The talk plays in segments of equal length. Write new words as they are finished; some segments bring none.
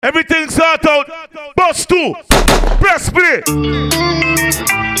Everything sort out. Bus 2. Press play.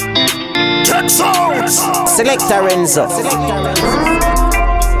 Tech Sounds. Selectah Renzo.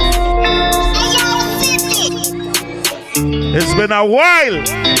 It's been a while.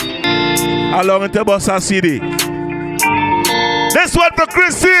 How long it bus a CD? This one for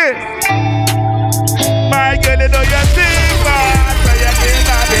Chryssie. My girl, you know your thing, man.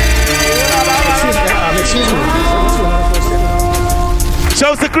 Excuse me.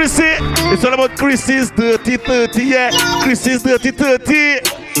 Shouts to Chryssie. It's all about Chryssie's Dirty 30, yeah. Chryssie's Dirty 30.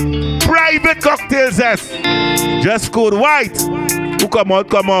 Private cocktails, yes. Just code white. Who come out,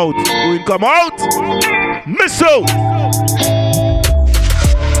 come out. Who in come out? Miss out.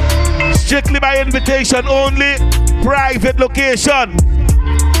 Strictly by invitation only. Private location.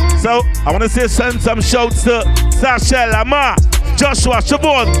 So, I want to send some shouts to Sachel, Amar, Joshua,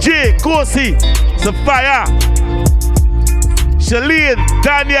 Siobhan, Jay, Kosi, Sophia, Shalene,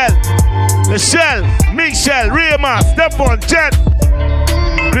 Daniel, Michelle, Michelle, Rayma, Stefan, Jen.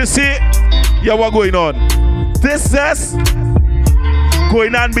 Chryssie, yeah, what going on? This is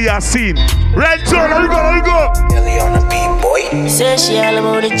going on be a scene. Renzo, let me go. Ellie on the beat, boy. Say she all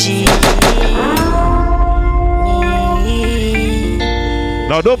about the G.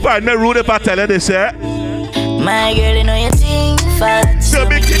 Now don't find me rude if I tell her this, eh? My girl, you know your thing fat, so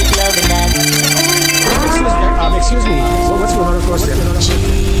me keep loving that. Excuse me. So what's going on across there?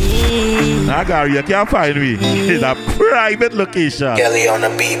 Nah, Gary, you can't find me in a private location. Ellie on the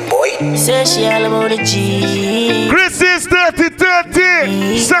beat, boy. Say she all about the G. Chryssie's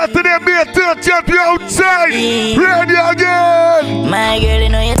 30-30. Saturday, May 30th, be outside. Ready again. My girl, you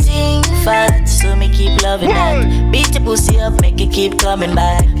know your thing fat, so me keep loving that. Beat your pussy up, make it keep coming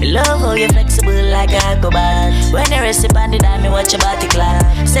back. Me love how you flexible like a go bad. When you rest upon the dime, me watch your body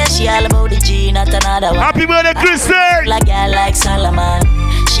clap. Say she all about the G, not another one. Happy birthday, Chryssie. Like girl like Solomon.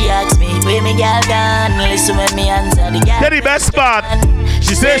 She asks me, where me girl gone? Listen when me answer the girl. Get the best part.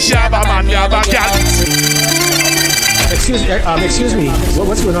 She says she have a man, me have a cat. Excuse me.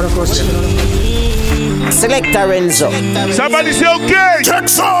 What's going on across there? Selectah Renzo. Somebody say okay. Tech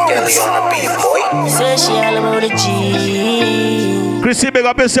Sounds. Ellie on the beat, boy. Say she all about the G. Chryssie, big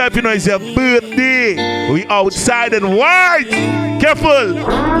up yourself, you know it's your birthday. We outside and white. Careful.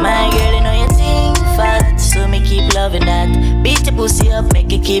 My girl, you know your thing fat, so me keep loving that. Beat your pussy up,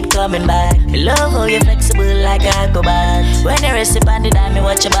 make it keep coming back. Me love how you flexible like a go bad. When you rest upon the dime, me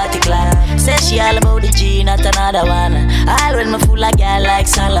watch your body clap. Say she all about the G, not another one. All when me fool like girl like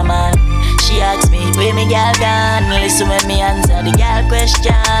Solomon. She asks me, where me girl gone? Listen when me answer the girl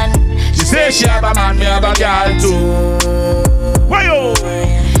question. She says she have a man, me have a girl too. Why yo?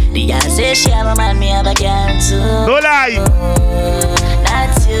 The girl say she have a man, me have a girl too. No lie.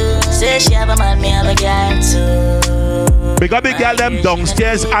 Not you. Say she have a man, me have a girl too. Because big girl them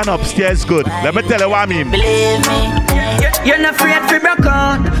downstairs and upstairs good. Let me tell you what I mean. Believe me. You're not afraid to break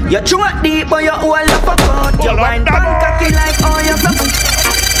out. You throat deep, but you all up a cut. You wine pan cocky like all your flap.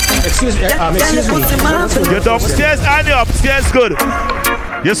 Excuse me. You're downstairs and you're upstairs good.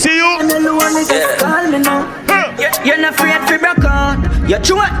 You see you? You're not afraid to break out. You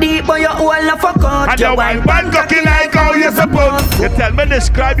throat deep, but you all up a cut. And your wine pan cocky like how you supposed. You tell me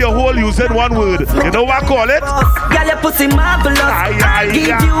describe your whole using one word. You know what I call it? Girl, your pussy marvelous. I'll give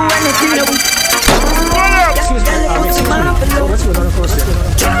you anything you want. What's going on across there?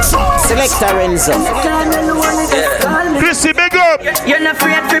 Selectah Renzo. Chryssie, big up. You're not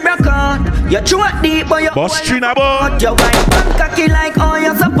afraid to break out. You throat deep, but you Boss Trina boy. your wine pan cocky like all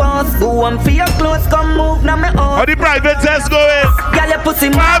you supposed. Go on for your clothes, come move now me How own. the private test going? Girl, your pussy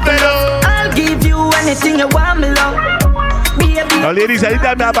marvelous. I'll give you anything you want, me love. Now ladies,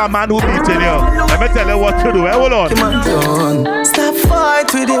 anytime you have a man who beating you, let me tell you what to do. Hold on. Stop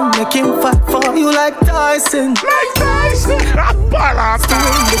fight with him, make him fight for you like Tyson. Like Tyson.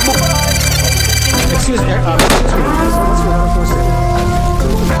 Excuse me. What's going on across there?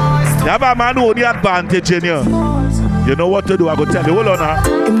 You have a man who hold the advantage in you. You know what to do. I go tell you. Hold on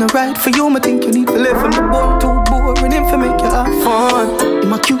now. Him not right for you, I think you need to live from the boy too boring. Him for make you have fun.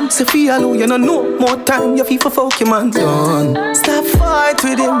 Him a cute, say feel you know no more time. You feel for fuck your man done. Stop fight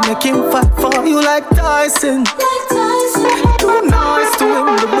with him, make him fight for you like Tyson. Too nice to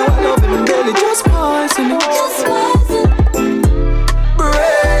him, the boy love him barely just poison him.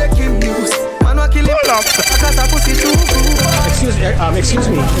 Breaking news, man wa kill him. Cause I pussy too good. Excuse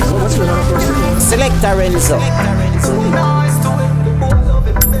me. What's going on across there? Selectah Renzo.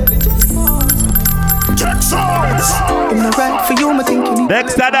 Tech Sounds. I'm not right for you, I think you need.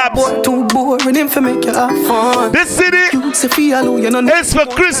 Next stand up. Boy too boring, him for make you have fun. This city. You cute, say feel you know. It's for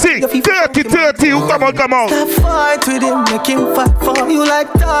Chryssie, 30-30, who come out. Stop fight with him, make him fight for you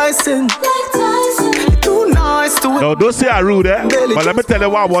like Tyson. Too nice to No, don't say I'm rude, eh? But let me tell you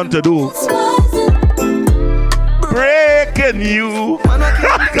what I want to do. Breaking you.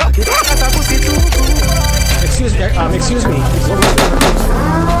 Excuse me.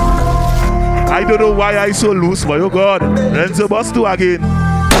 I don't know why I so loose, but oh God, Renzo bust two again.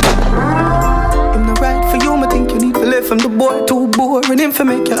 I'm not right for you, I think you need to live from the boy too boring him for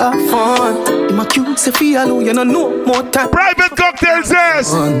make you have fun. I'm a cute, say feel you know no more time. Private cocktails, yes.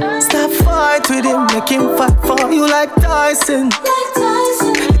 Stop fight with him, make him fight for you like Tyson.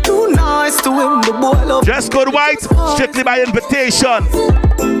 Too nice to him, the boy love. Dress code white, strictly by invitation.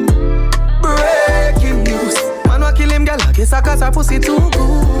 Breaking news. Man wa kill him, girl, I guess I cause her pussy too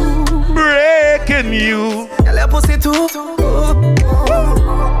good. Breaking you. Girl, her pussy too good.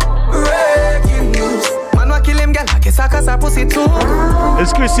 Breaking news. Man wa kill him, girl, I guess I cause her pussy too good.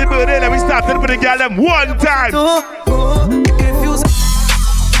 It's Chryssie birthday, let me start to put the girl them one time. If you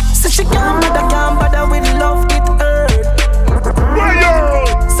say she can't bother with love, it hurt.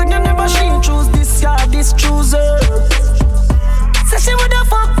 So you never she choose this guy, this chooser. Say she woulda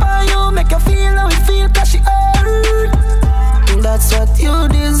fuck for you, make you feel how it feel, cause she hurt. That's what you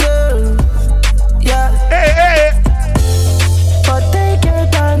deserve. Yeah. Hey. But take your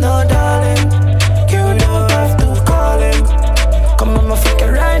time, no darling. You don't have to call him. Come on, my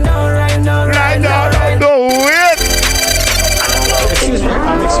fucker, right now. No, wait. Excuse me.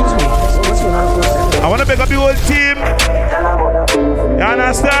 What's going on? I want to pick up the whole team. You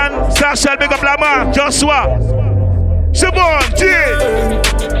understand? Sasha, pick up Lamar, Joshua, Shimon, Jay,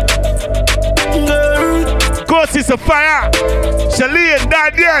 Chryssie, Sophia, Shalene,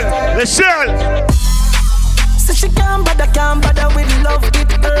 Daniel, Michelle. So she can't bother with love,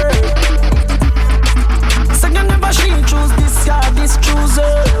 it hurt. So you never she choose this guy, this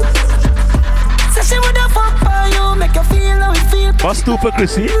chooser. So she woulda fuck for you, make you feel how it feel. What's two for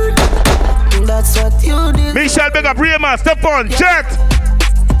Chryssie? That's what you did. Michelle, big up Raymond, Stephon, Jet.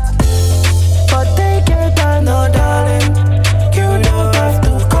 But take your time, no darling. You don't have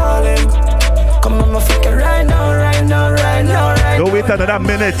to call him. Come on, my fucker, right now. Don't wait another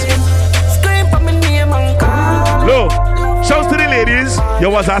minute. Scream for my name and call. Look, shouts to the ladies. You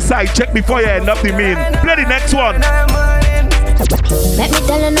was a side check before you end up the main. Play the next one. Let me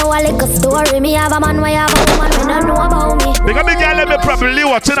tell you now a little story. Me have a man, why have a woman when don't know about me. Because the girl let me probably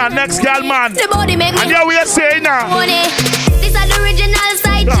watching our next girl, man. The body make me. And yeah, we are saying now. Money. This is the original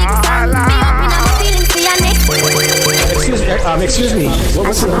side chick song. Me up in my feelings for your next. Excuse me.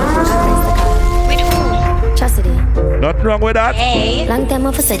 What's going on? With who? Chastity. Nothing wrong with that. Hey. Long time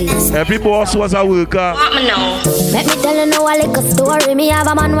of cities. Every boss was a worker. Let me tell you now a little story. Me have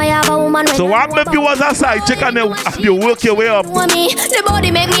a man, why have a woman when So what if you was a side chick and you work your way up? me, the body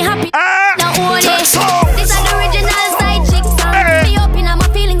make me happy. Ah! Now own it. This is the original side chick song. Hey. Me up in my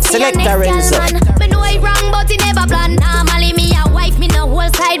feelings for your Selectah next Renzo. girl, man. Me know it wrong, but it never plan. Normally me a wife, me no whole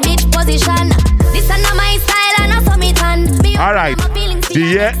side bitch position. This is not my style and I saw me tan. All right. The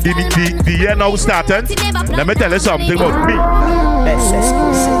year now starting. Let me tell you something about me.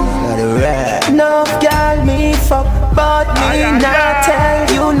 No girl me fuck, but me not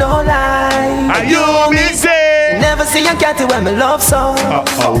tell you no lie. And you me say Never see a cat when me love so.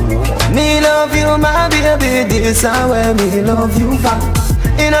 Me love you, my baby. This is where me love you back.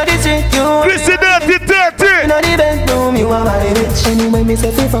 In the street, you Chryssie dirty. in the bedroom, you are my bitch. Anyway, me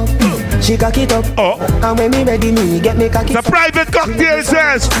say fuck, she cock it up. And when me ready, me get me cocky. The private cocktail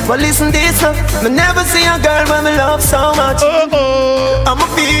says. But listen this, me never see a girl when me love so much. I'm a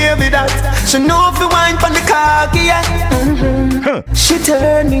baby that she know if you wine from the cocky, yeah. She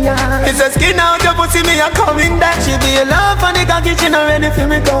turn me on. It's a skin out your pussy, me a coming back. She be a love on the cocky, she not ready for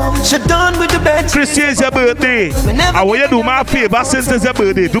me go. She done with the bed. Chryssie, it's your birthday. I want you to do my favor since it's your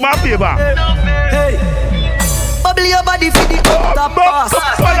birthday. Do my favor. Hey. Bubble your body for the top boss.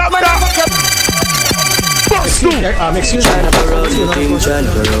 Excuse me.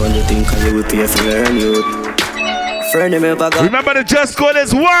 Remember the dress code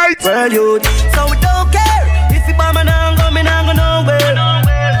is white. So we don't care if you buy me now, go nowhere.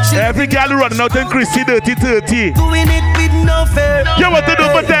 Every girl running out in Chryssie dirty. Doing it with no fear. You want to do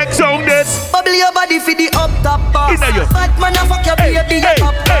for tech sound this? Bubble your body for the up top boss. Fat man a fuck your baby, you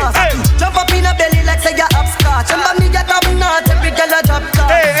top class. Jump up in a belly like say you upscotch. Remember me get up not every girl a drop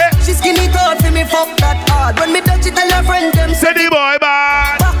class. She skinny tall for me fuck that hard. When me touch it tell her friend them say the boy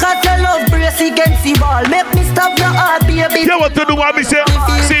bad. Back at your love brace against the wall. Make me stop your heart baby. You want to do what me say?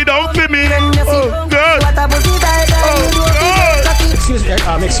 See down for me. Oh God. What a pussy tight.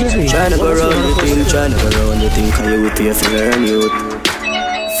 Excuse excuse me. Tryna go round the thing, can you with your friend, youth?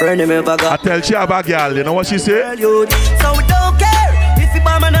 Friend, me ever got. I tell she about girl, you know what she say? So we don't care if you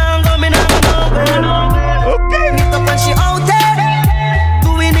buy me now, go me now. Okay. Meet up and she out there,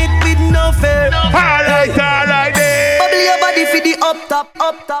 doing it with no fear. Alright, then. Bubble your body for the up top.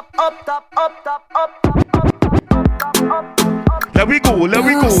 Let we go.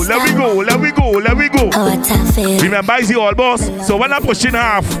 Remember, it's the old boss. So when I push in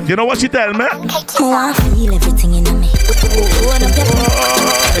half, you know what she tell me? I feel everything in me.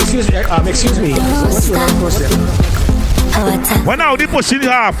 Excuse me. What's your name, course there? When I did push in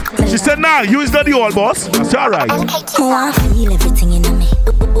half, she said, nah, you is not the old boss. I said, alright. I feel everything in me.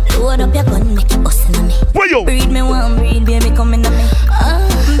 Load up your gun, make it bust in me. Where you? Breed me one, breed, baby, come in me.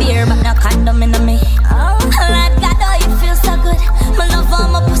 Beer, but no condom in me. Lord God, oh, you feel so good. My love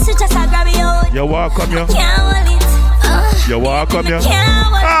on my pussy, just I grab you out. You walk come here. Can't hold it. You walk come here. Can't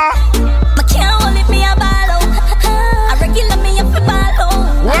hold it. I can't hold it, me a ball out. I regular me up a ball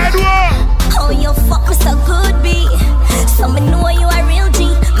out. Where do you? Oh, you fuck me so good, B. So me know you a real G.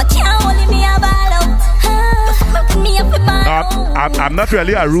 I can't hold it, me a ball out. Fuck me up a ball out. I'm not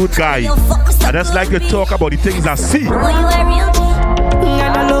really a rude guy. I just like to talk about the things I see. Oh, you a real G.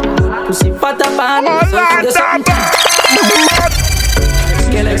 Pussy fat up and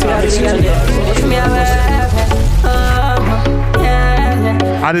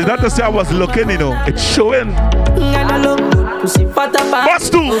and it's not to say I was looking, you know, it's showing. What's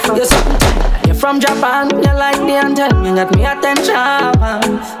two? You're from Japan, you like the anthem, you got me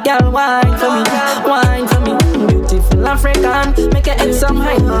attention. Girl, wine for me, beautiful African. Make your head some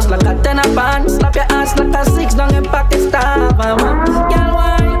high notes like a 10 a band. Slap your ass like a 6 down in Pakistan. Girl, wine.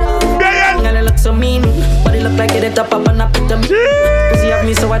 Girl, you look so mean, but it look like it top up and up with them. Pussy have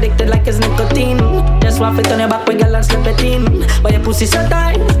me so addicted like it's nicotine. Just want fit on your back with girl and slip it in. But your pussy so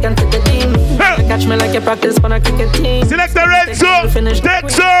tight, can't fit it in. Catch me like you practice for a cricket team. Selectah Renzo Tech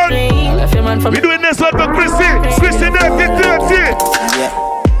Sounds. We doing this one for Chryssie. Chryssie dirty. Yeah.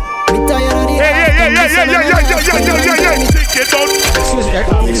 Take it down.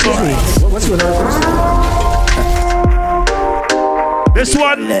 Excuse me. What's your name, course? This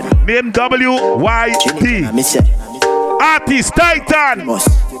one named WYT. Artist Titan.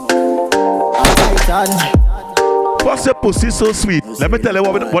 What's your pussy so sweet? Let me tell you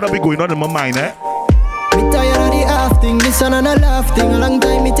what will be going on in my mind, eh? Me tired of the half thing, this and a laugh thing. A long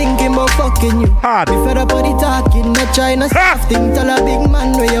time me thinking about fucking you. Hard. Me fed up of the talking, not trying to soft thing. Tell a big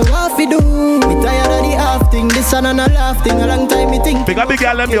man where you want to do. Me tired of the half thing, this and a laugh thing. A long time me thinking. Pick a big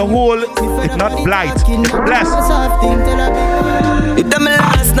girl and your whole, it's not blight, it's blessed. It done me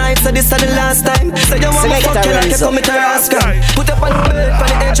last night, so this is the last time. So you want to fuck you like you commit a rascal. Put up on the bed, on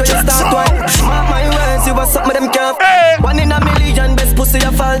the edge where you start wine. Mark my words, you was something them can't. 1 in a million, best pussy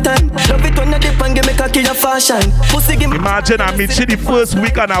of all time. Love it when you dip and give me cocky your fashion. Pussy give me. Imagine I meet you the first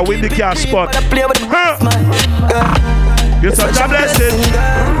week and I win the cash spot. You're such a blessing.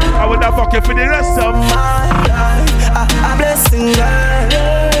 I would have fuck you for the rest of my life. A blessing,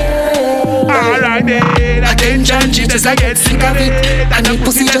 alright then, attention, Jesus, I get sick of it. And the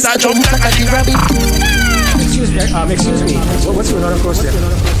pussy just a jump like a rabbit. Excuse me. What's your name, course there?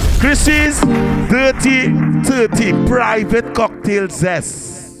 Chrysie's Dirty 30 Private Cocktail Zest.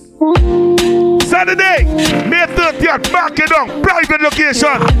 Saturday, May 30th, back it down, private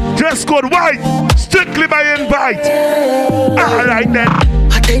location. Dress code white, strictly by invite. Alright then.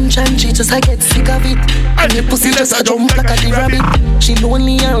 Attention, Jesus, I get sick of it. And the pussy just a jump like a rabbit. She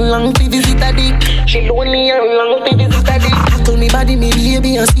lonely and long to visit a dick. I told me body, me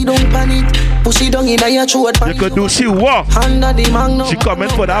baby, and she don't panic. Pussy down in your throat. You could do she walk. Under the magnum. She coming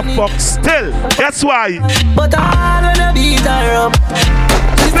for that fuck still. That's why. But I wanna beat her up.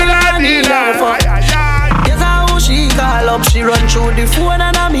 Still I need her fuck. Guess how she call up. She run through the phone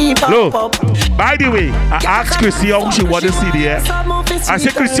and I me pop up. By the way, I asked Chryssie how she wanted to see the air. I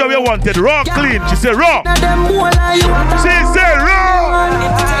said, Chryssie, how you wanted? Raw, clean. She said, raw. She said, raw.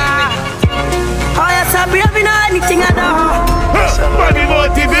 Oh, yes, I'm braving anything I know. Money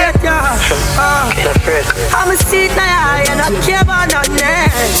motivate. I'm a seat now, and I care about nothing.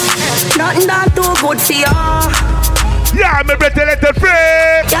 Nothing done too good for you. Yeah, I'm a better little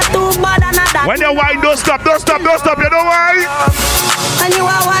friend. You're too bad and that. When you whine, don't stop. You know why? When you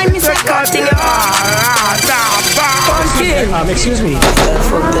are whine, me say cutting you. Excuse me.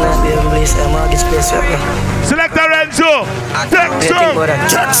 Selectah Renzo Tech Sounds.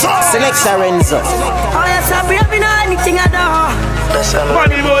 Selectah Renzo. Oh, yes, I'm braving anything I know.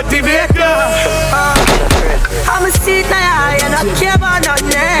 Money motivate you. I'm a seat now, and I care about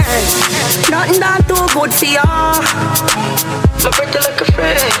nothing. Nothing done too good for you. My pretty like a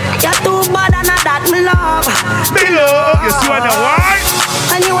friend. Me love. You see when you wine?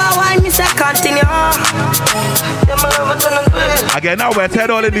 And you are wine, me say continue. Again, now we're head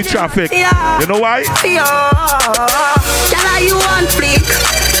all in the traffic. Yeah. You know why? Yeah. Tell her you want flick.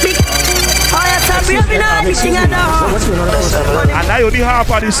 Oh, yes, I'm braving everything I know. And I only half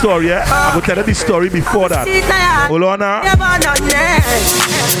of the story, yeah? I will tell you the story before that. Hold on now. Never done yet.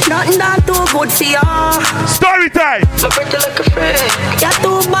 Nothing that too good for you. Story time. So pretty like a freak. You're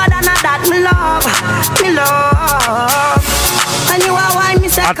too bad and that me love. Me love. And you are wine, me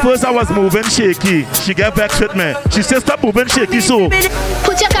say. At first I was moving shaky. She get vexed with me. She said stop moving shaky so.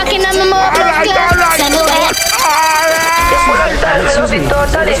 Put your cock in my mouth. Alright.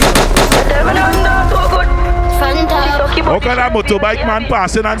 How can a motorbike man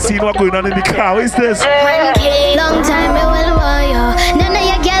passing and seeing what going on in the car? What is this? Long time I will wire. None of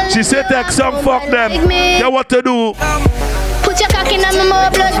your girls. She said take some fuck them. Yeah, what to do? Put your cock in my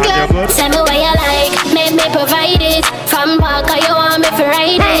mouth, blood clot. Tell me what you like, make me provide it. From back, you want me to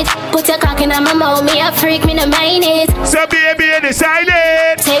ride it. Put your cock in my mouth, me a freak, me no mind it. So baby, decide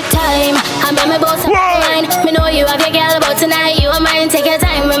it. Take time, I make me boss up mine. Me know you have your girl, but tonight you are mine. Take your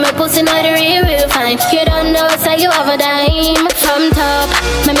time, when me pussy know the real fine. You don't know, so you have a dime. From top,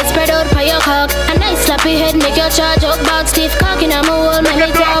 me spread out for your cock. A nice slappy head, make your charge up back. Stiff cock in my wall, make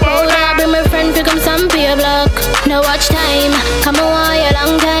me talk about that. Bring my friend, pick up some for your block. No watch time. Come on, you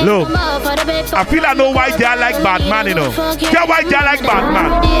long time. Look, I feel I know why they are like bad man, you know. Yeah, why they are like bad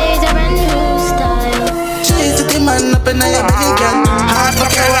man.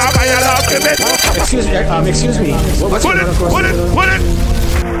 Excuse me. Put it.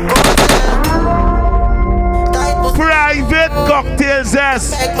 Private cocktail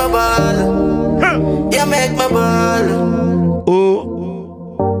zest. Make my ball. You make my ball.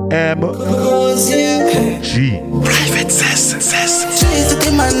 O-M-G. Private zest. Chase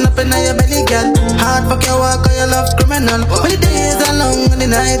the man up in your belly, girl. Hard fuck your walk or your love criminal. When the days are long and the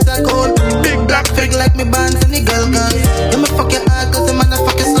nights are cold. Big black fig like me bands and the girl, girl. You me fuck your heart cause the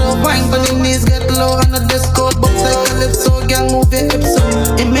motherfucker slow. Wine but your knees get low on the disco. Bounce like a calypso, gang move your hips so.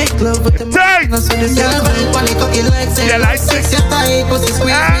 It make love with the man. So this girl vibe on it, cocky like say. Yeah, like sex. Your tight pussy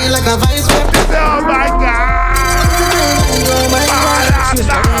squeeze me like a vice grip. Oh my God.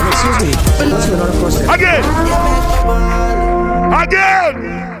 Excuse me. Let's do another process. Again.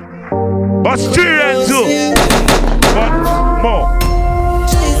 But still Renzo. One more.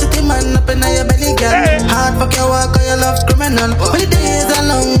 Chase the man up in your belly, girl. Hard fuck your walk or your love criminal. When the days are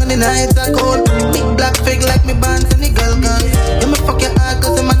long and the nights are cold. Big black fig like me bands and the girl, girl. You me fuck your heart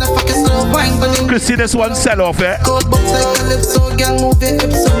cause the motherfucker slow. Wine but you Chryssie, this one sell off, eh? cold bounce like a calypso, gang move your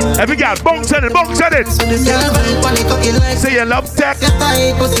hips so. Every girl, bounce at it. So this girl vibe on it, cocky like Say you love tech. your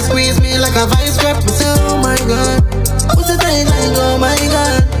tight pussy squeeze me like a vice grip. Say oh my God, pussy tight like oh my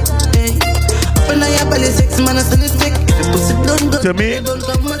God. Hey, up in your belly 6 minutes and it's thick. If you pussy don't go. To me,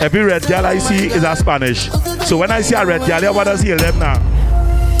 every red girl I see is a Spanish. So when I see a red girl, I want to see them now.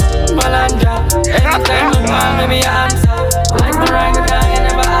 Malandra, anytime you call me answer. Like the right guy, you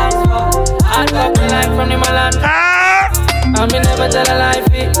never ask for. I talk the line from the Malandra. I me never tell a lie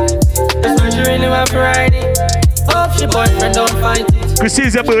fit. That's what she really want for riding. Hope she boyfriend don't fight it. Chryssie,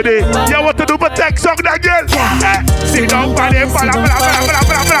 it's your birthday. You want to do but tech song that girl? Sit down, blah,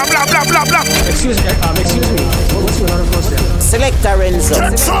 blah, blah. Excuse me. Let's do another process. Selectah Renzo.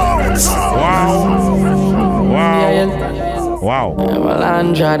 Tech Sounds. Wow.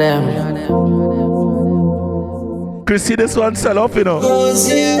 Malandra them. Chryssie, this one sell off, you know.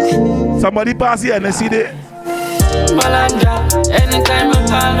 Somebody pass here and they see the Malandra, anytime you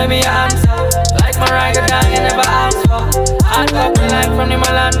call me answer. Like my ragga dog, you never ask for. I talk the line from the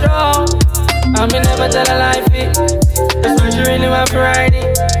Malandra. I me never tell a lie fit. That's what she really want for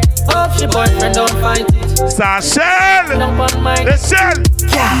riding. Hope she boyfriend don't fight it. Sashel! Michelle!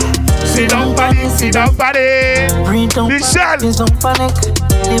 Sit down, buddy. Michelle! Don't panic.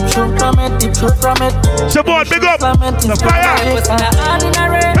 Deep throat from it. Shabon, big up! The fire!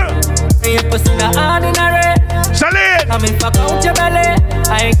 You pussy not ordinary. Shaleen! I'm in fuck out your belly.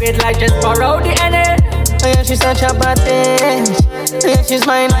 I ain't great like just borrow the energy. Oh yeah, she's such a bad bitch. Oh yeah, she's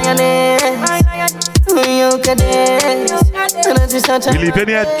my lioness. You can dance. And she's such a we leave in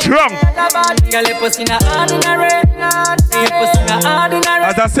here drunk. girl, you pussy not ordinary. You pussy not ordinary.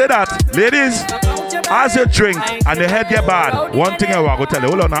 As I say that, ladies, as you drink and the head get bad, one thing I want to tell you,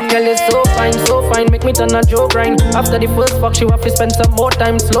 hold on now. Girl is so fine, make me turn a joke grind. After the first fuck, she want to spend some more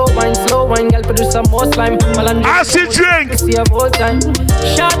time. Slow wine, girl produce some more slime. As you drink, see her whole time.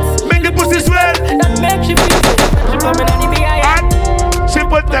 Shots, make the pussy swell. that makes you feel good. She coming on the behind.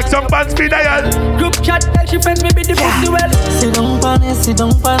 Simple text on pants speed dial. Group chat, tell she friends me be the pussy well. Sit down on it, sit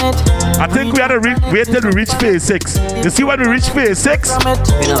down on it. I think we had to wait till we reach phase 6. You see when we reach phase 6?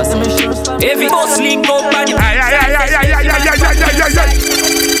 Every boss link go by the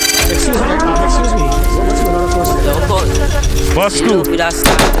Excuse me. What's going on, of course? Boss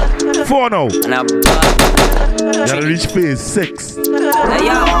 2. 4 now. You gotta reach phase 6.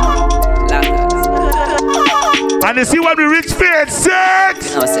 And you see when we reach phase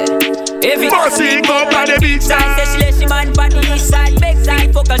 6? Every boss link go by the beach side. She man on the east side, back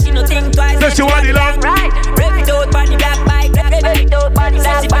side, focus, she no think twice. Say she want it long. Right, Reupload on the black bike, Reupload on the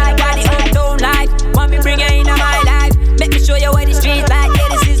black bike, body uptown life. Want me bring her in my life, make me show you what the streets like. Yeah,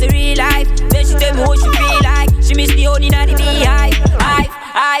 this is the real life. Then she tell me what she feel like. She miss the honey in the beehive.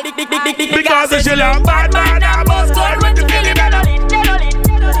 Big Because she love bad man, I'm boss gold when she feel it.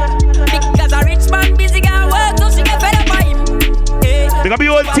 Because a rich man busy got work, so she get fed up by him. They gonna be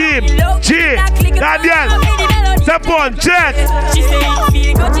whole team. G, Daniel, Sapon, Jet. She say it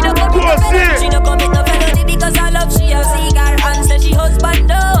feel good, she don't come with no felony. She don't come with no felony because I love she a cigar. And say she husband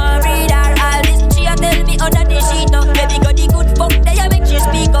don't read her all this. She a tell me under the sheet no. Baby got the good fuck, they a make she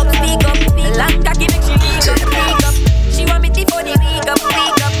speak up. Long cocky make she leak up. She want me to for the week up.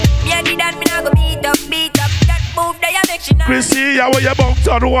 Me and the dad, me nah go beat up. That move, they a make she not. Chryssie, how you bounce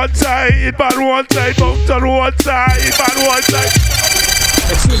on one side, bounce on one side.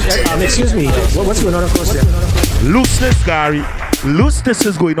 Excuse me. What's going on, of course? Looseness, Gary. Looseness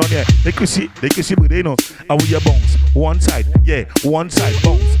is going on here. They can see, but they know. How you bounce? One side, yeah. One side,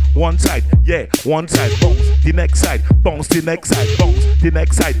 bounce. One side, yeah. One side, bounce. The next side, bounce. The next side, bounce. The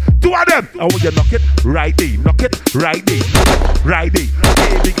next side. Two of them. How you knock it? Right there. Knock it. Right there. Right there.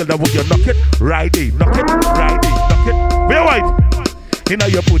 Hey, because how you knock it? Right there. Knock it. Right there. Knock it. Where white? Now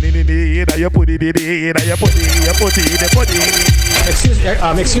you put it in the, now you put it in the, now you put it in.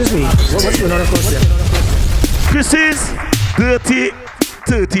 Excuse me. What's going on, of course? Chryssie, Dirty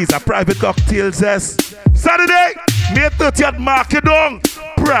 30s, a private cocktail zest. Saturday, May 30th, market down.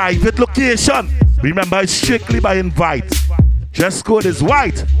 Private location. Remember, it's strictly by invite. Dress code is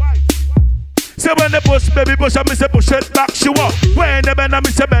white. Say when they push, baby push, and me say push it back, she walk. When they bend, and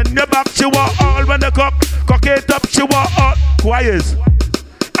me say bend your back, she walk. All when they cock it up, she walk. All choirs.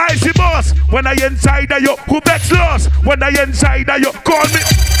 I see boss, when I inside of you, who bets lost? When I inside of you, call me.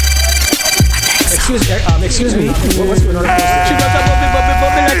 Excuse me. What's going on? She got a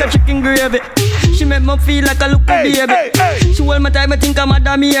bubble like a chicken gravy. She make me feel like a little baby. She hold my time, I think I'm a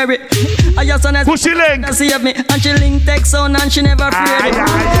dummy Mary. I just wanna push link. Save me, and she link Tech Sounds and she never afraid.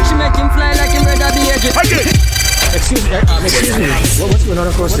 She make him fly like him brother BJ. Excuse me. What's going on,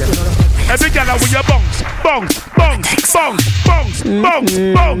 of course? Every girl with your bounce.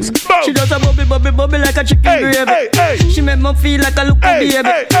 She does a bubble like a chicken gravy. She make me feel like a little baby.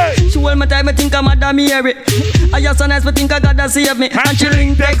 She hold my time, I think I'm a dummy Mary. I just wanna think I gotta save me, and she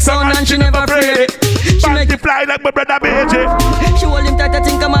link Tech Sounds and she never afraid. She make him fly like my brother BJ. She hold him tight, I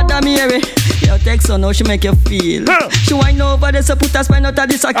think I'm a dummy Mary. Yo, Tech Sounds, how she make you feel? She wind over there, so put her spine out of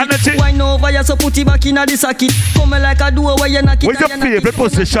the socket. Wind over here, so put it back in the socket. Come like a door where you knock it. What's your favorite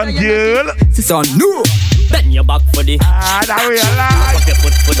position, girl? Sister, no. Bend your back for the. Now we alive.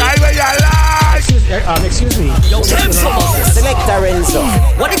 Now we alive. Excuse me. Yo, Selectah Renzo.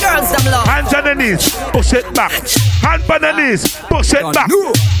 What the girls them love? Hands on the knees, push it back. Hand on the knees, push it back.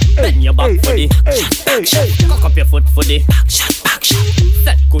 Bend your back for the. Cock up your foot for the. Back shot.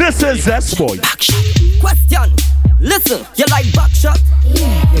 This is this boy. Question. Listen, you like back shot?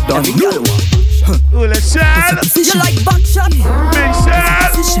 Yeah. You don't know. You like back shot? Big shot.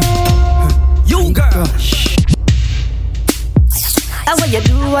 You girl. I want you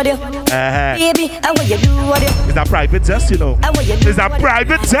do what you baby, I want you do what you. It's a private test, you know. I want you do it's a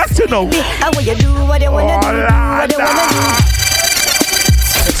private test, you know. I want you do what you wanna do. What you wanna do.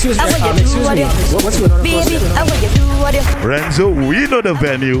 Excuse me. What's going on? Baby, I want you do what you. Renzo, we know the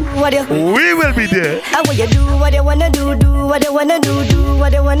venue. What you. We will be there. I want you do what you wanna do. What you wanna do.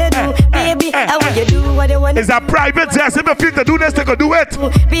 What you wanna do. Baby, I want you do what you wanna do. It's a private test. If you feel to do this, they can do it.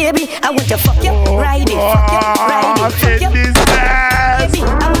 Baby, I want to fuck you, ride it, fuck you, ride it, fuck you. Baby, I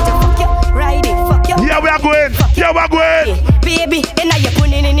want to fuck you, ride it, fuck you. Yeah, we are going. Yeah, we are going. Baby, and now you're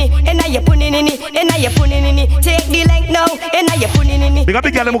putting in it, and now you're putting in it, and now you're putting in it. Take the length now, and now you're putting in it. They got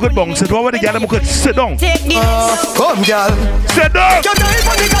the girl who could bounce. What about the girl who could sit down? Take the length. Come, girl. Sit down. Your time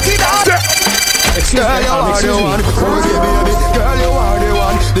for the cocky down. Girl, you are the one. Cozy baby. Girl, you are the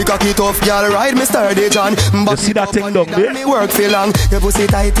one. The cocky tough, girl, ride me sturdy John. You see that thing down there? Me work for long. Your pussy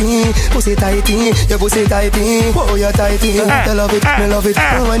tighty, pussy tighty, your pussy tighty. Oh, you're tighty. I love it, me love it.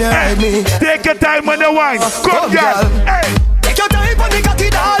 When you ride me. Take your time when you whine. Come, girl. Hey. Take your time. time on the cocky,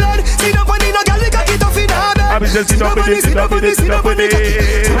 darling. Sit up on the no girl, the cocky tough in her bed. I'm just sit up on it.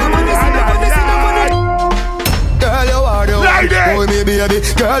 Girl, you are the one. Oh, me baby,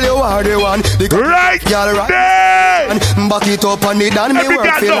 girl, you are the one. Right girl, right there. Back it up on it and me Every work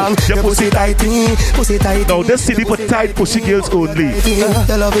girl for know. long. Your pussy tighty, pussy tighty. No, this city for tight pussy girls only. You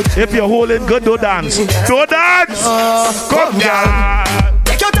love it. If you're holding good, don't dance. Don't dance. Come down.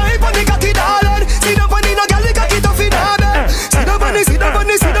 Take your time on the cocky, darling. Sit up on the no girl, the cocky tough in her bed. Sit up on the, sit up on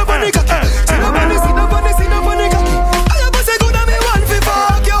the, sit up on the cocky. Sit up on the, sit up on the, sit up on the cocky. I am say good and me want fi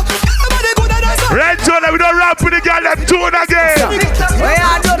fuck you. Everybody good and that's all. Renzo, let me don't rap with the girl, them tune again. Where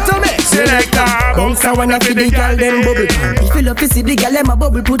you do to me? Selectah. Bounce a wanna fi the girl them bubble. If you love to see the girl them a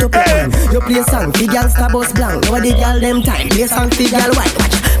bubble, put up your hand. You play song fi girl star bus blank. Now the girl them time play song fi girl white.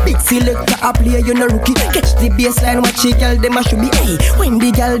 Watch big selector a play you no rookie. Catch the baseline, watch the girl them a should be. Hey, when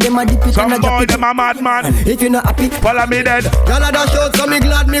the girl them a dip it Some and a boy, drop it. them a madman. If you not happy, Follow me then. girl a dash out, so me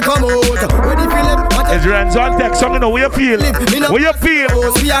glad me come out. Ready for them? It's Renzo Tech Sounds, you know where you feel. Where you feel.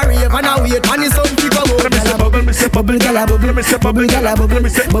 We are rave and a wait and the sun fi come out. Let me say bubble, me say bubble, Gala bubble, let me say bubble, gala bubble, let me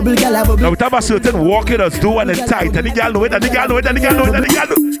say bubble, gala bubble. Now we have a certain walk in us do and it's tight. And the girl know it, and the girl know it, and the girl know it, and the girl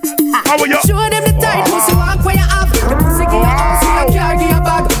know it. How are you? Show them the tight pussy walk where you have. Your pussy give you house, you carry your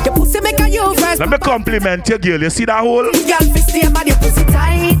bag. Your pussy make a you first. Let me compliment your girl. You see that hole? Girl, fi stay mad, your pussy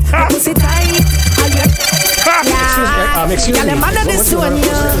tight. Your pussy tight. Excuse me. Girl, I'm under this one,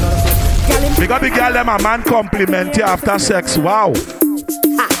 yeah. Because the girl them a man compliment you after sex. Wow.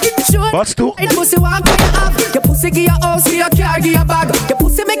 But too. Your pussy walk where you have. Your pussy give your house, you carry your bag. Your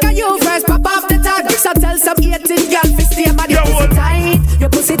pussy make a you first, pop off the tag. So tell some 18 girl fi stay mad, your pussy tight. Your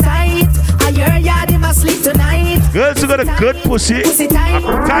pussy tight. I hear ya, they must sleep tonight. Girls who got a good pussy, Pussy tight.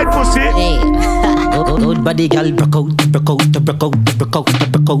 a tight pussy, Good body girl, broke out.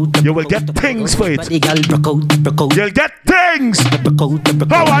 you will get things for it. Body girl, broke out. You'll get things.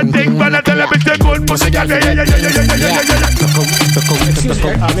 How one thing, but I tell them it's a good pussy. Yeah.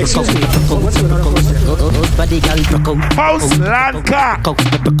 Excuse me. What's going on? Good body girl, broke out. House, land, car.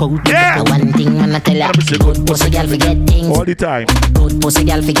 Yeah. One thing when I tell ya, good pussy girl forget things. All the time. Good pussy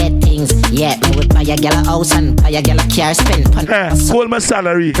girl forget things. Yeah, I would buy a girl a house and buy a girl a car, spend pon. Hold my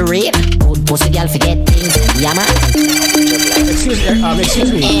salary. Great, good pussy girl forget things. Yeah, man.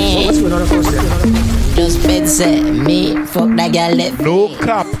 Excuse me. What's going on? Just bed say me fuck that girl left. No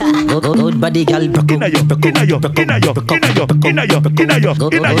cap. Good body girl broke out.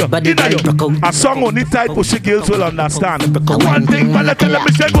 A song only tight pussy girls will understand. One thing, but I tell them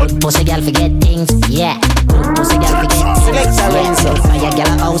it's a good pussy girl forget things. Yeah, good pussy girl forget. Selectah Renzo. Buy a girl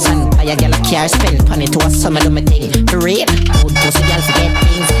a house and buy a girl a car, spend money to a summer do me thing. Great, good pussy girl forget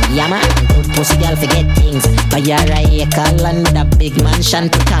things. Yeah, man. Good pussy girl forget things. Buy a acre and a big mansion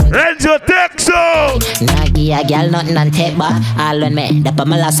to town. Renzo Tech Sounds. Nah, give a girl nothing and take back. All on me, that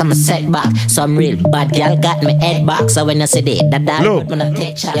my last I'm setback. Some real bad girl got me head back. So when you see that look, when I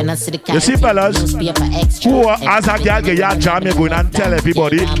take shot, you see the you see fellas, who as a girl get your jam, you going and tell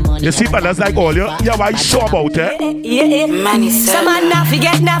everybody. You see fellas like all you why sure about it? Some man not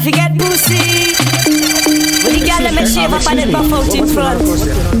forget pussy. When the girl let me shave up and it buff out in front.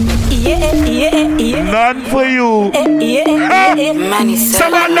 None for you.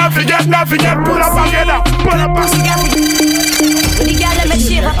 Some man not forget, pull up again, pull up again. When the girl let me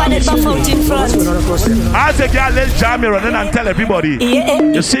shave up and it buff out in front. As a girl, let jam you running and tell everybody.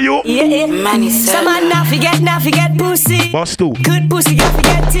 You see you? Some man not forget pussy. Boss too. Good pussy, girl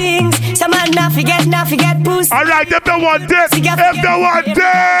forget things. Some man not forget pussy. Alright, if they want this, you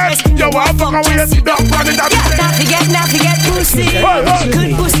want fuck away and sit down on it. Not forget pussy.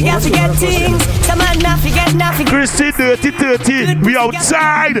 Good pussy, girl forget things. Some man not forget. Chryssie, dirty 30, we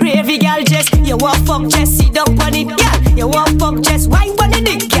outside. Bravey girl just, you want fuck just sit down on it, girl. You want fuck just wine on the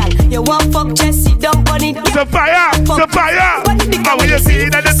dick, girl. You want fuck just sit down on it. It's a fire. And when you see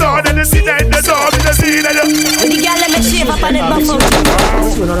it at the door, then you see it in the door, then you see it at the door. When the girl let me shave up on it, buff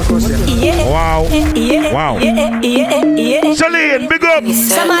Wow. Charlene, big up.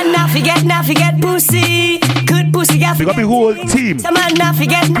 Some man not forget pussy. Good pussy, girl Big up forget. the whole team. Some man not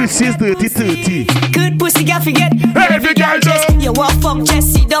forget. Chryssie's dirty 30. Good pussy, girl forget. Every girl just. You want fuck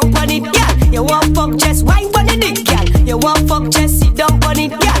just sit down on it, girl. You want fuck just wine on the dick, girl. You want fuck just sit down on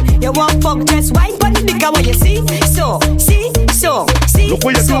it, girl. You want fuck just wine on the dick, and what you see? So. Look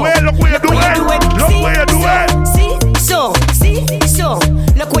what you doing, Look what you doing. Look what you doing.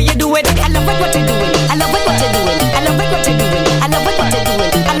 I love it what you doing. I love it what you doing. I love it what you doing. I love it what you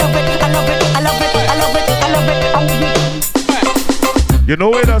doing. I love it. You know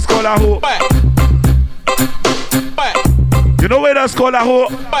where that's called a hoe? You know where that's called a hoe?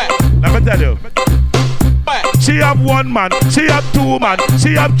 Let me tell you. She have 1 man, she have 2 man,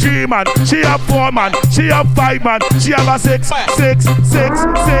 she have 3 man, she have 4 man, she have 5 man, she have a 6, 6, 6, 6, 6,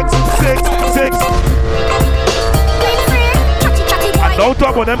 6. And don't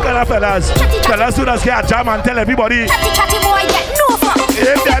talk about them kind of fellas. Fellas who just get a jam and tell everybody. Chatty boy get no fuck.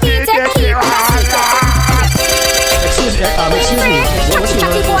 If that is Excuse me.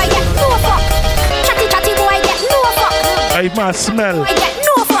 Chatty boy get no fuck. Chatty boy get no fuck. I must smell. Boy get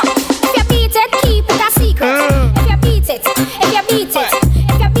no fuck. If you beat it, keep it a secret. If you beat it,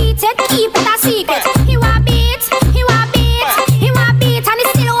 keep it a secret. He want beat, and he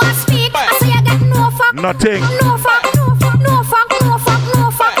still want speak. I say you get no fuck. Nothing. No fuck.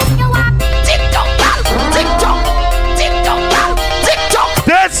 You want TikTok, TikTok.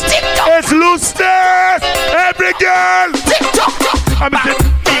 This is looseness. Every girl. TikTok. I'm bang,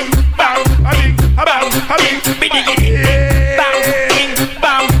 bang,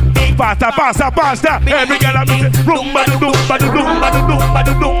 faster. Every girl I'm missing.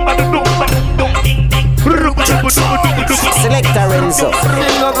 Selectah Renzo.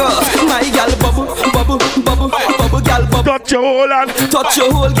 My gal bubble, gal bubble. Touch your whole hand. Touch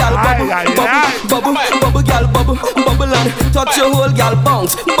your whole gal bubble, gal bubble and touch your whole gal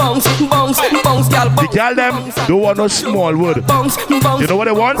bounce, gal The gal them don't want no small wood. bounce. You know what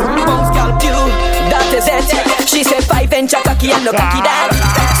they want? Bounce gal kill. That is it. She said 5-inch cocky and no cocky that.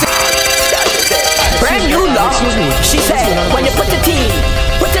 Brand new law. She said when you put the teen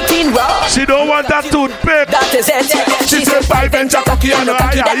raw. She don't want that toothpick. That is it. She said 5-inch cocky and no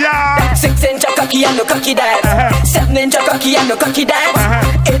cocky that. 6-inch cocky and no cocky that. 7-inch cocky and no cocky that.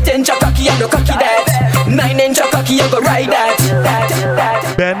 8-inch cocky and no cocky that. 9-inch cocky and go ride that.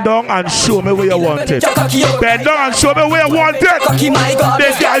 Bend down and show me where you want it. Bend down and show me where you want it. Cocky, my God.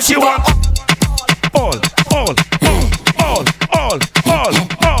 This girl she want all.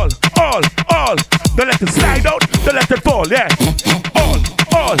 Don't let it slide out. Don't let it fall. Yeah.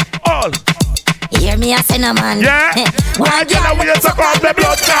 All. Hear me a cinnamon. Yeah. Why get away to suck the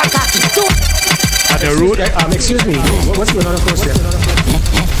blood clot? And the road. Excuse me. What's going on, of course, here?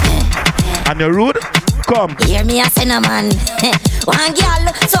 And the road. Come. Hear me a cinnamon. One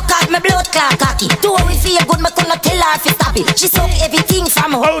girl suck out my blood clot cocky. Do we feel good, me couldn't tell her if stop it. She suck everything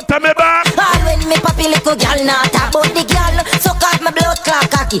from her. Out of me back. All when me papi little girl not talk. But the girl suck out my blood clot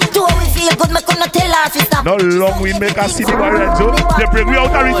cocky. Do we feel good, me couldn't tell her if stop it. No long we make a city by Renzo. They bring me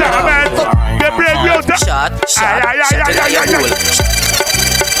out of retirement. They bring me out of... Shot.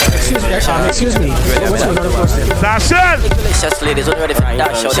 Excuse me. What's going on, of course, here? Dashen. Delicious ladies, what ready for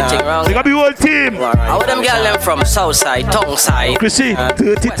that show? The thing wrong. They got the whole team. How them girl them from south side, tongue side, Chryssie,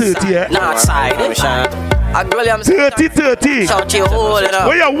 30, yeah. north side. I girl I'm 30. shout your hole, you know.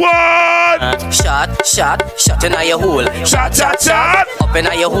 What you want? Shot in your hole. Shot. Up in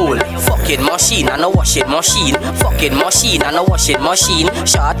your hole. Fucking machine and a washing machine. Fucking machine and a washing machine.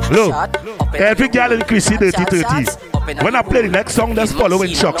 Shot. Look, every girl in Chryssie 30. When I play the next song, just follow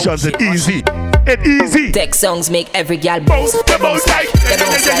instructions. It's easy. Tech songs make every girl bounce. Bounce like.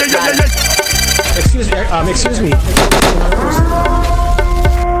 Excuse me.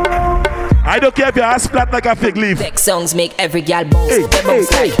 I don't care if your ass flat like a fig leaf. Tech songs make every girl bounce. They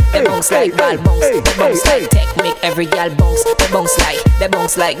bounce like ball bounce. They bounce like tech make every girl bounce. They bounce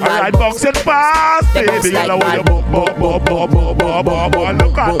like ball I bounce. bouncing fast, baby. You know what you boom.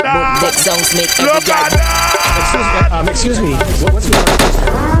 Look at that. Tech songs make every Look at girl that. Excuse me. What's going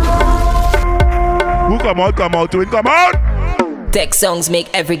on? Who come out, twin, come out. Tech songs make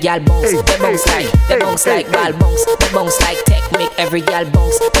every girl bounce. They bounce like ball bounce. They bounce like tech make every girl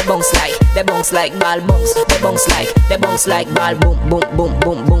bounce. They bounce like ball bounce. They bounce like ball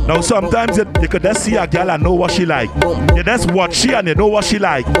boom. Now sometimes you could just see a girl and know what she like. You just watch she and you know what she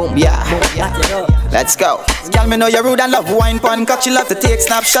like. Yeah. Let's go. Girl, me know you rude and love wine pon cock. She love to take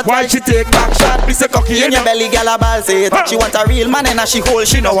snapshot while she take back shot. Piece of cocky in your belly, girl a ball say it. She want a real man and she hold,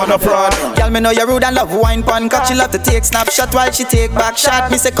 she no want a fraud. Girl, me know you rude and love wine pon cock. She love to take snapshot while she take back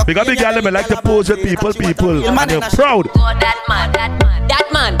shot. Me say cocky. Because big girl me like to pose with people. And you're proud. God, that man.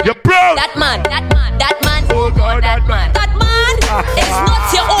 You're proud. That man. Oh God, that man. That man is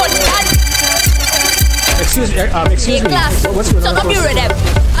not your own. Excuse me. Class. What's going So on? come here with them.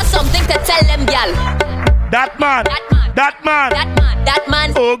 I something to tell them, girl. That man.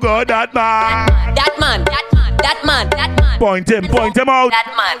 Oh God, that man. That man. Point him out. That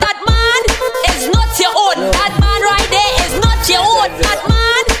man is not your own. That man right there is not your own. That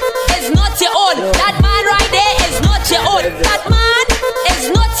man is not your own. That man right there is not your own. That man is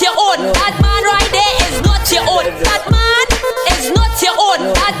not your own. That man right there is not your own. That man is not your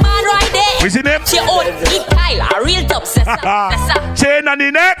own. That man right there What's his name? is your own. Eat Kyle, a real top sister. Chain on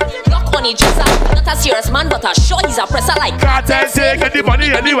the neck. Lock Johnny Dresser. Not a serious man, but a show he's a presser like Cartel taking the money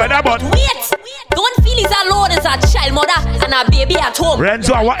anywhere, but wait, don't feel he's alone as a child mother and a baby at home.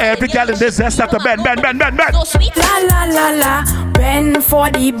 Renzo, I want every girl in this nest to bend. So sweet. La la la la, bend for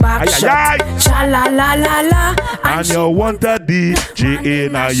the back shot. Cha la la la la. And you want a DJ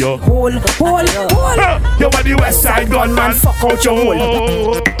in a yo. Hold. You want the West Side gunman, fuck out your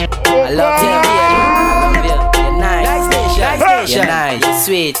hole. I love you, you're nice. You're nice, you're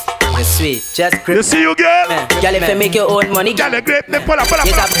sweet. You're sweet. Just grip. You see you, girl? Girl, if you make your own money, girl, grip me, pull up. I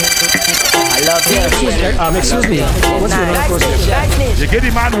love you. Excuse me. What's your name? You get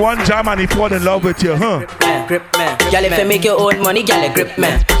the man one jam and he fall in love with you, huh? Grip man. Girl, if you make your own money, girl, grip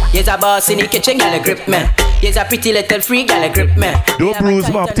man. Here's a boss in the kitchen, girl, grip man. Here's a pretty little free, girl, grip man. Don't bruise,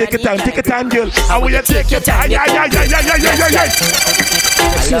 mom. Take your time, girl. How will you take your time? Yeah.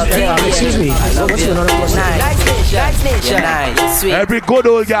 Excuse me. What's your name? Nice, sweet. Every good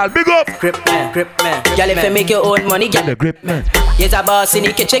old girl, big up. Grip man. Girl, if you make your own money, girl, grip man. Here's a boss in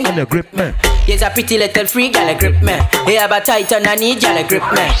the kitchen, girl, grip man. Here's a pretty little free, girl, grip man. Here have a tight and I need, girl, grip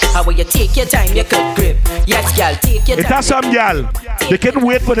man. How will you take your time? You could grip. Yes, girl, take your time. It has some girl. They can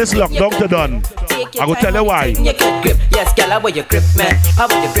wait for this lockdown to done. I will tell you why. You could grip. Yes, girl, how will you grip, man? How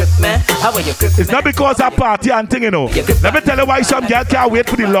will you grip, man? How will you grip? It's not because I party and thing, you know. Let me tell you why some girl can't wait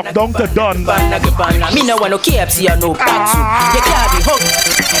for the lockdown to done. Me no want no KFC or no patsu. You can't be hooked.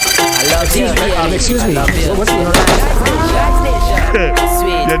 I love you. Excuse me. What's your name?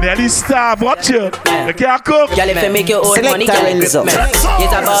 You nearly starve, watch you. You can't cook. Girl, if you make your own money, girl, grip, man.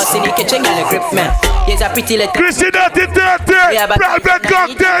 Here's a boss in the kitchen, girl, grip, man. Here's a pretty little Chryssie dirty, private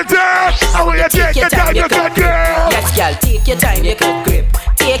cocktails. How will you take your time, you can grip? Yes, girl, take your time, you can grip.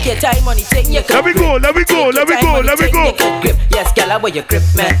 Take your time, money, take your grip. Let me go. Yes, girl, how will you grip,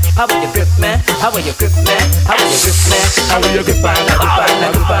 man? How will you grip, man? How will you grip, man? How will you grip, man? How will you grip, man?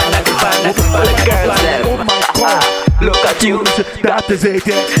 Oh my God. Look at you. That is it.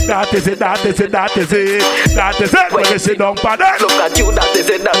 When you sit down, pardon. Look at you, that is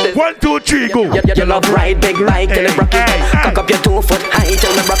it. 1, 2, 3, go. You love ride big like till it rocky. Cock up your 2 foot high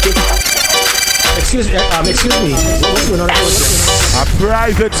till it rocky. Excuse me. What's your name? A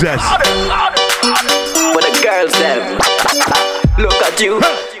private zest. For the girls them. Look at you.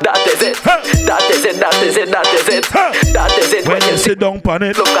 That is it. When you sit down on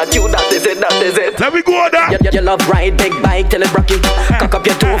it. Look at you. That is it. Let me go there. You love ride big bike till it rocky. Cock up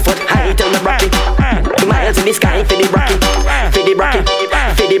your 2 foot high till it rocky. 2 miles in the sky for the rocky.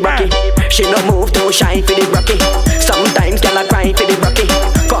 She no move too shy for the rocky. Sometimes girl I cry for the rocky.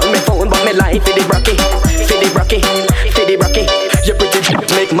 Call me phone but me lie for the rocky. You pretty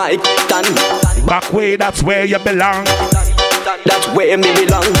make my stand. Back way, that's where you belong. That's where me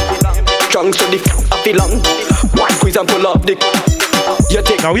belong. Trunks to the I feel long. One quiz and pull up the. You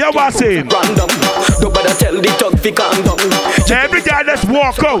take now you're saying random. Nobody tell the tongue fi calm down. Every guy let's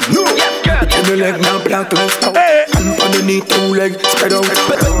walk out. Give me leg now black and stout. And underneath 2 legs spread out.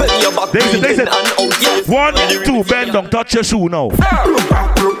 Your back they said, and out. 1, 2, bend down, touch your shoe now.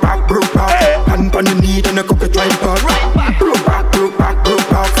 Broke back. Hand on the knee and a cock it right back. Broke back.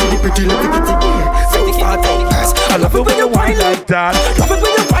 For the pretty little kitty. So far pass. I love it when you whine like that. Love it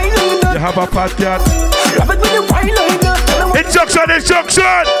when you whine like that. You have a fat cat. Love it when you whine like that. Instruction.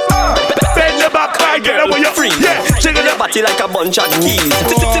 Bend the back, I get away you're free. Yeah, jiggle your body like a bunch of keys.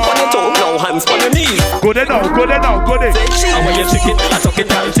 Tip on your toe, now hands on your knees. Go there now. I want you chicken, I tuck it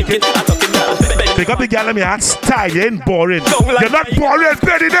down. Pick up the girl and me heart style, you ain't boring. You're not boring,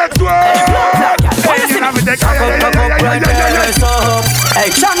 Penny, next one. Hey,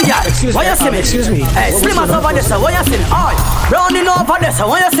 Cham girl, why you see me? Excuse me. Hey, slim as over this, why you see me? Rounding over this,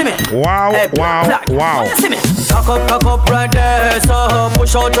 why you see me? Wow. Why you see me? Cock up right there, so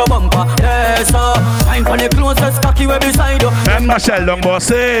push out your bumper, there, so time for the closest cocky way beside you. And Michelle don't boss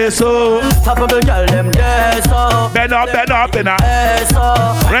say so. Top of the girl them there, so bend up, there, so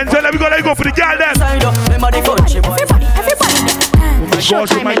Renzo, let me go for the girl then. Remember the country boy.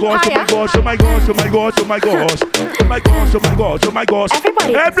 Oh my gosh.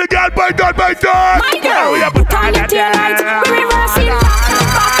 Everybody. Every girl, my God. My girl, put on your taillights. We're reversing.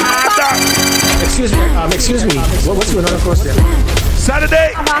 Excuse me. What's going on across there?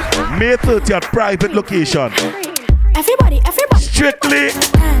 Saturday, May 30th, private location. Everybody. Strictly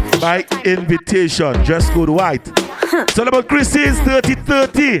by invitation. Dress code white. It's all about Chryssie's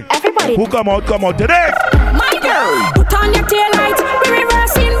 30-30. Everybody. Who come out today? My girl, put on your taillights. We're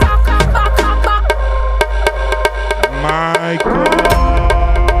reversing. Back. My God.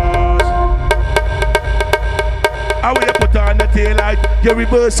 How will you put on the taillight? You're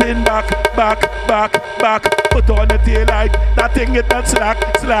reversing back. Put on the tail light. That thing it not slack.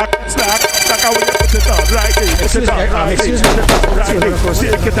 Like how you put it on right there. Put it on right there.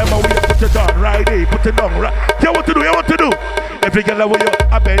 Take it out when you put it on right there. Put it on right. You what to do? Every girl where you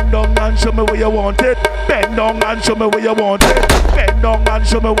bend down and show me where you want it. Bend down and show me where you want it. Bend down and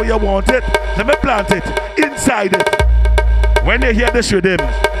show me where you want it. Let me plant it inside it. When you hear this rhythm,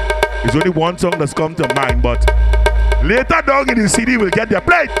 there's only one song that's come to mind, but later down in the CD will get their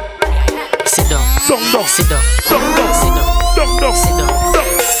plate. Sit down. Sit down.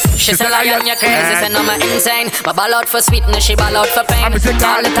 She say lion, you crazy, say no, I'm insane. But ball out for sweetness, she ball out for pain. All it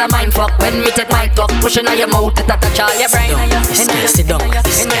a mind fuck when we take my talk. Pushing on your mouth, it touch all your brain. Sit down.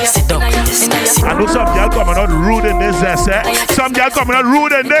 I know some y'all coming out rude in this essay. Some y'all coming out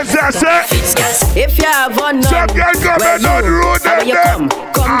rude in this essay. If you have one, some y'all coming out rude in this.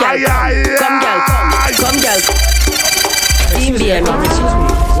 Come, girl. Excuse me.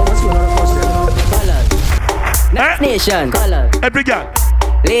 What's going on across there? Next nation. Every girl.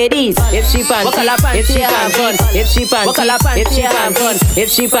 Ladies, if she panty, if she have fun, if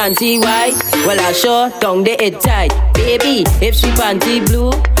she panty white, well I sure down the head tight. Baby, if she panty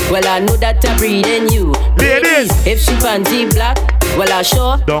blue, well I know that I'm breeding you. Ladies, if she panty black, well I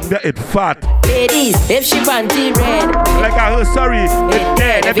sure down the head fat. Ladies, if she panty red, like I heard sorry, it's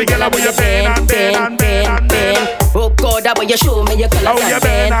dead. Every girl with your bend. Oh God, that way you show me your colors. Oh you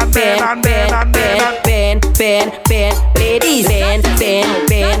bend. Ladies, bend.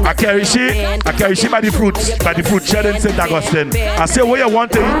 I carry she by the fruit shed in St. Augustine. I say what you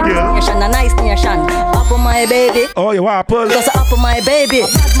want to eat, girl. A nice nation, up on my baby. Oh, you want apple? Because up on my baby.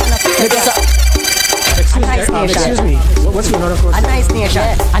 Excuse me. What's going on across there?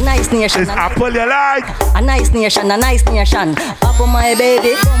 A nice nation. It's apple you like? A nice nation. Up on my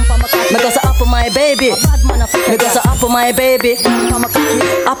baby. Because up on my baby. Because up on my baby.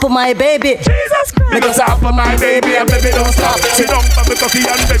 Up on my baby. Jesus Christ. Because up on my baby and baby don't stop. Sit down for me coffee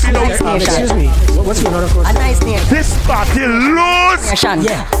and baby don't stop. Excuse me. What's going on across there? A nice nation. This party lose.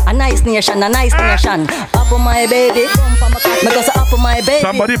 Yeah. A nice nation. Up on my baby. Because up on my baby.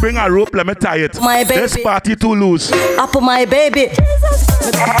 Somebody bring a rope, let me tie it. My baby. This party too loose. Up on my baby.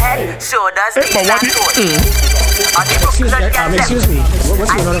 So does this excuse me.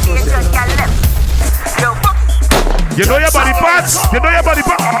 What's going on across there? You know your body parts?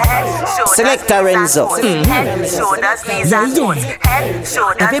 Selectah Renzo. Shoulders, knees and toes. Head,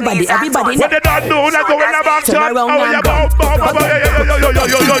 shoulders, Everybody when they don't know, they go in the back shot. Oh, you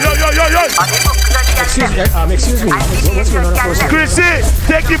Excuse me. What's going on across there? Chryssie,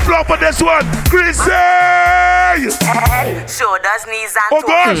 take the floor for this one. Chryssie! Shoulders, knees and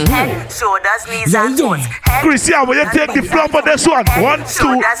toes. Head, shoulders, knees and toes. Chryssie, I will you take the floor for this one. 1, 2,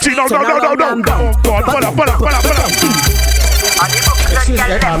 3, no. Pull up.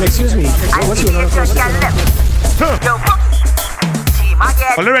 Excuse me. What's going on across there?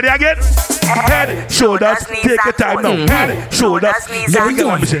 Are you ready again? Head, shoulders, take your time now. Head, shoulders, let me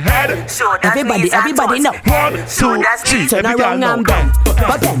go. Head, Everybody now. 1, 2, 3, turn let me around go and now.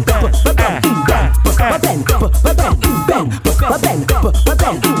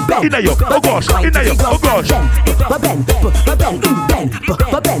 Inna yo, oh gosh.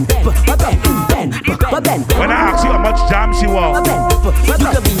 When I ask you how much jam she want.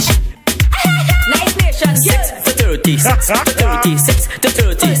 Nice nation. 6 to 30, 6 to 30, 6 to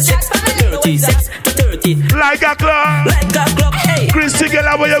 30, 6 to 30, 6 to 30. Like a clock. Hey. Chryssie,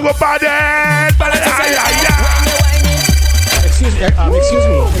 girl, where you go party? Excuse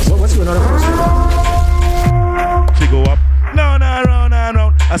me. What's going on across there? She go up. No.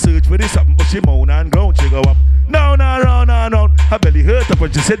 I search for this something, but she moan and groan. She go up. No. Her belly hurt up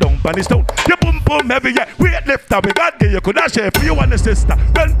when she sit down on the stone. You boom heavy, yeah. Weight lifter, we got there. You could dash it for you and the sister.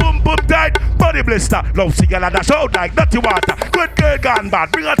 When boom tight, body blister. Love see girl dash out like dirty water. Good girl gone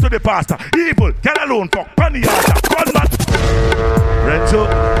bad, bring her to the pastor. Evil, girl alone, fuck, pan the altar. Gun man. Renzo,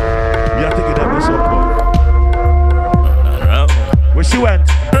 we have to get that whistle, boy. Where she went?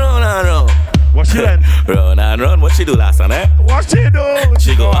 Run. What she went? Run. What she do last time, eh? What she do?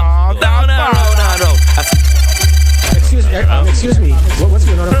 She go up, down and round. Excuse me. What's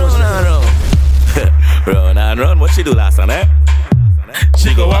going on across there? Run. What she do last time, eh?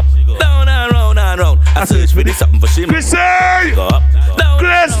 She go up, down and round. I search for this something for she. Chryssie! Go up, down.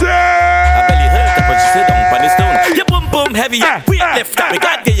 Chryssie! I belly hurt up when she sit down on the stone. You boom heavy, we lift up. We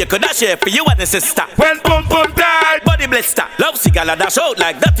got you could dash it for you and the sister. When boom tight, body blister. Love cigar dash out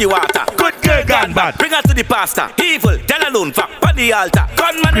like dirty water. Good girl gone bad. Bring her to the pastor. Evil, tell alone, fuck, on the altar.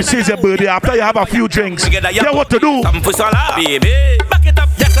 Gunman. Chryssie, your birthday after you have a few drinks. You know what to do. Come for baby. Back it up,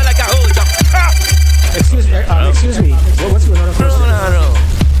 just like a hold up. Excuse me. What's going on?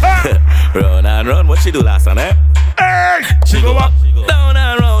 Round and round. What she do last time, eh? Hey, she go up. Down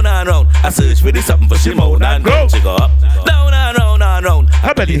and round and round. I search for the something for she mouth and go. She go up. Down and round and round.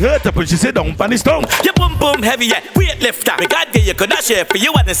 Her belly hurt up when she sit down on the stone. Your boom boom heavy, yeah. Weightlifter. We got you could dash share for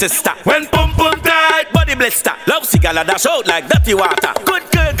you and the sister. When boom boom tight, body blister. Love cigar dash out like dirty water. Good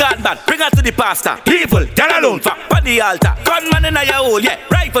girl gone bad. Bring her to the pastor. Evil, girl alone for on the altar. Gunman in your hole, yeah.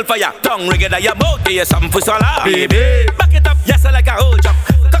 Rifle fire. Tongue ring it at your mouth. Give you something for swallow. Baby, back it up, yes, like a whole jump.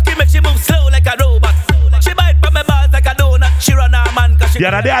 Cocky make she move slow like a robot. She bite from my balls like a donut. She run her man cause she... The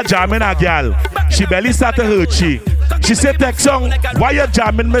other day I jamming a girl. She belly started hurt she. She said Tech Song, why you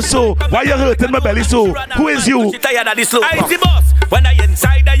jamming me so? Why you hurting my belly so? Who is you? She tired of the slow. I the boss. When I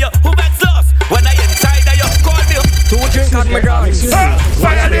inside of you, who gets lost? When I inside of you, call me. 2 drink at my dance.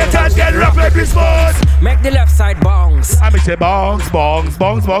 Violators get rough every sport. Make the left side bounce. I say bongs, bongs,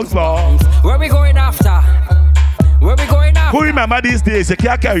 bongs, bongs, bongs. Where we going after? Where we going after? Who remember these days? You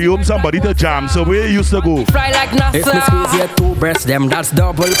can't carry home somebody to jam, so where you used to go? Fly like NASA. If me squeeze your 2 breasts, them that's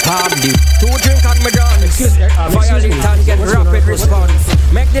double palm deep. 2 drink at my dance. Violate and get rapid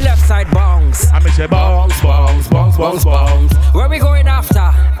response. Make the left side bounce. I say bongs, bongs, bongs, bongs, bongs. Where we going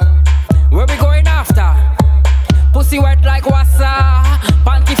after? Where we going after? Pussy wet like wassa,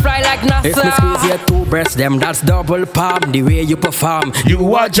 panty fly like NASA. If me squeeze your 2 breasts, them that's double palm. The way you perform,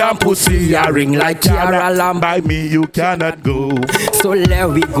 you a jam pussy, a ring like Tiara Lamb. By me you cannot go. So let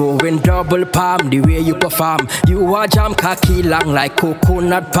we go in double palm. The way you perform, you a jam cocky long like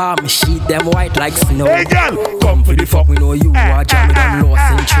coconut palm. Sheet them white like snow. Hey girl, come for the fuck. We know you a jam, me done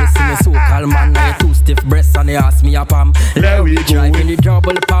lost interest in the so-called man. Now you 2 stiff breasts and they ask me a palm. Let we go. Driving the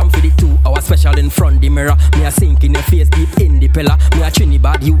double palm for the 2 hour special in front the mirror. Me a sink in your face deep in the pillar. Me a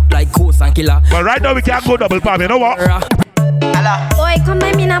Trinidad you like ghost and killer. But right now we can't go double palm, you know what? Hello. Boy, come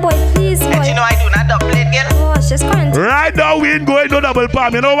by me now, boy, please, boy. And you know I do not double it, girl. Oh, she's quarantine. Right now we ain't going no double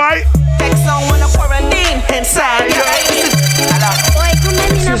palm, you know why? Tech Song wanna quarantine inside, hello. Boy, come by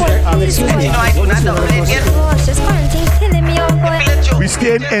me now, boy, please, boy. You know I do not double it, girl. Oh, she's quarantine, killing me, oh, boy. We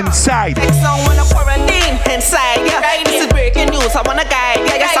staying inside. Tech Song wanna quarantine inside, yeah. This is breaking news, I wanna guide,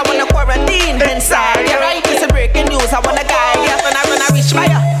 yeah. Yes, I wanna quarantine inside, yeah. This is breaking news, I wanna guide, yeah. When I reach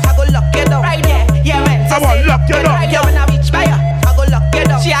fire, I go lock you down, right there, yeah, man. I want lock you down. Yeah, when I reach fire, I go lock you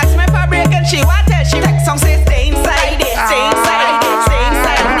down. She asked me for break and she wanted, she Tech Song say stay inside it, stay inside it, stay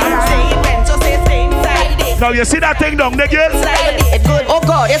inside it, stay Renzo say stay inside it. Now you see that thing down there, girl? It's good. Oh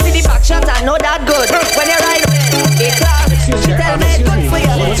God, you see the back shots, I know that good. When you ride it, class. She tell me it's good for you.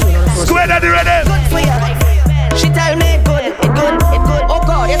 Square that ready. Good for you. She tell me it's good, it's good, it's good. Oh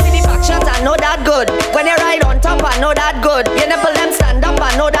God, you see the back shots, I know that good. When you ride on top, I know that good. You nipple them stand up,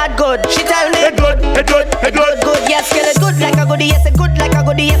 I know that good. She tell me it's good, it's good, it's good, good. Yes, girl, it's good like a goodie. Yes, it's good like a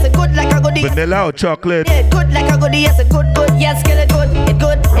goodie. Yes, it's good like a goodie. Vanilla or chocolate? It's good like a goodie. Yes, it's good, good. Yes, girl, it's good, it's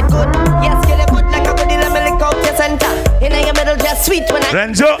good, it's good. Yes, girl, it's good like a goodie. Let me lick out your center. In your middle, just sweet when I.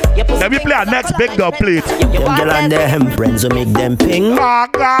 Renzo, let me play our next big dog plate. Them girl and them Renzo make them ping. Oh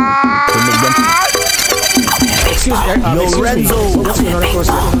God! Make them. Yo, Renzo.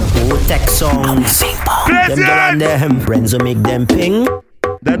 Oh, Tech Songs. Them girl and them Renzo make them ping.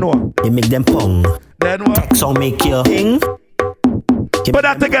 Then what? They make them pong. Then what? Tech Song make you ping. Put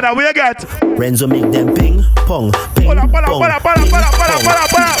that together, where you get? Renzo make them ping, pong, ping, pull up.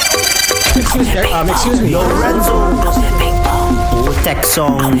 Excuse me. Yo, Renzo. Oh, Tech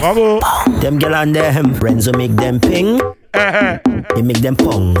Song. Them girl and them Renzo make them ping. They make them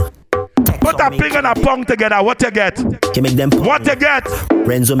pong. Put a ping and a pong together, what you get? You make them pong. What you get?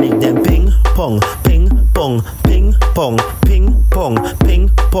 Renzo make them ping, pong, ping, pong, ping, pong, ping, pong, ping,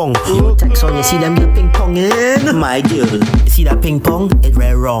 pong. Yo, Tech Song, you see them get ping pong in? My girl, you see that ping pong? It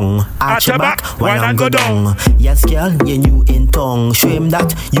red wrong. Arch your back, why not go down? Yes, girl, you new in tongue. Show him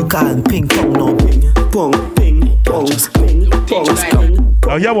that you can't ping pong, no ping, pong, ping, pong, ping, pong, ping.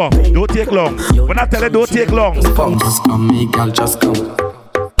 Oh, yeah, what? Don't take long. When I tell you, don't take long. Just come, me girl, just come.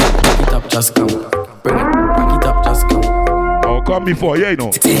 Up, just come. Bring it, back it up, just come. I'll come before, yeah, you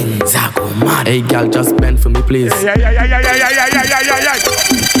know. Things are go mad. Hey, girl, just bend for me, please. Yeah.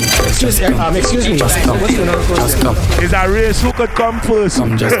 Excuse me. Just come. Just come. It's a race. Who could come first?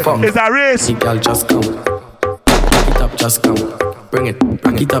 Come, just come. It's a race. Hey, girl, just come. Back it up, just come. Bring it,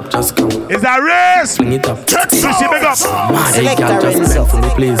 back it up, just come. It's a race. Bring it up. Chryssie, big up. Hey, girl, just bend for me,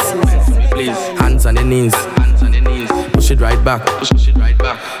 please. Hands on your knees. Push it right back.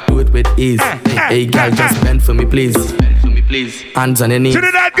 Do it with ease. Hey, girl, just bend for me, please. Hands on your knees.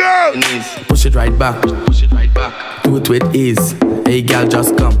 Trinidad girl. Push it right back. Do it with ease. Hey, girl,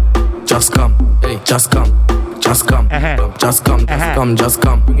 just come. Hey, just come. just come, just come, just come, just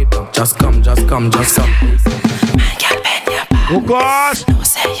come, just come, just come. Oh gosh,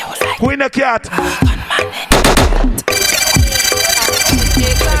 Queen the cat.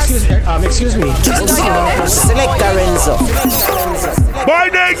 Excuse me. Selectah Renzo. Boy,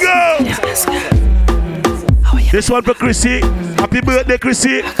 there you go. This one for Chryssie. Happy birthday,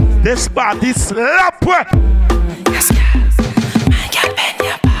 Chryssie. This party slap. Yes, girls. My girl bend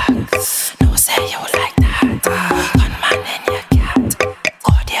your back. No say you like that. Gunman in your cat.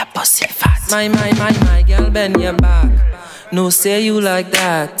 Go there pussy fat. My girl bend your back. No say you like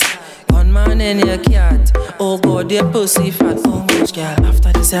that. Gunman in your cat. Oh God, your pussy fat. Oh much girl.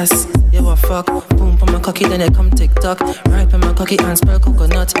 After this ass, you a fuck. Boom on my cocky, then you come TikTok. Ripe on my cocky and spell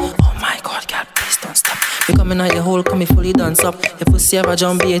coconut. Oh my God, girl, please don't stop. You coming out your hole, come me fully dance up. Your pussy ever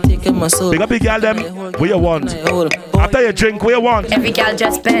jump, you taking my soul. Big up, big girl, them. What you want? After you drink, what you want? Every girl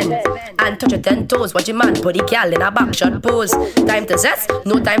just bend and touch your 10 toes. Watch your man put the girl in a back shot pose. Time to zest,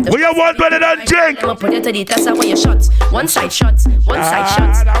 no time to. What you want better than drink? I'ma put you to the test and when you shots. One side shots, one side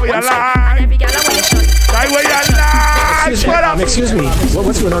shots. One side, and every girl when you shots. Excuse me.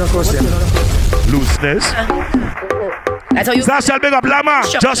 What's going on across there? Looseness. That's how you. Sasha, big up Lama,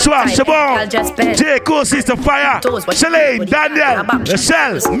 Joshua, Shabon, J. Chryssie, the Fire, Shalane, Daniel,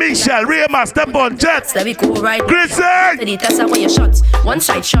 Michelle, Michelle, Rayma, Step on Jets. Let me go right. Chryssie! To the test and when you shots. One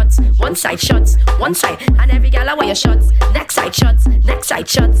side shots, one side shots, one side, and every girl when you shots. Next side shots, next side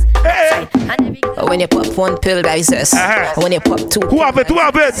shots. Hey. And every. When you pop one pill, that is this. When you pop two. Who have it? Who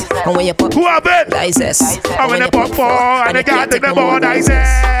have it? And when you pop. Who have it? That is this. And when you pop four, and you can't take the more. That is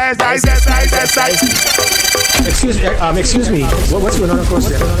this. That is this. That is this. That is this. Excuse me. What's going on across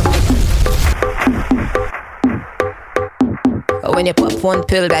there? When you pop one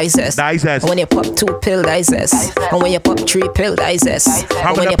pill, that is this. That is this. When you pop two pill, that is this. And when you pop three pill, that is this.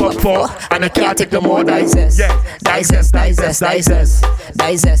 And when you pop four, and you can't take the more. That is this. That is this. That is this. That is this.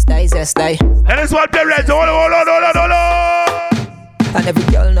 That is this. That is this. And this one, parents. Hold on. And every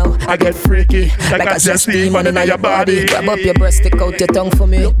girl know I get freaky, like I just steam on your body. Grab up your breast, stick out your tongue for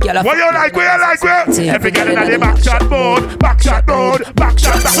me. What you like, what you like, every girl in the back shot mode, back shot mode, back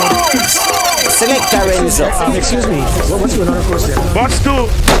shot mode. Selectah Renzo. Excuse me, what's going on across there? What's two?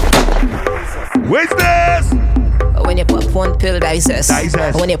 What's this? When you pop one pill, that is this.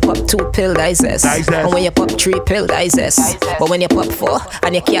 When you pop two pill, that is this. And when you pop three pill, that is this. But when you pop four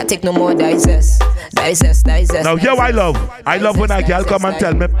and you can't take no more, that is this. That is this. That is this. Now, yo, I love when a girl come and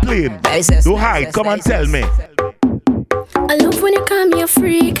tell me plain. Don't hide, come and tell me. I love when you call me a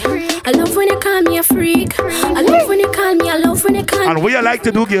freak. I love when you call me a freak. I love when you call me. I love when you call me. And what you like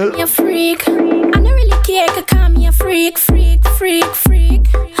to do, girl? A freak. I don't really care. You call me a freak. I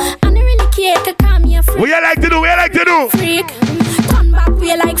don't really care. You call me a freak. What you like to do? What you like to do? Freak. Turn back,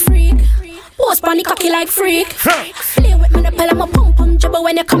 we like freak. Post on the cocky like freak. Play with me, the pal, I'm a pum jabber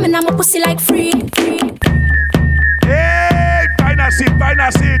when you coming, I'm a pussy like freak. Hey, find a seat.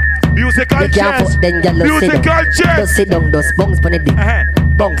 Musical chairs. Musical chairs. Just sit down, just bounce on the dick.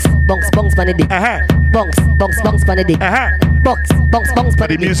 Bounce on the dick. Bounce on the dick. Bounce on the dick.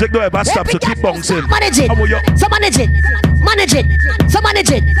 The music don't ever stop, so keep bouncing. Manage it. So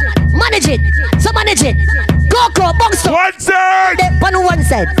manage it. Go, bounce up. One side. One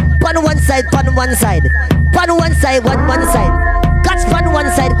side. Catch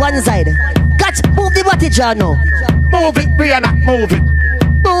one side. Catch, move the body, Jano. Move it, Brianna, move it.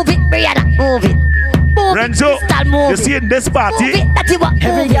 Renzo, you see in this party?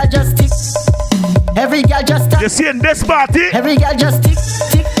 Every girl just tick. You see in this party? Every girl just tick.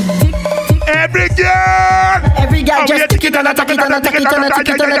 Every girl just tick it on a tick it on.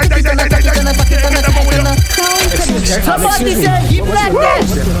 Somebody say he black man.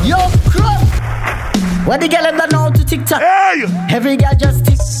 Yo, crook. What the girl ever know to TikTok? Hey! Every girl just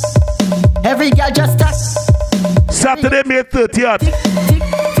tick. Tack. Saturday, May 30th.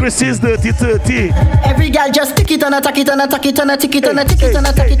 Chryssie's Dirty 30. Every girl just tick it on a.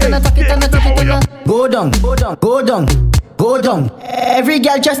 Go down. Every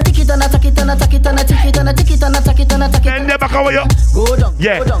girl just tick it on a. And never cover you. Go down.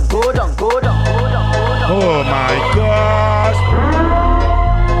 Yeah. Go down. Oh my gosh.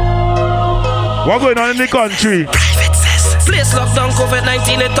 What's going on in the country? Place locked down,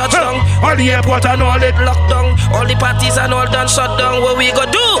 COVID-19 it touched down. All the airport and all it locked down. All the parties and all done shut down. What we go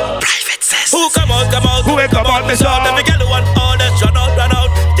do? Private cess. Who come out? Who ain't come out? Miss out. Every girl want all that run out.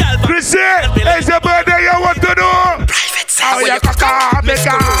 Chryssie, it's your birthday, you want to do? Private cess. Oh, you caca, make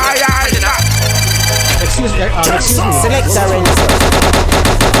Excuse me. Selectah Renzo.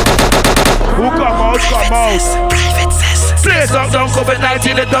 Who come out? Private cess. Place lockdown,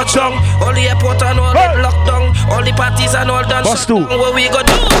 COVID-19 it touch down. All the airport and all it locked down. All the parties and all done shut down. What we go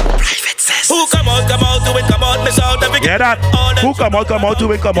do? Private says. Who come out, do it, come out, miss out. Yeah, that. Who come out,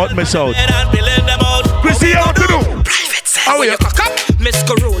 do it, come out, miss out. Chryssie, how to do? Private says. How you cock up, Miss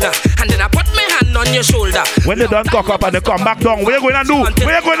Corona, and then I put my hand on your shoulder. When they done cock up and they come back down, what you gonna do? What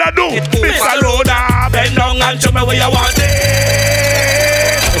you gonna do? Miss Corona, bend down and show me where you want it.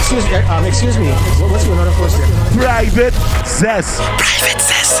 Excuse me. What's going on, of course? Private says. Private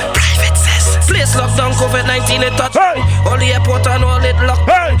says. Private says. Place lockdown, COVID-19 it touch. Hey. All the airport and all it locked.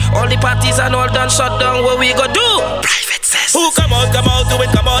 Hey. All the parties and all done shut down. What we go do? Private says. Who come out, do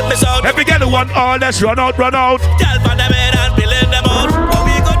it, come out, miss out. Every girl want all this, run out. Tell for them in and billing them out. What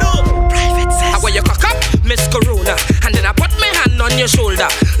we go do? Private says. How you cock up, Miss Corona, and then I put my hand on your shoulder.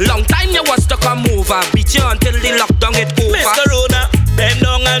 Long time you was stuck on mover. Beat you until the lockdown it over. Miss Corona, bend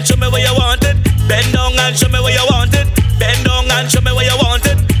down and show me where you want it. Bend down and show me where you want it. Bend down and show me where you want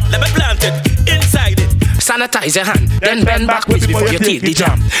it. Let me plant it inside it. Sanitize your hand, then bend backwards before you take the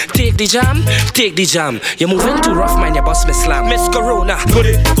jam. Take the jam, take the jam. You're moving too rough, man, you bust me slam. Miss Corona, good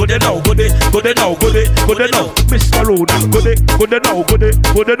it now, good it now. Miss Corona, good it now.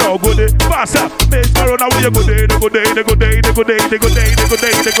 Pass up, Miss Corona, where you good it.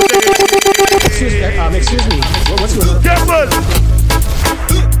 Excuse me. What's going on? Careful.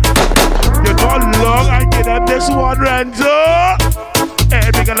 You gone long and get up this one, Renzo.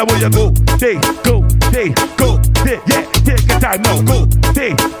 Every girl where you go, they go, yeah, take your time now, go,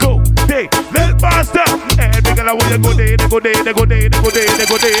 little faster. Every girl where you go, they go.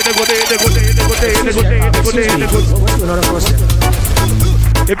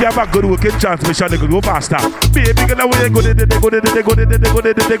 If you have a good working transmission, they go faster. Baby, girl, where you go, they go.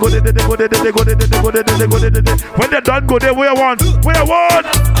 When they're done, go there. Where you want? When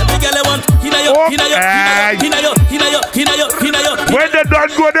they're done,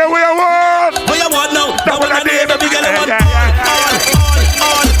 go there. Where you want? Where you want now? That's what I need. Baby girl, I want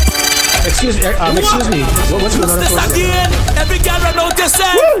all. Excuse me. What's going on? This again. Every girl run out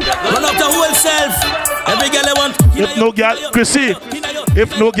yourself. Run out the whole self. Every girl I want. If no girl, Chryssie,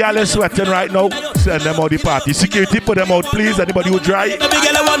 if no girl is sweating right now, send them out the party. Security, put them out, please. Anybody who dry? Every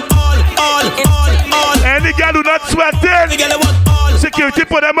girl I want all. Any girl who not sweating, every girl I want all. Security,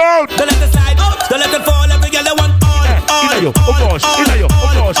 put them out. Don't let it slide, don't let it fall. Every girl I want all. Inna yo, oh gosh. Every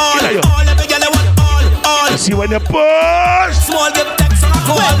girl I want all. You see when you push. Small get text.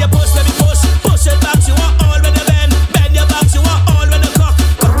 When you push, let me push it back. You want all when you bend your back. You want all when you cock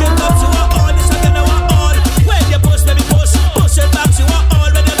it up. You want all this again. I want all. When you push, let me push it back. You want all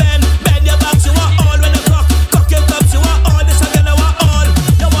when you bend your back. You want all when you cock it up. You want all this again. I want all.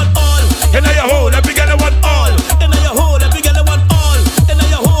 You want all. Inna your hole, every girl I want all. Inna your hole, every girl I want all. Inna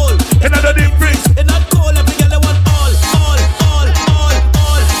your hole, inna the deep freeze. Inna cold, every girl I want all.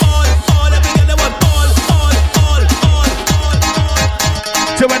 Every girl I want all.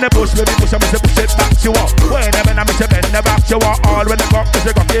 So when they push, baby, push it back, you want. When they bend the back, you want all. When they cock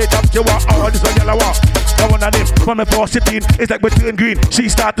it up, you want all. This one yellow want. I want a name from the 14. It's like we turn green. She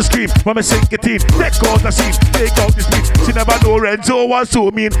start to scream when we sink it in. Take out the scene, take out the speed. She never know Renzo was so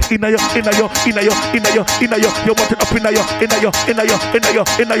mean. Inna yo. You want it up inna yo.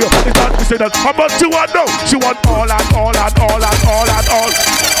 It's not to say that. How much you want now? She want all.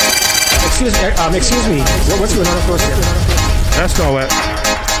 Excuse me. What's going on, of course? Let's go. I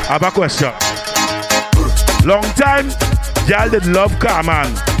have a question. Long time, y'all did love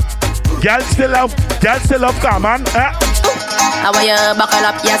Carman. Y'all still love Carman, eh? How are you? Buckle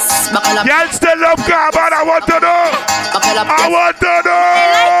up, yes, buckle up. Y'all still love Carman, I want to know. Buckle up, I want to know.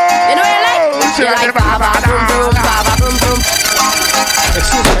 You know what you like? You like baba, boom, boom.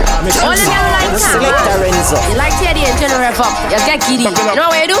 Excuse me. Only girl like Selectah Renzo. You like to hear the engine rev up. You get giddy. You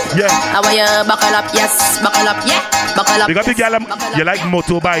know what you do? Yeah. How are you? Buckle up, yes, buckle up, yeah, buckle up. Because the girl, you like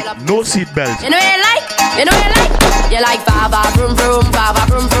motorbike, no seat belts. You know what you like? You like baba, boom, baba,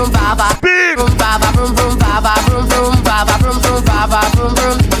 boom, baba. Big. Boom, baba, boom, baba, boom, baba, boom.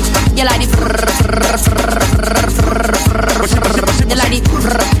 You like the you like the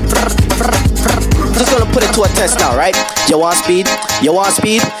Just gonna put it to a test now, right? You want speed?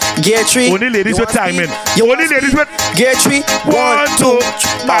 Gear 3. Only ladies with timing. Only ladies with Gear 3. 1, 2.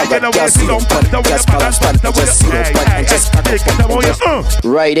 Write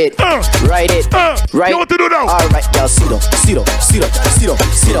it. Right. You want to do now? Alright, y'all sit down. Just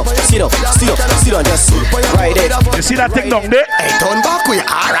write it. You see that thing down there? Hey, turn back with you.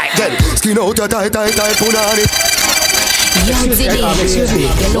 Alright then. Skin out your tight, put on it. Excuse me.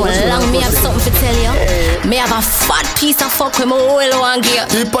 You know, long me have something to tell you. Me have a fat piece of fuck with my oil one gear.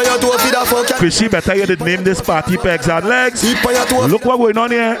 Chryssie, better you did name this party pegs and legs. Look what going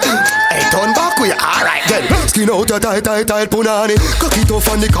on here. Hey, turn back way, alright then. Skin out your tight punani. Cock it off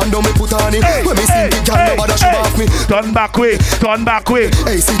on the condom me put on it. When me sing it, can't nobody shoot off me. Turn back way.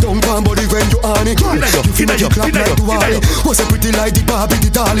 Hey, sit down, pan body when you on it. You feel you clap like the wally. Was a pretty like the Barbie, the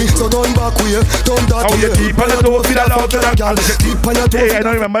dolly. So turn back way, turn that way. Oh, you keep on your toe, feed that out to that girl. Keep on your toe. Hey, I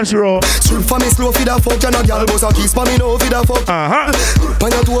don't remember Shiro. Strip for me slow, feed that fuck, you no girl. Boss a kiss for me no, feed that fuck. Pan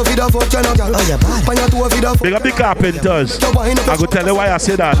your toe, feed that fuck, you no girl. Pan your toe, feed that fuck. Big up the carpenters. I go tell you why I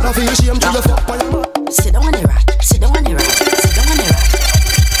say that. Sit down on the rack. Sit down on the rack. Sit down on the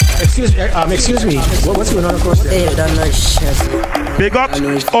rack. Excuse me. What's going on across there? Hey, don't know shit. Big up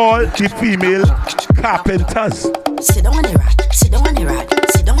all the female carpenters. Sit down on the rack. Sit down on the rack.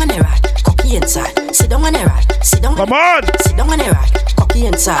 Sit down on the rack. Cocky inside. Sit down on the rack. Sit down. Come on. Sit down on the rack. Cocky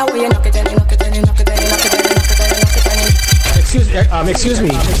inside. How you knock it in, knock it in, knock it in, knock it in, knock it in, knock it in. Excuse me.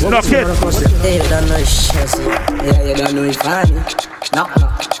 Knock it. Hey, you don't know shit. Yeah, you don't know it's funny. Knock.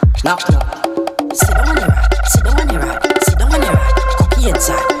 Sit down on the rack. Sit down on the rack. Sit down on the rack. Cocky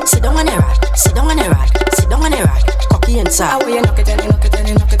inside. Sit down on the rack. Sit down on the rack. Sit down on the rack. Cocky inside. How you knock it in, knock it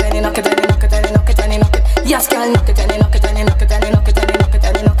in, knock it in, knock it in, knock it in, knock it in, knock it. Yes, girl, knock it in, knock it in, knock it in, knock it in, knock it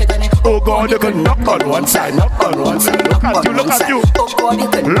in, knock it in. Oh God, you can knock on one side, knock on one side. Look at you, look at you.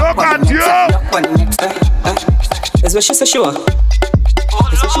 Look at you. Is what she said she was. Is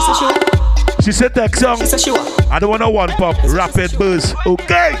what she said she was. She said Tech Sounds. She said she was. I don't want a one pop, rapid buzz.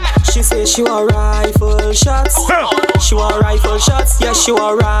 Okay. She said she want rifle shots. She want rifle shots. Yes, she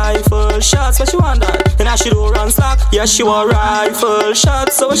want rifle shots. What she want that? And I should do run slack. Yes, she want rifle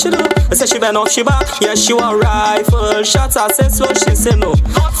shots. So what she do? I said she bend off she back. Yes, she want rifle shots. I said slow. She said no.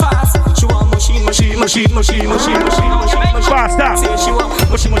 Fast. She want machine. Faster. Say she want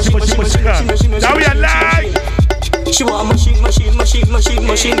machine. Now we are live. She want machine. I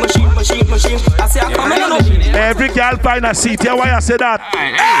say I come in. Every girl find a seat here. Why I say that?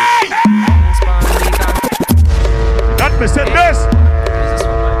 Hey! Not missing this.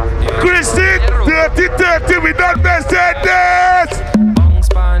 Chryssie, 30, we not missing this. Bounce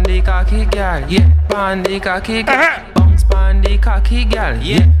pan the cocky girl, yeah. Pan the cocky girl. Bounce pan the cocky girl,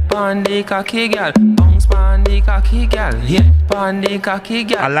 yeah. Pan the cocky girl. Bounce pan the cocky girl, yeah. Pan the cocky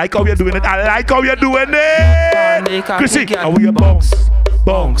girl. I like how you're doing it. Chryssie, how you bounce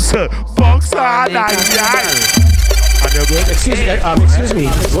hard and Excuse me.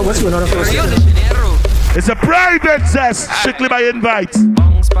 What's going on across there? it's a private zest, strictly by invite.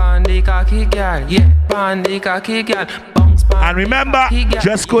 Bounce pan the cocky girl, yeah. Pan the cocky girl. And remember,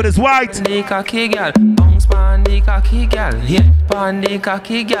 dress code is white. The cocky girl, bounce pan the cocky girl, yeah. Pan the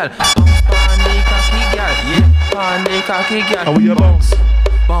cocky girl, bounce pan the cocky girl, yeah. Pan the cocky girl. How you bounce?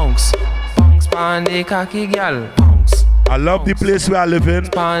 Bounce pan the cocky girl, bounce. I love the place where I live in,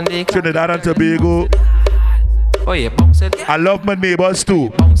 Trinidad and Tobago. Oh yeah, bounce it. I love my neighbors too.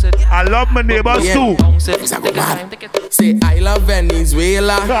 Bounce it. I love my neighbors too. Bounce it. Say I love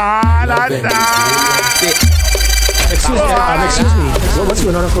Venezuela. Excuse me. What's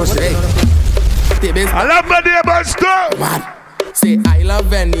going on across there? I love my neighbors too. Say I love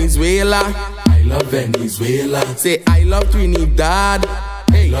Venezuela. Say I love Trinidad.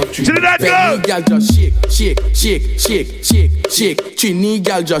 Hey, Trinidad girl. Girl just shake. Trini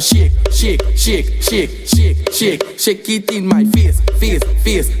girl just shake. Shake it in my face.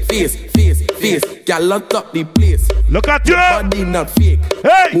 Girl lock up the place. Look at you. Body not fake.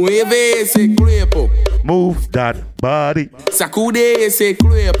 Hey. Mueve ese cuerpo. Move that body. Sacude ese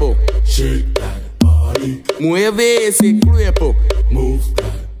cuerpo. Shake that body. Mueve ese cuerpo. Move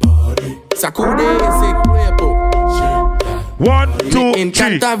that body. Sacude ese cuerpo. 1, 2,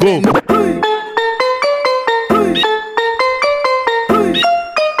 3, go.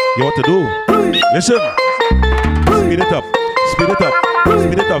 You what to do? Listen. Speed it up. Faster.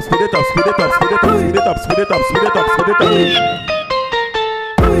 Speed it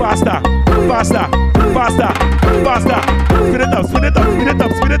up.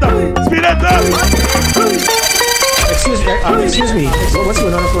 Excuse me. What's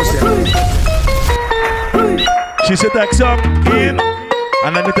going on across there? She said Tech Sounds in,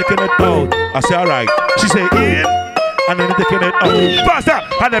 and then taking it out. I say alright. She say in, and then taking it out. Faster,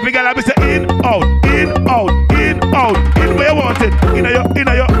 and every girl I be say in, out, in where you want it. In a yo.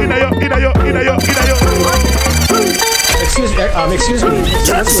 Excuse me.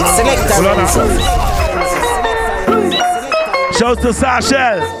 Selectah Renzo. Shouts to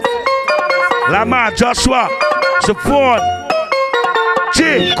Sachel, Lamar, Joshua, Chiffon,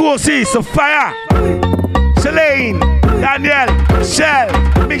 Chryssie, Sophia, Shalane, Daniel,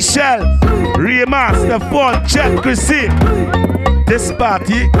 Michelle, Rima, Stephon, Chet, Chryssie. This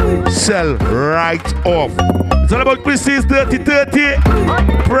party sell right off. It's all about Chrissie's Dirty 30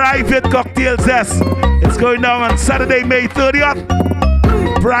 private cocktail zest. It's going down on Saturday, May 30th.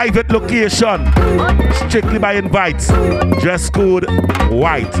 Private location. Strictly by invites. Dress code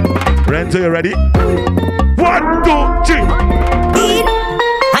white. Renzo, you ready? 1, 2, 3. In,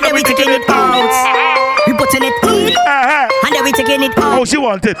 and then we taking it out. We putting it in, and then we taking it out. Oh, she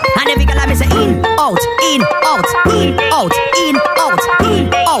want it. And every girl I say in, out, in, out, in, out, in, out,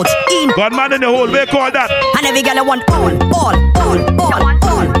 in, out, in. Godman in the hole, we call that. And every girl I want all. Inna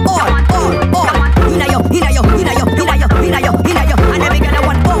yo. And every girl I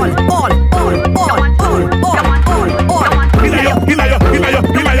want all.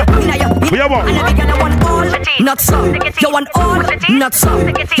 Inna yo. We have one. And every girl I want all. Not some. You want all. Not some.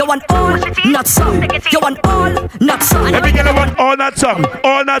 You want all. Not some. You want all. Not some. Every girl I want all, not some.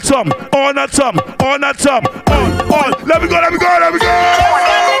 All, not some. All, not some. All, not some. All. Let me go. Put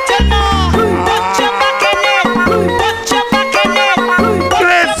your back in it. Put your back in it.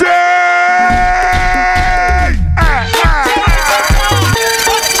 Chryssie!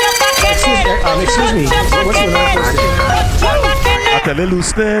 Excuse me. What's going on? I tell you,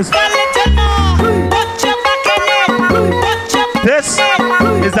 looseness. This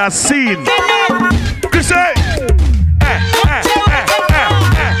is a scene. Chryssie!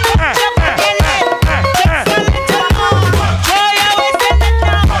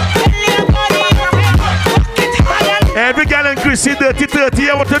 Every girl in Chryssie Dirty 30,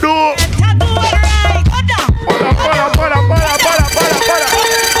 what to do?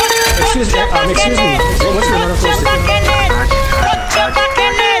 Excuse me. What's going on? Just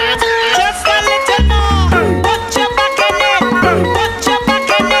a little more. Put your back in it. Put your back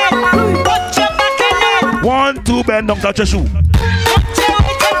in it. Put your back in it. 1, 2, bend down, touch your shoe. Put your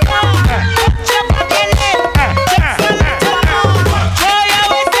little more. Put your back in it. Just a little more. Throw your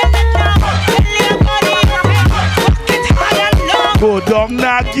waist in it now. Fill your body up. Walk it hard and long. Go down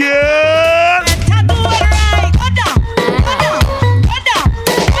now, girl.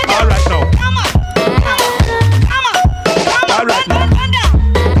 All right now. All right now.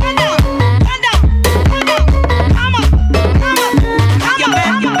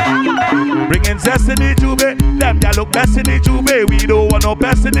 Bringing zest in the jube. Them ya look best in the jube. We don't want no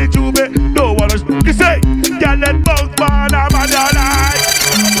best in the jube. Don't want no. You say, ya let bounce man, I'm on your life.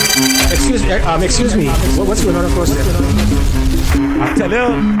 Excuse me. What's going on across there? I tell you,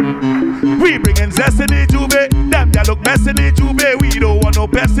 we bringing zest in the jube. Them ya look best in the jube. We don't want no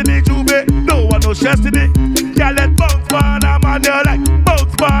best in the jube. Don't want no stress in it. Ya let bounce man, I'm on your life.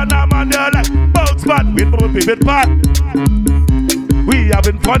 Bounce man, I'm on your life. Bounce man, wait for my favorite part. We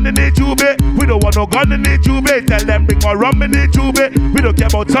having fun in the jube. We don't want no gun in the jube. Tell them bring more rum in the jube. We don't care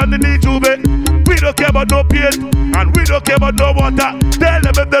about sun in the jube. We don't care about no paint. And we don't care about no water. Tell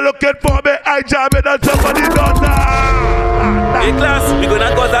them if they're looking for me, I jam it on somebody's daughter. Hey class, we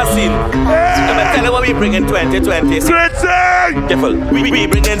gonna go that scene. Let me tell you what we bring in 2020. Chryssie! Careful. We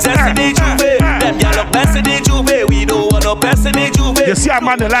bringing zest in the jube. Them y'all look best in the jube. We don't want no best in the jube. You see a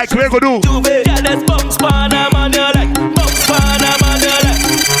man they like, we go do. Jube. Yeah, that's bounce pan, I'm on your like. Bounce pan, I'm on your like.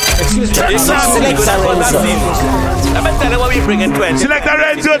 Excuse me. Selectah Renzo. Let me tell you what we bring in 20. Selectah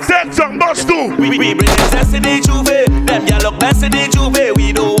Renzo Tech Sounds, must do. We bringing zest in the jube. Them y'all look best in the jube.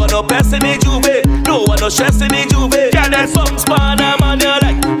 We don't want no best in the jube. Don't want no stress in the jube. Yeah, that's bounce pan, I'm on your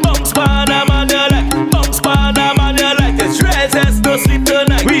like. Bounce pan, I'm on your like. Bounce pan, I'm on your like. It's real zest, no sleep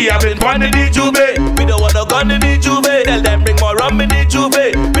tonight. We having fun in the jube. We don't want no gun in the jube. Tell them bring more rum in the jube.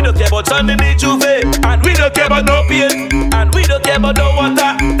 We don't care about sun in the jube. And we don't care about no pain. And we don't care about no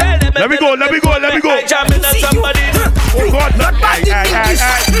water. Tell them let me go. I jam in on somebody. Oh God, not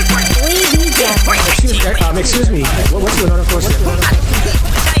Excuse me. What's going on across there?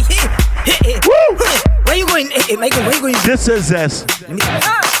 Woo! Where you going? Hey, Michael, where you going? This is zest.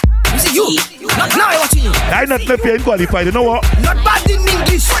 You see you. Now I watching you. I not left here qualified, you know what? Not bad in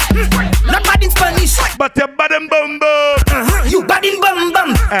English. Not bad in Spanish. But you're bad in bum bum. You bad in bum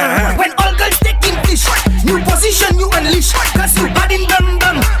bum. When all girls taking fish, new position you unleash. Cause you bad in bum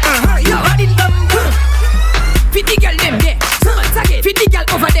bum. You bad in bum bum. Fit the girl them there. Fit the girl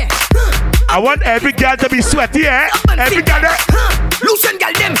over there. I want every girl to be sweaty, eh? Every girl there. Lucian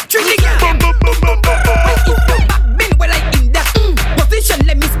girl them. Trick the girl them. Boom, boom, boom, boom, boom. If you back bend well I in that position,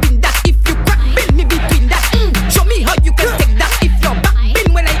 let me spin that. If you crack bend me between that. Show me how you can take that. If you're back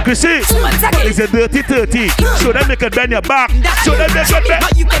bend well I Chryssie, it's a dirty 30. Show them they can bend your back. Show them they can bend. how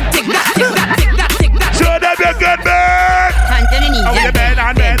you can take that. Take that. Take that. Take that. Show them your good man.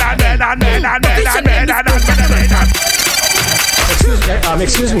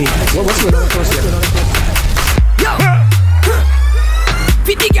 Excuse me. What's going on across here? Yo.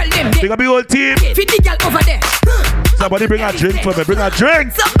 Feed the girl them. Big up the whole team. Feed the girl over there. Somebody bring a drink for me. Bring a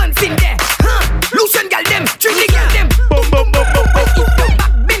drink. Someone's in there. Loosen girl them. Treat the girl them. Boom, boom, boom, boom, boom. If you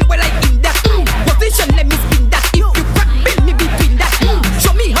back bend, well I in that. Position, let me spin that. If you back bend, me between that.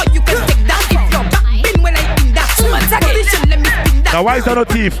 Show me how you can take that. If you back bend, well I in that. Position, let me spin that. Now why is that no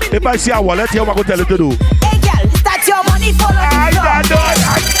thief? If I see a wallet here, what I go tell you to do? Hey girl, start your money follow the floor.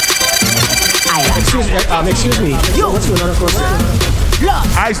 Excuse me. What's going on across here?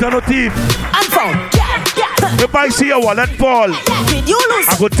 I not no thief. I'm found. If I see a wallet fall,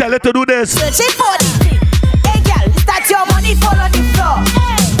 I go tell you to do this. Searching for the thing. Hey girl, start your money follow the floor.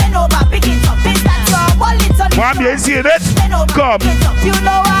 Bend over, pick it up, and start your wallet on the floor. Mom, you ain't seeing it? Come. You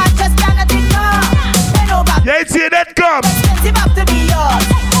know I just cannot think of. Bend over. You ain't seeing it? Come. Expensive have to be yours.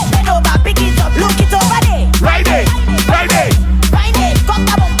 Bend over, pick it up, look it over there. Right there. Right there. Find it, cock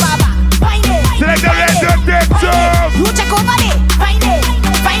the bumper back. Find it. Selectah Renzo Tech Sounds. You check over there. Find it.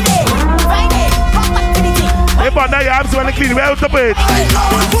 Find it. Find it. Come back to the thing. Hey, but now your arms want to clean. Where out the page?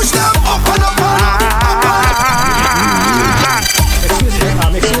 Push them up and up and up.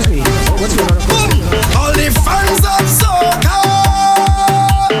 Excuse me. What's going on? All the fans of soca.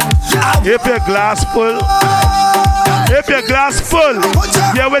 If your glass full,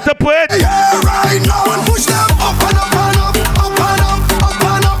 you with the put. Yeah, right now and push them up and up and up, up and up, up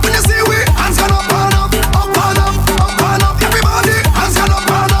and up. When you see we hands gone up and up, up and up, up and up. Everybody hands gone up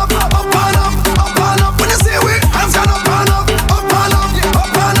and up, up and up, up and up. When you see we hands gone up and up, up and up,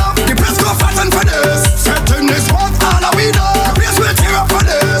 up and up. The place go fatten for this. Fatten is what all we know. The place will tear up for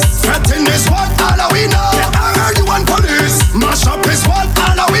this. Fatten is what all we know. I heard you want police. Mash up is what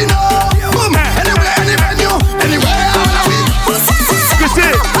all we know. Boom. Anywhere, any venue, anywhere all we know. Excuse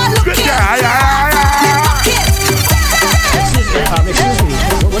me.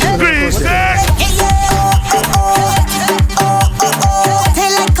 What's going on across here?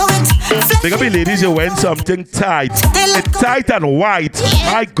 Think of me, ladies, you wearing something tight. It's tight and white.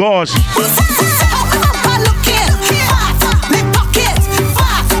 My gosh.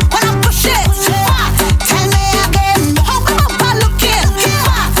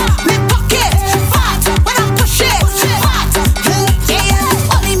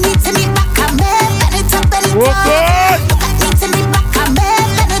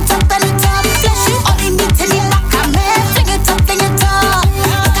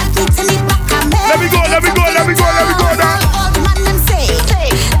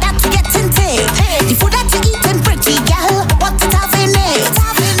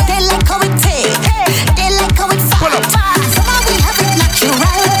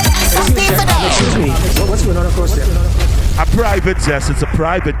 Private zest, it's a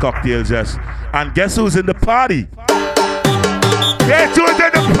private cocktail zest. And guess who's in the party? Guess who's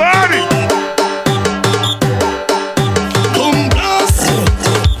in the party?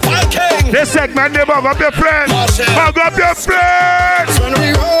 This segment, they bug up your friends. Bug up your friends. When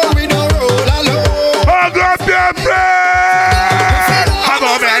we roll, we don't roll alone. Bug up your friends.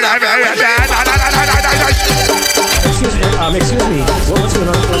 Excuse me. What's going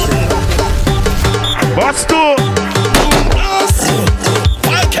on across here? Boss too.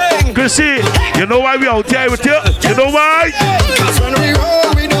 Chryssie, you know why we out here with you? You know why? Cause when we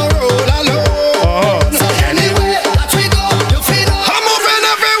roll, we don't roll alone. So anywhere that we go, you feel I'm moving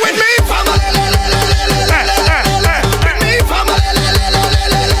every with me, family. With me, family.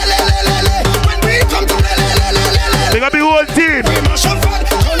 When we come to they got the whole team. we mash up and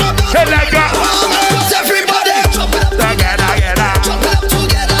turn up the Hey, like that. everybody jump it up together, jump it up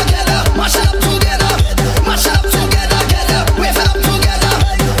together, mash it up together, mash it up together, wave it up together,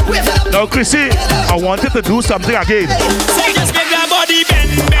 wave it up. Now, Chryssie, I wanted to do something again. Say just make that body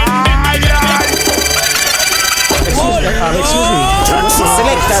bend. Excuse me.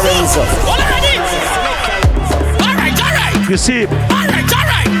 Selectah Renzo. Alright. Chryssie. Alright.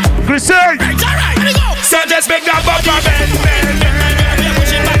 Chryssie. Alright. Here we go. So just make that body bend.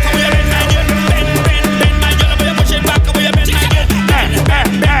 Push it back away, bend, my girl. Push it back away, bend, my girl. Bend,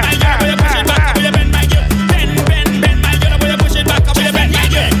 my girl. Push it back away, bend, my girl. Bend, my girl. Push it back away, bend, my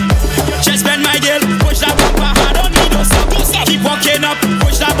girl. Just bend, my girl. Push that bumper hard, don't need no stop. Keep walking up.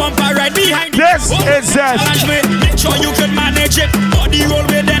 Push that bumper right behind. This is zest. Make sure you can manage it. Body roll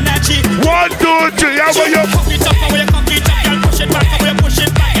with energy. 1, 2, 3. How about you? Cock it up, away, cock it up, girl. Push it back, away, push it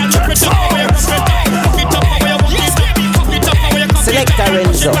back, girl. Drop it up, away, drop it up. Cock it up, away, walk it back. Cock it up, away, cock it Selectah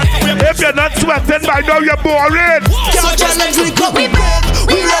Renzo. If you're not sweating by now, you're boring. Can't challenge we come, we break,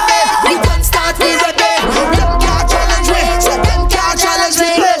 we rebel, we don't stand that we ready. Them can't challenge me, so them can't challenge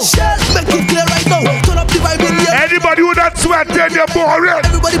me. Make it clear right now. Turn up the vibe in here. Anybody who not sweating, you're boring.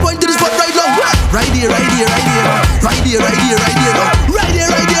 Everybody point to the spot right now. Right here, right here, right here. Right here, right here, right here. Right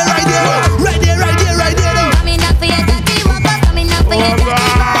here, right here, right here. Right here, right here, right here. Coming up for your daddy, walk up. Coming up for your daddy,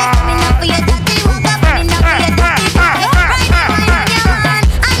 walk up. Coming up for your daddy, walk up. Coming up for your daddy, walk up. Right now, and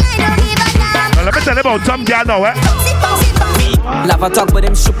I don't give a damn. Now let me tell you about some girl now, Lava talk with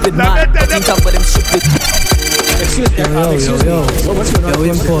them stupid man. Nothing talk with them stupid. Excuse me. Yo. What's going on?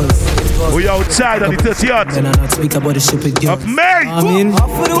 Yo, pause. We outside on the 30th. Then I not speak about the stupid girl. Of May. I mean, off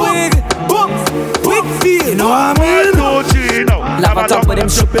for the wig. Wig feel. You know what I mean? Lava talk with them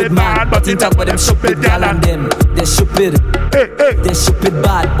stupid man. Nothing talk with them stupid gal and them. They're stupid. They're stupid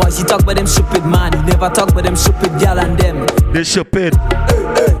bad. Boys, he talk with them stupid man. He never talk with them stupid gal and them. They stupid.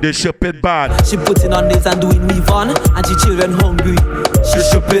 They stupid bad. She putting on this and doing me fun. And she children hungry. She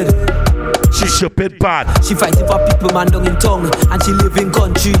stupid. She stupid bad. She fighting for people man down in tongue. And she live in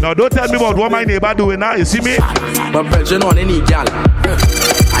country. Now don't tell me about what my neighbor doing now. You see me? But Belgian on any gal.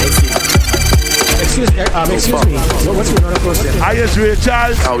 I see. Excuse me. What's going on across there? I is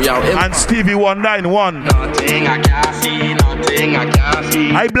Rachel and Stevie 191. Nothing I can't see, nothing I can't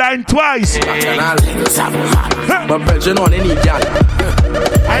see. I blind twice. But Belgian on any gal.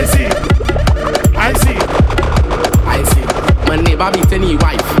 I see. My neighbor beat any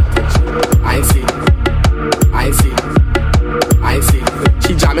wife. I see.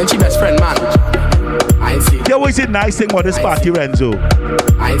 She jamming she best friend man. I see. Yeah, what is it nice thing about this party, Renzo?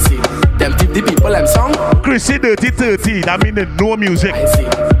 I see. Them 50 people them song. Chryssie Dirty 30. That mean no music. I see.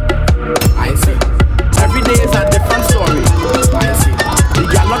 Every day is a different story. I see. The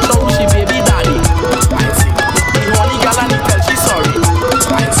girl not know she baby daddy. I see. The only girl and he tell she sorry.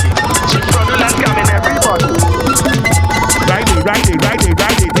 I see. She fraudulent coming everybody. Ride it.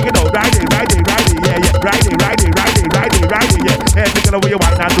 Take it out. Ride it. Yeah. Ride it. Yeah. Hey, take it away.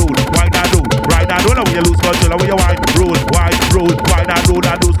 Wine and roll. Right now, don't know where you lose control. Away you wine. Roll. Wine and roll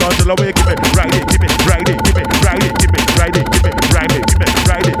and lose control. Away give me. Ride it. Ride it.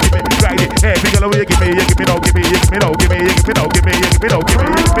 Hey, take it away. Give me now.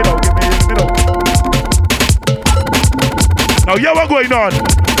 Now, yeah, what going on?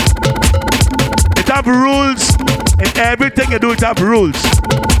 It have rules. In everything you do, it have rules.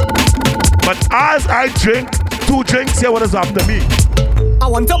 But as I drink 2 drinks here, what does happen to me? I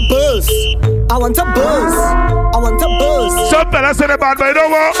want to burst. Some fellas say the bad, but you know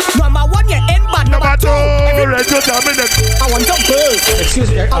what? Number 1, you're in bad. Number 2, Renzo, tell me that. I want to burst. Excuse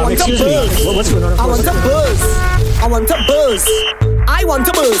me. What's going on? I want to burst.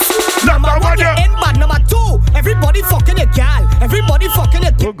 Number 1, you're in bad. Number 2, everybody fucking a gal.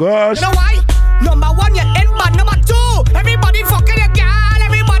 Oh gosh. You know why? Number 1, you're in bad. Number 2, everybody fucking a gal.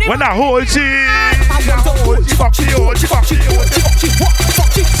 When I hold she. Fuck she.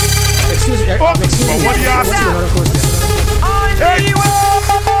 Excuse me. But what do you have to? Hey.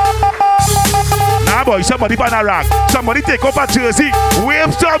 Nah boy, somebody ban a rag. Somebody take off a jersey.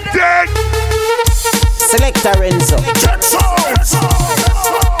 Wave something. Selectah Renzo Tech Sounds.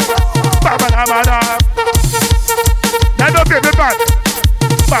 That don't baby bad.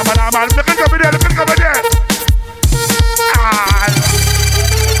 Look at come there.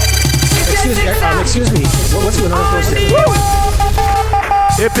 Excuse me. What's going on across there?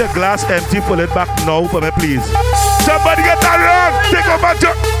 If your glass empty, pull it back now for me, please. Somebody get that wrong. Take off my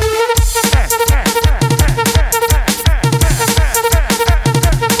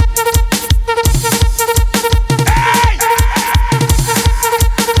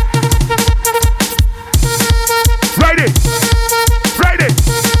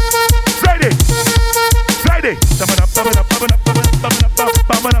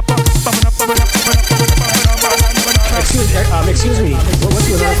Excuse me. What's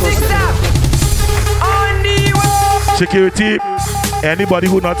going on across there? Security, anybody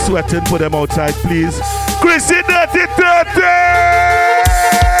who not sweating, put them outside, please. Chryssie Dirty 30!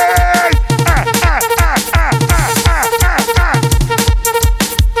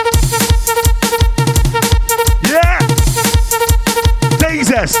 Yeah!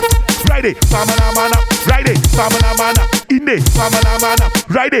 Jesus! Friday, Friday, Inde,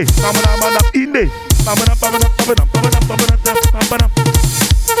 Friday, Inde.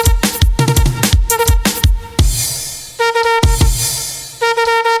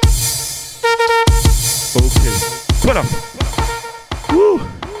 Okay, put up. Woo.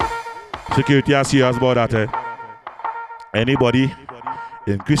 Security, I see us about that. Anybody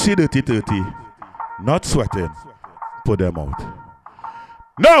in Chryssie Dirty 30 not sweating, put them out.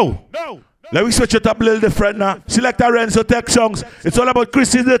 No! Let me switch it up a little different now. Selectah Renzo Tech Sounds. It's all about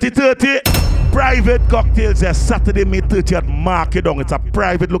Chryssie Dirty 30. Private Cocktails there Saturday, May 30th. Mark it down. It's a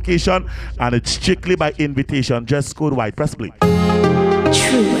private location and it's strictly by invitation. Just code white. Press play.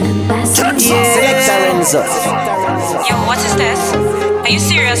 True ambassador. Selectah Renzo. Yo, what is this? Are you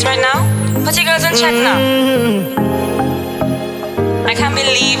serious right now? Put your girls on check now. I can't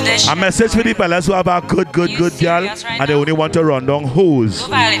believe this. A message for the fellas who have a good girl right and they only want to run down hoes. Don't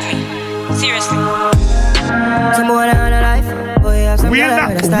violate me. Seriously. We are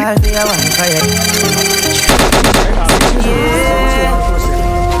not.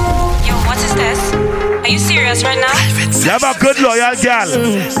 Yo, what is this? Are you serious right now? You have a good loyal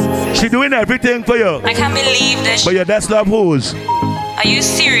girl. She doing everything for you. I can't believe this. But you just love hoes. Are you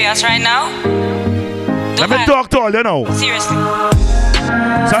serious right now? Let me talk to all you know. Seriously.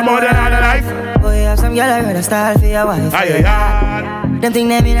 Somebody in the life. Boy, have some girl I rather style for your wife. Aye. Them think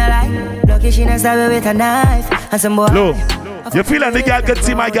them in a life. Lucky she not stab with a knife. And some boy. Look, you feel like the girl could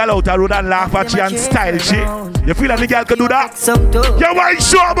see my girl out the road and laugh at you and style she? You feel like the girl could do that? You ain't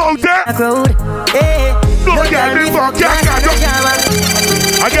sure about that? No girl, me fuck you.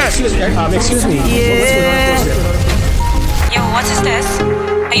 Again. Excuse me. Yo, what is this?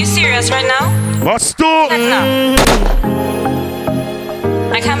 Are you serious right now? What's two?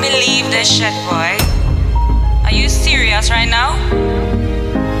 I can't believe this shit, boy. Are you serious right now?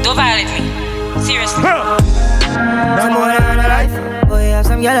 Don't violate me. Seriously. Some boy in a life. Boy, have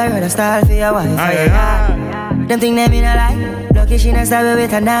some girl I rather style for your wife. Them think them in a life. Lucky she not stab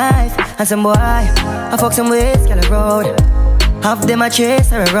with a knife. And some boy, I fuck some ways, girl road. Half them a chase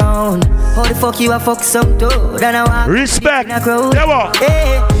her around. How the fuck you a fuck some dude? And I walk respect. In a crowd.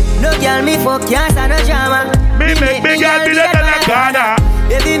 Hey, no girl me fuck can't stand no drama. Me make me girl be there in the corner.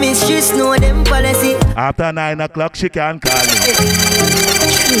 Baby miss she know them policy. After 9 o'clock she can't call me.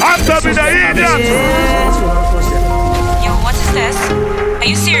 After me the idiot. Yo, what is this? Are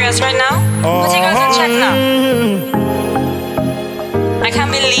you serious right now? Put your girls on check now. I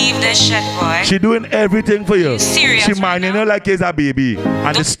can't believe this shit, boy. She doing everything for you. Serious she minding you like it's a baby.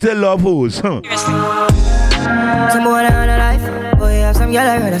 And they still love hoes. Some boy in a life. Boy, have some girl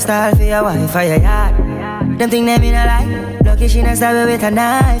I rather style for your wife. Them think them in a life. Lucky she not stab with a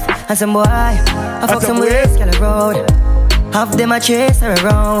knife. And some boy, I fuck some ways, girl road. Half them a chase her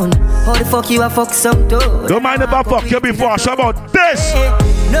around. How the fuck you a fuck some dude? Don't mind if I fuck you before. Show about this.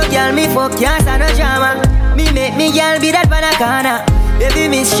 No girl me fuck can't stand no drama. Me make me girl be that for the corner. Baby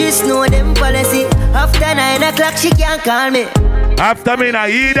miss she know them policy. After 9 o'clock she can't call me. After me na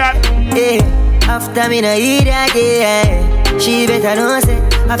eat that. After me na eat that. She better know say.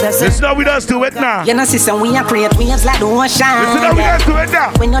 This is how we just do it now. You know, sister, we are create waves like the ocean. This is how we just do it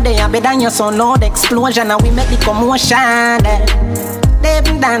now. When you're there, better than your son, loud explosion, and we make the commotion. They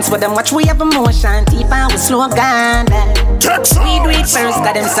even dance with them, watch we have emotion. Deep and we slow down. We do it first,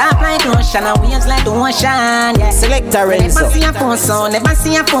 got them soft like the ocean, and waves like the ocean. Selectah Renzo. Never see a phone sound, never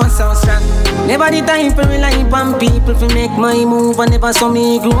see a phone sound strong. Never the time for rely on people to make my move, and never saw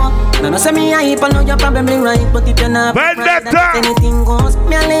me grow up. And I know say me hype, I know you're probably right, but if you're not, anything goes.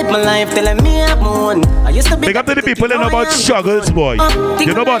 Me I live my life telling me I'm on. I used to be. Big up to the people that know about struggles, boy.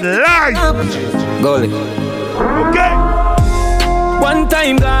 You know about life. Golly. Okay. One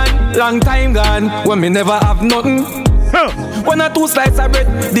time gone, long time gone, when me never have nothing. One or two slices of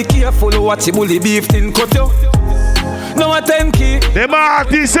bread, be careful what you bully beef thin cut you. Now a 10 key. Them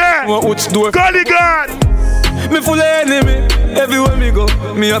artists, eh? Golly God. Me full of enemy, everywhere me go,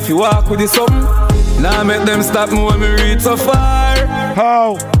 me have to walk with the something. Now make them stop me when me reach so far.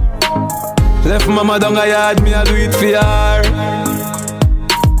 How? Left mama down a yard, me I do it for her.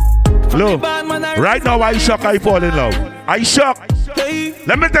 Look, right now I shock I fall in love. I shock.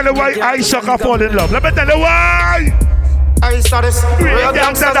 Let me tell you why I shock I fall in love. Let me tell you why. I saw this real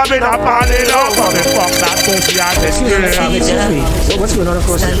gangsters have been a fall in love. Fuck that pussy and this Excuse me. What's going on, of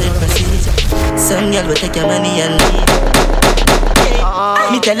course? Some girl will take your money and leave.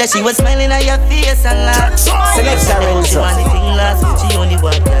 Me tell her she was smiling at your face and laugh. Selectah Renzo. She want the thing last, she only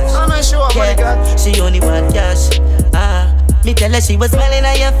want cash. I'm not sure, my God. She only want cash. Me tell her she was smiling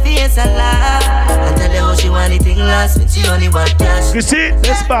at your face and laugh. And tell her how she want the thing last, she only want cash. You see,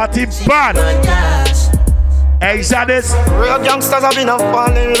 this party bad. Hey, this real gangsters have been a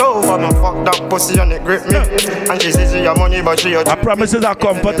fall in love. I'm a fuck that pussy and it grip me. And she says she have money but she I promises are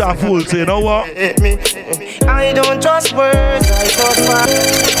comfort and fool, so you know what? I don't trust words, I trust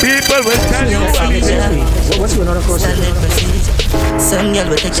facts. People will tell you. What's going on, of course?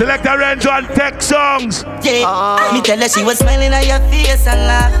 Selectah Renzo Tech Sounds. Me tell her she was smiling at your face and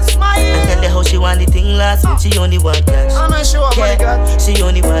laugh. And tell her how she want the thing last, she only want cash. I'm not sure, my God. She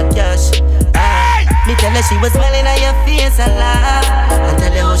only want cash. Me tell Tell her she was smiling at your face a lot. And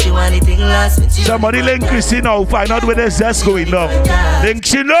tell her how she want anything last when she. Somebody link Chryssie now, find out where the zest going now. Link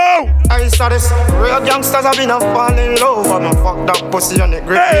she know. I saw this real gangsters have been a fall in love. I'm a fuck that pussy on it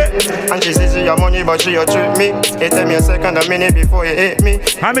grip me. And she says your money but she a treat me. It take me a second a minute before you hit me.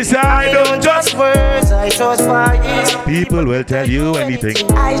 And me say I don't just words, I just fires. People will tell you anything.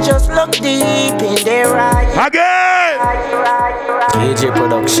 I just look deep in their eyes. Again! KJ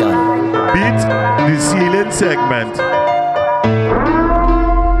Production. Beat the ceiling segment.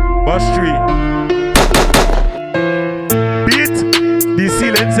 Bus 3. Beat the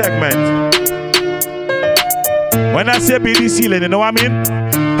ceiling segment. When I say beat the ceiling, you know what I mean?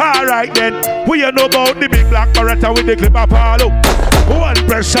 Alright then, we you know about the big black Beretta with the clip of Paulo. One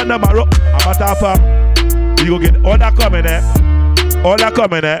pressure tomorrow. I'm a top up. You go get all that coming there. All that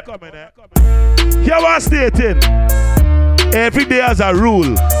coming there. Here was stating. Every day has a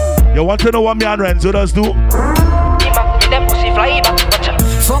rule. You want to know what me and Renzo does do?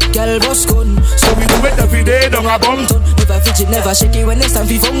 Fuck y'all boss gun. So we do it every day, don't a bum ton. If I fidget, never shake it when it's time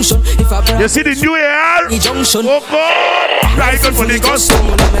for function. If I you see the new air? Junction. Oh God! Right good for the custom.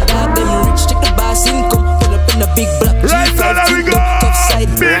 When I'm a dog, them rich, take the boss income. Pull up in a big black right, so there we go!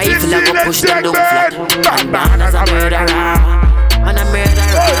 Rifle, I go push them down flat. Bang as a murderer. And a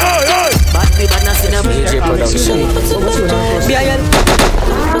murderer. Bad people not see them. KJ Production.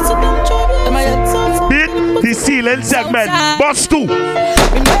 Beat the ceiling segment. Boss 2.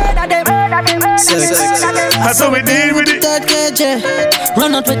 That's how we deal with it.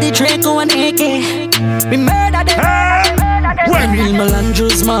 Run out with the Draco and AK. We murder them. When real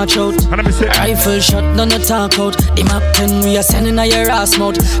Melandros march out, rifle shot, none you talk out. The Mach 10 we are sending a your ass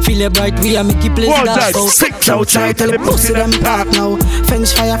mouth. Feel it bright, we are make it place dark out. Six outside, tell the pussy them park now.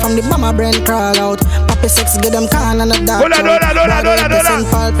 Fence fire from the mama brain crawl out. Poppy sex get them can and a dark out. St.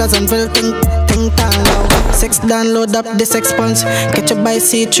 Paul Pleasantville think town now. Sex download up the sex punch. Catch up by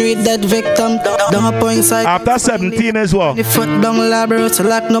C3 dead victim. Don't point side. After 17 as well. The foot down labro so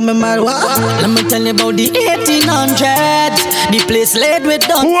like no me mad. Let me tell you about the 1800s. The place laid with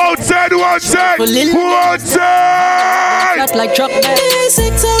dogs. Who outside? Who outside? Who outside? Not like truck bed.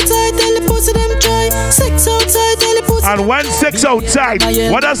 6 outside, tell the pussy them try. 6 outside, tell the pussy. And when 6 outside,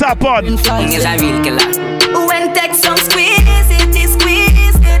 what does happen? Is a real killer. When text on squeeze, it is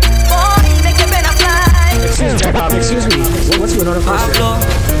squeeze it. Boy, make a better fly. Excuse me. What's going on? Pablo,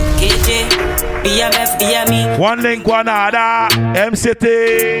 KJ, BMF, BME. One link, one other.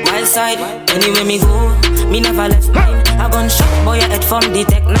 MCT. Wild side, anywhere me go, me never left mine. I gun shot boy your head from the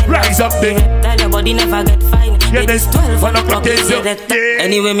tech 9. Rise up there. Tell your body never get fine. Yeah, it is 12 on the clock, they say that.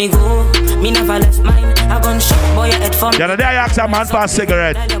 Anywhere me go, me never left mine. I gun shot boy your head from the other day I asked a man for a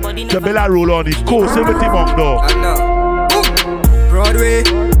cigarette. The bill I roll on it. Coast with the monk though. Broadway,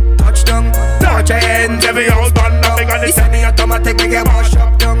 touchdown. Touch your hands, every old band. The semi-automatic, make a wash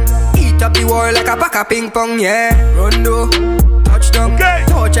up down. Eat up the wall like a pack of ping pong, yeah. Rondo, touchdown.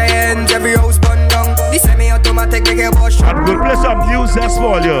 Touch your hands, every house band down. The semi-automatic, make a wash up. And we'll play some news that's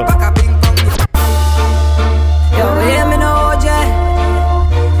for you. Pack of ping pong. Yo, hear me now, Jay.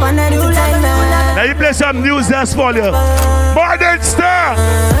 Wanna do like that. Now you play some news that's for you. Modern Star.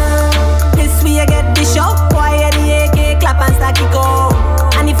 This way you get the show. Quiet the AK, clap and stack it go.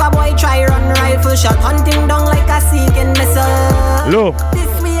 And if a boy try run rifle shot, hunting down like a seeking missile. Look,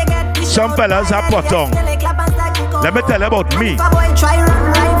 some fellas have put on. Let me tell you about me. If a boy try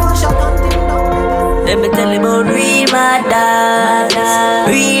run rifle shot, hunting down. Let me tell you about real mad.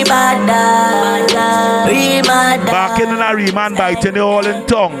 Back in a reman biting you all in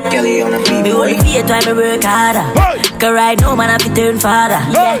tongue. The only fear time I work harder. Cause right now man I fi turn father.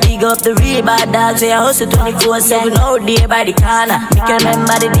 Dig up the real bad dogs. Say I hustle 24/7 out there by the corner. Me can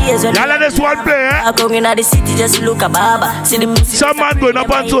remember the days when y'all let this one play, eh? I come in the city just look a barber. See the some man going up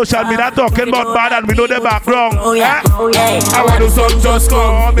on social media talking about bad and we know the background. Oh yeah, oh yeah. I want to some just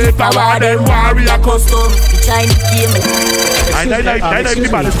come. If I want them warrior custom. The Chinese game. I the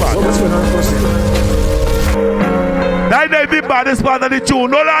baddest part. That the baddest part of the tune.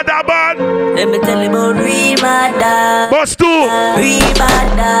 No other band. Let me tell you about real mad. Boss 2. Real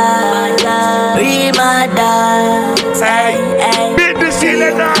mad. Hey, beat the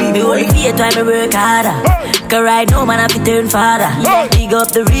ceiling now. The only fear time I work harder. Cause right now man I fi turn father. Dig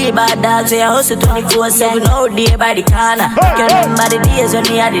up the real bad dogs. Say I hustle 24/7 out there by the corner. Can remember the days when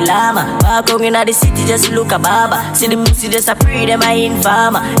we had the llama. Walk out in the city just look a barber. See the music just a pre them I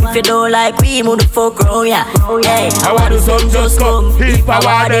informer. If you don't like we move the fuck round ya. Oh yeah. I want to some just come. If I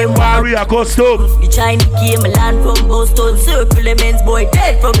want them warrior custom. The Chinese came land from Boston. Circle the men's boy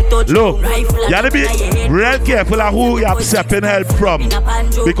dead from the touch. Look, you gotta be real careful of who you're accepting help from.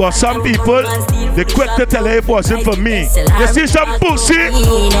 Because some people people, they quick to tell you it wasn't for me. You see some pussy?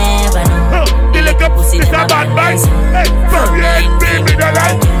 They look up, it's a bad man. Hey, from your head, baby, the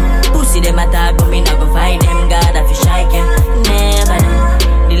light. Pussy them a talk, but me not go find them. God, if you shake him, never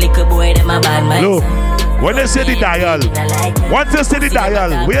know. The little boy, them a bad man. Look, when they say the dial, once they say the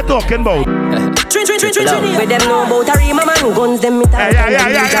dial, what you talking about? With them know about a rima man, guns them me talk. Yeah.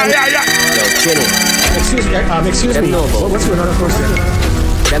 Excuse me. What's going on, of course?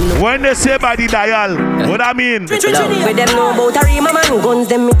 When they say by the dial, what I mean? With them know about a rima man, guns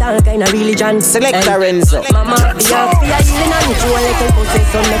them me talk kind of religion. Selectah Renzo. Mama, yeah, healing and you a little pussy,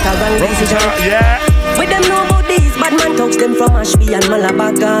 so make a wrong decision. Yeah. With them know about these bad man talks them from Ashby and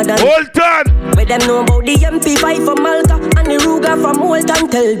Malabar Garden. Holton. With them know about the MP5 from Malta and the Ruger from Holton.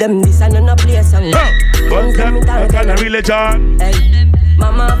 Tell them this and no place and guns them me talk kind of religion.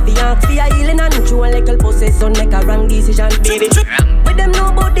 Mama, fear healing and you a little pussy, so make a wrong decision, baby. With them know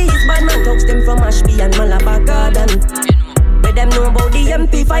about these bad man talks them from Ashby and Malabar Garden. With them know about the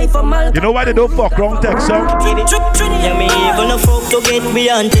MP5 from Malta. You know why they don't fuck wrong text song? Yeah, me even a folk to get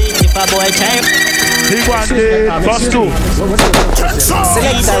beyond it. If a boy time. He wanted plus 2.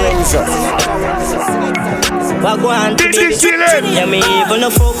 Selectah Renzo. Wagwan to be yeah, me even a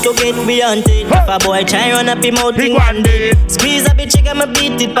folk to get beyond it. If a boy try run up him out in one day, squeeze a bitch, I'ma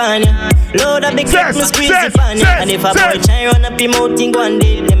beat it pan ya. Load a big clip, me squeeze it pan ya. And if a boy try run up him out in one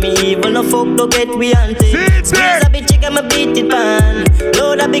day, yeah, me even a folk to get beyond it. Squeeze a bitch, I'ma beat it pan.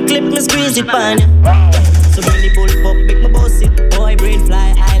 Load a big clip, me squeeze it pan ya. So when the bull pop, make my boss it. Boy brain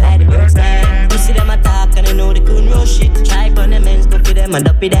fly, I like the birds fly. You see them attack and I know they couldn't rush it. Try on them ends, go for them and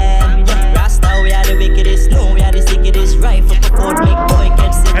up it them. Rasta, we are the wickedest, no, we are the sickest. Rifle for court, make boy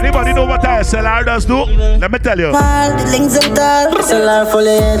get sick. Anybody know what SLR does do? Let me tell you. The links and tall, SLR full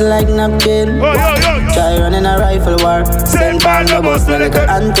of head like napkin. Try running a rifle war. Send ball no bust me like a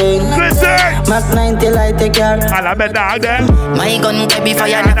hunting. Mac 90 light take care. I'll bet dog there. My gun can be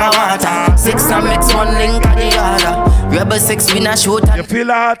fire never water. 6 and mix 1 link at the other. Rebel 6 we not shoot. You feel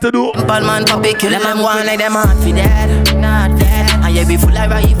hard to do? Ballman puppy kill them and one like them hard for dead. Not dead. And you be full of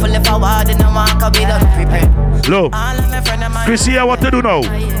rifle if I want and I walk up with unprepared. Look, Chryssie, what to do now?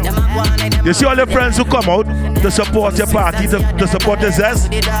 You see all the friends who come out to support your party, to support the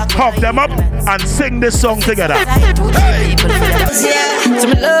zest, hug them up and sing this song together. So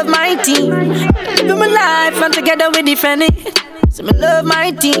me love my team, live my life and together we defend it. So me love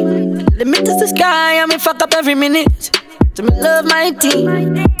my team, limit is the sky and me fuck up every minute. So me love my team,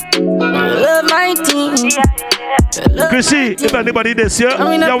 love my team. Chryssie, if anybody this year,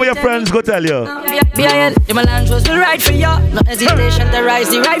 yeah, where your friends go tell you. Behind the Melange was the right for ya. No hesitation to rise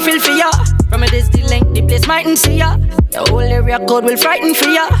the rifle for ya. From a distance length, the place mightn't see ya. The whole area code will frighten for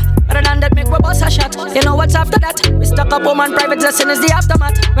ya. Other than that, make we bust a shot. You know what's after that? We stuck up home and private lesson is the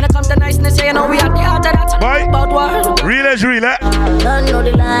aftermath. When it comes to niceness, you know we at the heart of that. Boy, about war. Real is real, eh? Don't know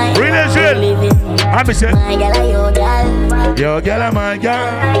the line. Real is real. I'm saying, My girl are your girl. your girl and my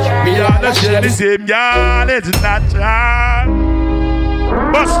girl. We all not share the same girl. It's natural.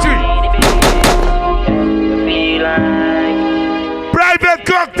 Bus street. Private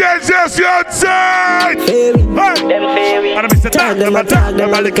cocktails just outside. Hey. And I'm Mr. Tag them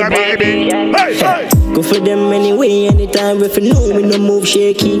a little baby. Hey. Go for them anyway, anytime if you know we no move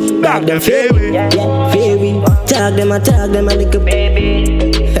shaky. Tag them fairy. Yeah, fairy. Tag them a little baby.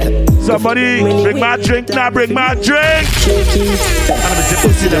 Somebody bring my drink, now bring my drink. And I'm Mr.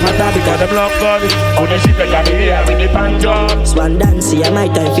 Pussy, them a tag because them lock gun. When the shit like me here with the banjo. Swan dance, yeah, my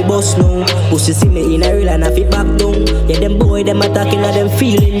time fi boss now. Pussy see me in a real and I fi back down. Yeah, them boy, them attacking at them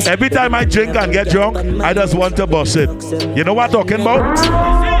feelings. Every time I drink and get drunk, I just want to bust it. You know what I'm talking about?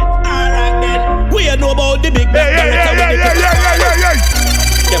 We know about the big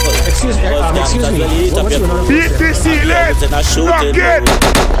Excuse me. What's going on? Beat the ceiling. Rock it.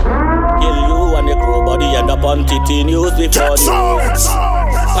 Kill you and your crew body end up on TT News before news.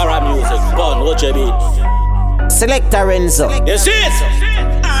 Para music, fun, watch a beat. Selectah Renzo. You see it?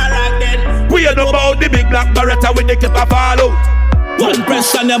 Alright then. We know about the big black Beretta with the clip of all out. One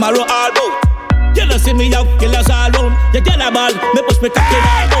press and them a roll all out. You don't see me out, killers all round. You get a ball, me push me cocky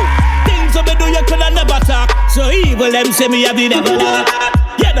all out. Things so me do you coulda never talk. So evil them say me have the devil heart.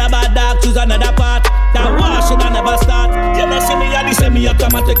 Yeah, the bad dog choose another part. That war should never start. You don't see me at the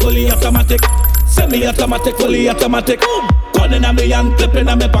semi-automatic, fully automatic. Semi-automatic, fully automatic. Gunning on me and clipping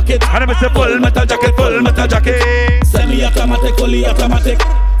on my pocket. And I'm full metal jacket. Semi-automatic, fully automatic.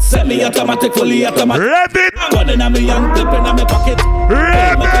 Semi-automatic, fully automatic. Rabbit. Gunning on me and clipping on my pocket.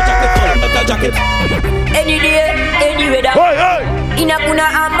 Full metal jacket. Any day, any weather. In a kuna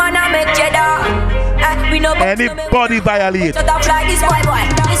a man a make cheddar. We know anybody violate. Shut up like this boy.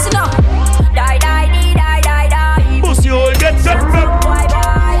 Listen up.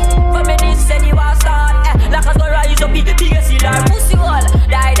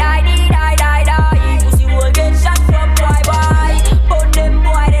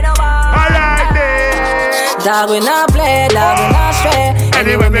 Dog we not play, dog we not stray.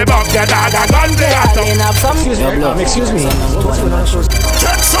 Anyway, me buck your dog a gun play. Excuse me. What's going on?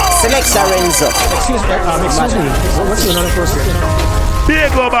 Selectah Renzo. Excuse me. What's going on?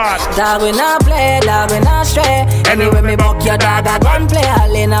 Big go bad. Dog we not play, dog we not stray. Anyway, me buck your dog a gun play. I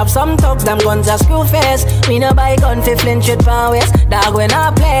lean up some thugs, them guns a screw face. Me no buy gun fi flinch it from waist. Dog we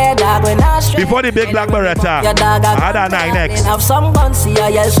not play, dog we not stray. Before the big black Beretta, I had a 9X. Lean up some guns, see a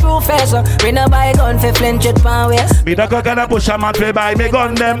yell screw face. Me no buy gun fi flinch it from waist. Me no go gonna push a man play by me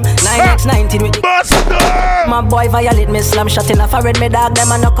gun them. 9X 19 with the Buster. My boy violate me, slam shot in a forehead. Me dog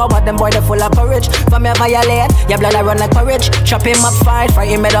them a no coward, them boy they full of courage. From me violate, your blood I run like porridge. Chop him up fight, fry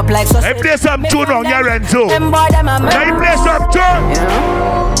him made up like sausage. Hey, play some tune on your Renzo. Them boy them a now you play some tune.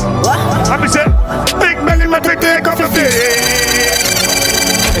 What? I be say, big belly man we take off the face.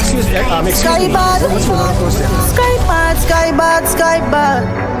 Excuse me. Sky bad. Sky bad.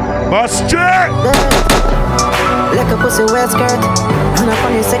 Buster. Like a pussy wet skirt. And up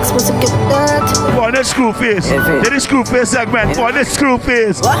on your sex pussy get dirt. Boy, this screw face. This is screw face segment. Boy, this screw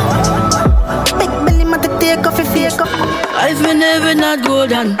face. Big belly man to take off your fake up. I've been never not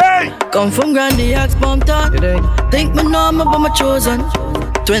golden. Hey. Come from Grandy Axe Pumpton. Think me normal but my chosen.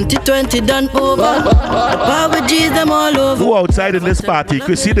 2020 done over. Power G's them all over. Who outside in this party?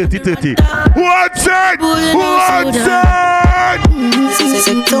 Chryssie 30. Who outside? Who outside?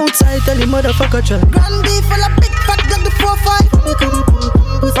 Sit outside, tell the motherfucker try. Grandy full of big fat like the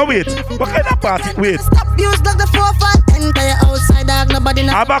 4-5. Oh wait, what kind of party? Wait. Stop use like the 4-5. Entire outside dog, nobody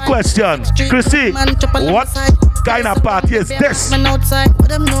I have a question. Chryssie, what kind of party is this? Man outside, what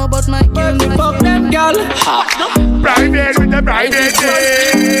them know about my game? Fuck them girl. Private with the private.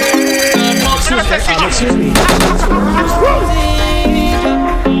 Excuse me.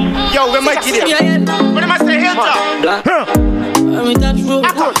 Yo, we might get it. What am I saying here? I'm in that road.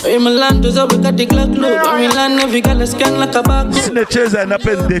 I'm in land, so we got the clock load. I'm in land, every girl scan like a back. Snitches end up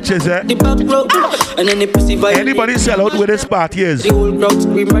in ditches, eh? The back road. And then the pussy vibe. Anybody sell out with this party is? The whole crowd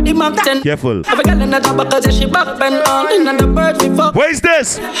scream at the Mac 10. Careful. Have a girl in the top because she back bend on. And the bird we fuck. Where is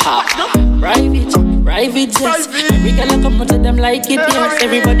this? Private jets. We gotta come to them like it, yes.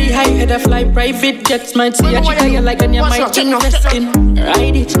 Everybody high head a fly private jets. Might see a chick you like and you might invest in.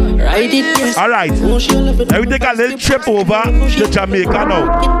 Ride it, yes. Alright. Now we take a little trip over to Jamaica now.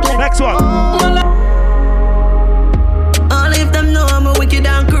 Next one. All if them know I'm a wicked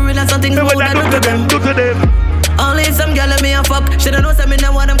and cruel and something more than do to them. Do to them. All if some girl me a fuck. She don't know say me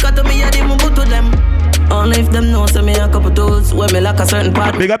know what them cut to me. I didn't move to them. Only if them know say me a couple toes when me like a certain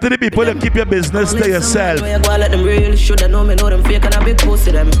part. Big up to the people that keep your business to yourself. I go let them real. Shoulda know me them fake and I big post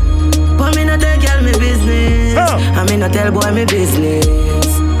to them. But me not tell girl me business. I me not tell boy me business.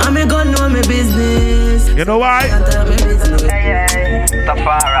 I me gon' know me business. You know why? Tell me business.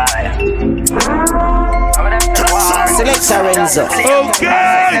 Selectah Renzo.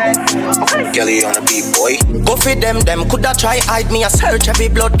 Okay. Kelly on the beat, boy. Go feed them coulda try hide me a search every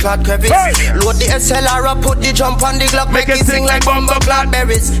blood clot crevice. Load the SLR up, put the jump on the Glock, make it sing like bumbo clot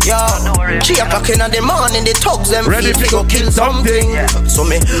berries. Yo, 3 o'clock in the morning, the thugs them ready to go kill something. So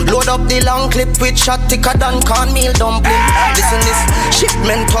me load up the long clip with shot thicker than cornmeal dumpling. Listen this,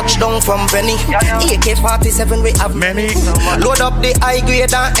 shipment touchdown from Benny. AK-47 we have many. Load up the high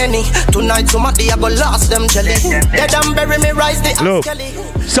grade and any. Tonight somebody I go lost them jelly. Dead and bury me rise the look,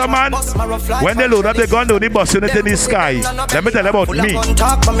 some man, when they load up the gun, they only busting it in the sky. Let me tell you about me.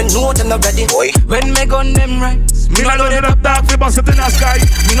 When me gun them rise, me not load it up dark, we bust it in the sky.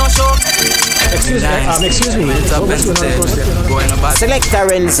 Me not show. Excuse me. Selectah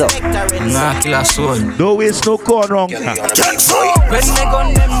Renzo. Don't waste no corn wrong. When me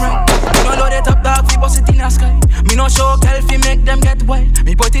gun them right, me no load it up dog, we bust it in the sky. Me no show girl fi make them get wild.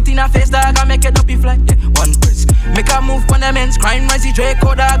 Me put it in a face dog and make it up fly. Yeah, one press, make a move on them ends. Crime rise the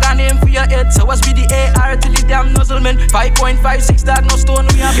Draco dog and aim for your head. So what's be the AR till the damn nuzzleman? 5.56 dog no stone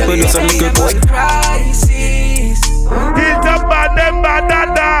we have. When you some little boy. Crisis. Kill the bad them bad.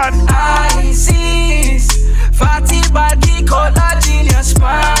 ISIS. 40 body color genius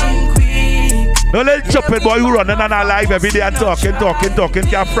spine queen. No little chopping boy who running on our live every day and talking,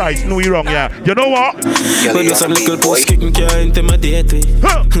 can't price. No, you wrong, yeah. You know what? When you some little post kicking can't intimidate me.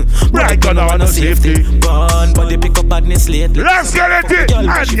 Right gun on no safety. Born body pick up badness lately. Let's get it in.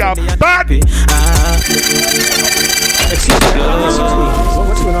 And you're bad. Excuse me. What's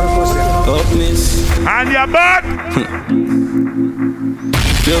going on? Up, miss. And you're bad.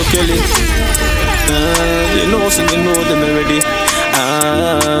 Yo, Kelly. You know them already.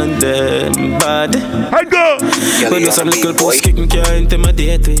 and them bad. I go. But there's some little post kicking can't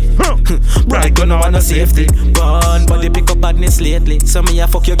intimidate me. Bright gun on a safety. Born body pick up badness lately. Some of ya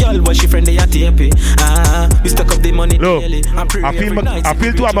fuck your girl but she friend they a tape. We stuck up the money daily. I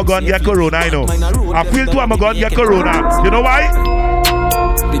feel too I'm gonna get corona, I know. I feel too I'm gonna get corona. You know why?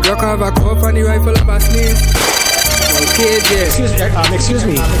 The Glock have a cup and the rifle have a sneeze. Okay, excuse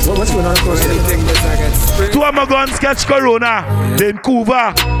me. What's going on? Two of my guns catch corona. Then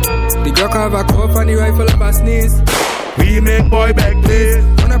Cuba. The Glock have a cup and the rifle have a sneeze. We make boy back please.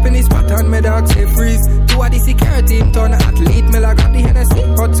 Run up in his pattern, my dog say freeze. Two of the security team turn athlete. Me like grab the Hennessy,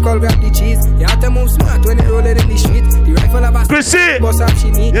 hot skull grab the cheese. You have to move smart when you roll it in the street. The rifle have a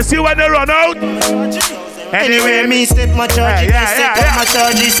Chryssie, you see when they run out? Anyway, me step my charges, step up my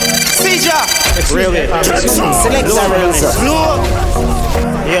charges. Seizure. Really? Selectah Renzo. Slow.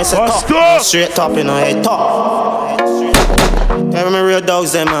 Yes, a top. Straight top, you know, hey, top. Tell me real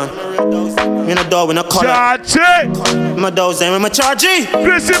dogs there, man. Me no dog, we no color. Charge. My dogs there, my chargy.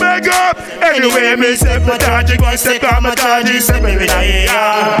 Chryssie, make up. Anyway, me step my charge, go step up my charges. Step me with a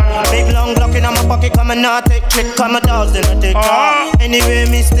big long Glock in my pocket, come and not take trick. Come my dogs, they not take off. Anyway,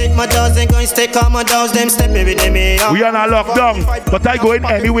 me stick my dogs, they going stick on my dogs, them step me with them. We are not locked down, but I go in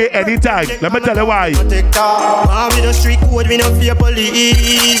anyway, anytime. Let me tell you why. With the street code, we no fear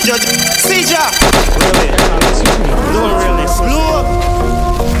police. Judge, seizure. Really? Don't realness. Blow up.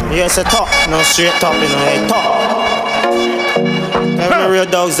 Yes, a top. No straight top, you know, hey, top. Tell me real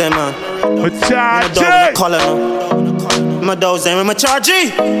dogs there, man. My charge. My color, no. My dogs there, my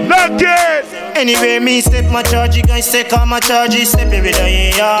chargy. Look it. Anyway, me step my chargy, guys stick on my chargy, step it with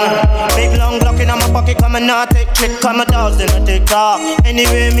a big long Glock in my pocket, come and not take trick, come my dogs, then I take off.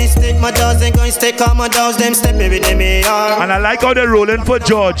 Anyway, me stick my dogs, then guys stick on my dogs, them step it with them. And I like how they're rolling for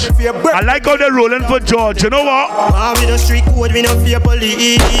George. I like how they're rolling for George. You know what? With the street code, we no fear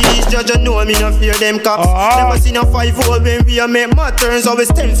police. Judge, you know me no fear them cops. Never seen a 5-hole when we make my turns, always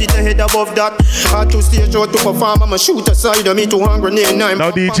 10 feet ahead above that. I to stage out to perform, I'm a shoot aside of me to hang grenade.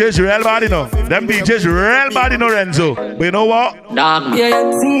 Now DJ's real bad, you know. Them DJs real bad, you know, Renzo. But you know what? Dog.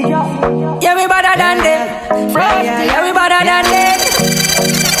 Yeah, we better than them. Yeah, we better than them.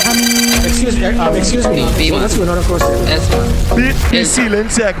 Excuse me. What's going on, of course? Big ceiling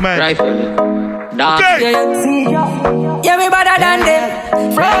segment. Right. Dog. Okay. Yeah, we better than them.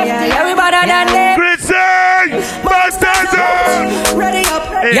 Yeah, we better than them. Chryssie! Masters! Ready up.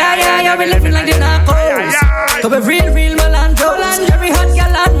 Yeah, we living like the narcos. Cause we real Melandros. Every hot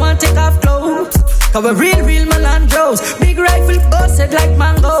gal and want take off clothes. Cause we real Melandros. Big rifle busted like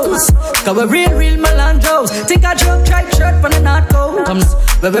mangoes. Cause we real Melandros. Think I drunk tried shirt from the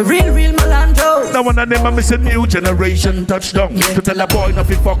narcos. But we real Melandros. Now one of them are missing new generation touchdown. To tell a boy not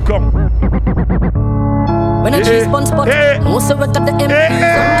to fuck up. When I cheese bun spot, most of it at the MP.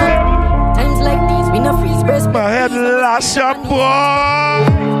 Times like these, we no freeze breast. My head lash up, boy.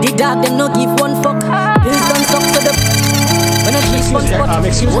 The dog them no give one fuck. Pills don't suck to the. When I cheese bun spot,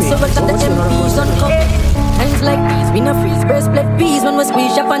 most of it at the MPs on cup. Times like these, we no freeze breast split peas when we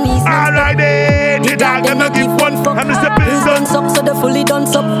squeeze Japanese. Alright, the dog them no give one fuck. And Mr. Pills don't suck, so the fully done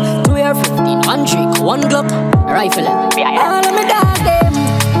suck. 2 AR-15, 1 trick, 1 Glock, rifle. All of me dog them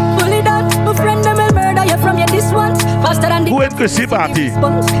fully done. My friend them will murder you from your this one. Faster than the. Who ain't Chryssie party?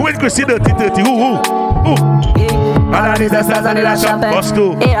 Who ain't Chryssie dirty? Who? All I need is stars and a shop head.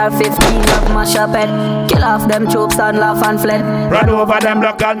 AR-15 of my shop head. Kill off them troops and laugh and fled. Run over them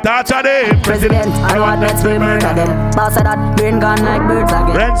block and touch them. President, I want let's we murder them. Boss of that, brain gone like birds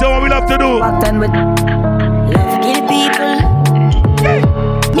again. Renzo, what we love to do? Back then with love kill people.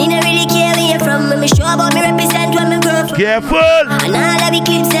 Me no really care where you're from. Me sure about me represent when me grow from. Careful. And all of me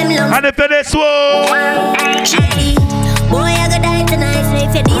keeps them long. And if they swore. Boy, I go die tonight. So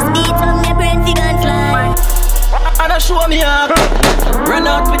if you this beat from my brain, fi gon' fly. And show me up. Run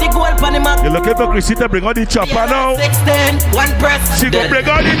out with the gold pan the map. You're looking for Chryssie to bring out the chopper now. 16, 1 press. She gon' bring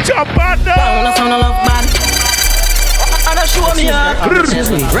out the chopper now. That's on a love band. And show me up.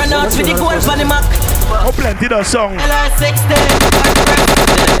 Run out with the gold pan the map. Oh, plenty of song. 16, 1 press.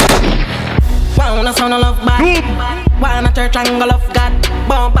 That's on a love band. One a third triangle of God.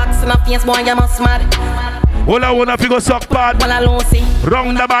 Bomb box in a face, boy, you must mad. All I wanna figure suck bad. Well, I Lucy.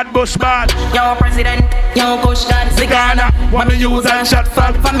 Round the bad bush bad. Yo, president. Yo, Kush God. Zigana. What me use and shot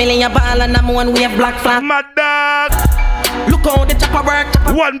flag. Family, a ball and I'm one wave black flag. Mad dog. Look how the chopper work.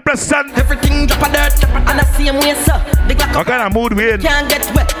 1%. Everything drop a dirt. And the same way, sir. The Glock what kind of mood we in? Can't get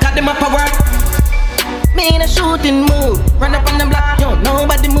wet. Got them up a work. Me in a shooting mood. Run up on the block. Yo,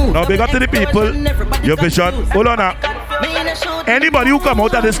 nobody move. Now big up to the people. Your vision. Hold on now. Anybody who come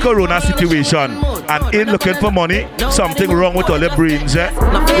out of this corona situation and ain't looking for money, something wrong with all their brains, eh?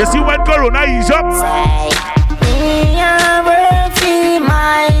 You see when corona ease up?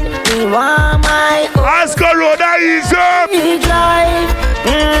 As corona ease up!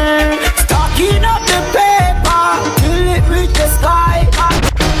 Stocking up the paper till it reach the sky.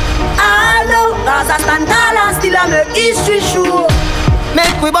 I know, cause I stand tall and still I make history show.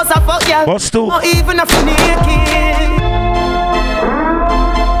 Make we bust a fuck, yeah. Bust too. Or even if you naked.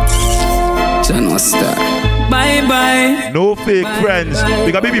 Channel star. Bye bye. No fake friends.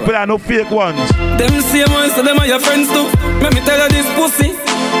 Because maybe people are no fake ones. Them same ones, so them are your friends too. Let me tell you this pussy.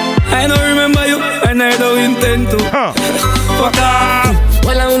 I don't remember you, and I don't intend to. Fuck off.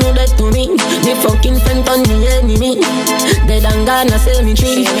 Well, I know that to me. The fucking friend on the enemy. Dead and gonna sell me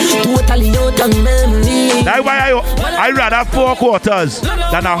tree. Totally out of memory. That's why I rather 4 quarters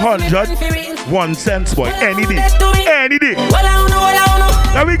than 100 1 cent, boy. Any day. Any day.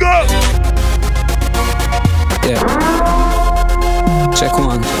 There we go. Yeah. Check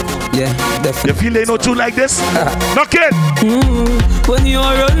one. Yeah, definitely. You feel they no tune like this? Knock it. When you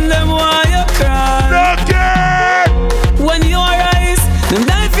run them, why you cry? Knock it. When you rise, them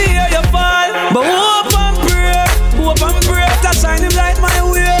die fear you fall. But hope and pray to shine him light my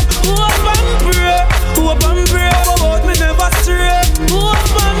way. Hope and pray about me never stray.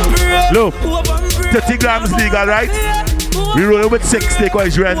 Hope and pray. Look, 30 grams legal, right? We rolling with 60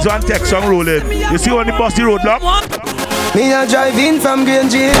 because Renzo and Tech Sounds rolling. You see on the bus the roadblock? Me a driving from Green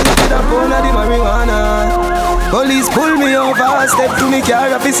Jail with a pound of the marijuana. Police pull me over, step to me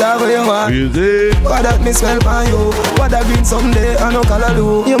car, officer, where you want? What that me smell by you? What that green someday, I no color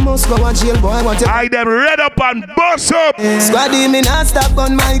do. You must go and jail, boy, want you. I them red up and bust up. Squaddy, me not stop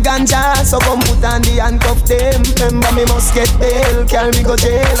on my ganja, so come put on the handcuff them. Remember me must get bail, carry me go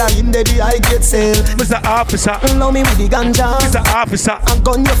jail, and in the I get sale. Mr. Officer, allow me with the ganja. Mr. Officer, a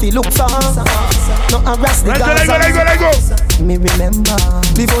gun you feel look for. No harass the Gaza. Let go. Me remember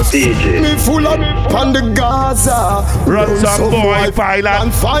before me full up on the Gaza. Run some boy file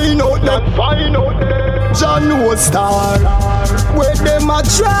and find out that John was star. Where them a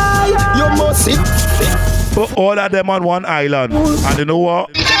try, you must sit. Put all of them on one island. And you know what?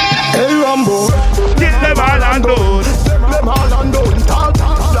 Hey Rambo, get them all and down. Them all and down.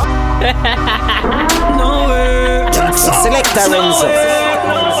 No way. Selectah Renzo.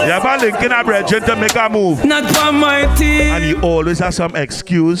 You have a link in a brethren to make a move. Not for my team. And he always has some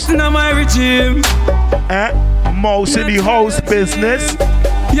excuse. Not my regime. Mouse in the house business.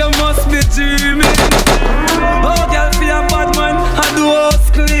 You must be dreaming. Oh, girl, feel a bad man, I do house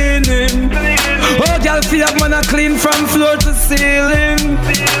cleaning. Oh, girl, feel a man, I clean from floor to ceiling.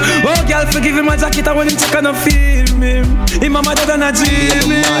 Oh, girl, forgive him my jacket, I want him check and I feel me. Him mama than a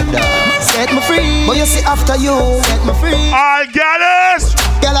dreaming. Set me free, but you see after you, set me free. All gallus.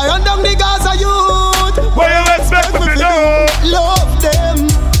 Girl, I run down the Gaza youth. What you expect me to do? Love them,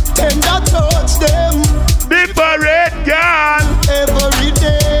 tender touch them. Different girl. Every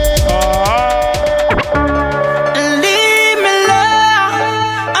day. Leave me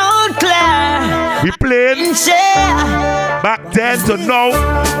alone, out clear. We played back then to now.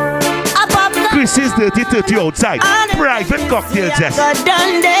 Chrissie's Dirty 30 outside. Private cocktail test.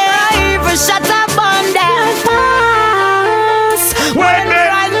 When we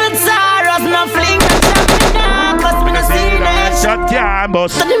ride with sorrows, no fling the champion, cause me no see them. Shut down,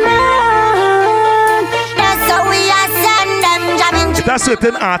 boss. That's how we are send them jamming. It's a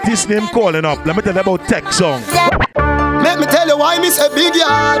certain artist name calling up. Let me tell you about Tech Sounds. Let me tell you why me say big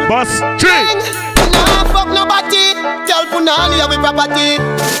yard. Boss, trick. Nah, fuck nobody. Tell Punani have a property.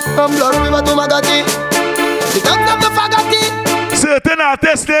 From blood river to Magati. The dogs of the Fagati. Certain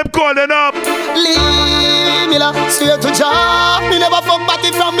artist name calling up. Leave me la, straight to job. Me never fuck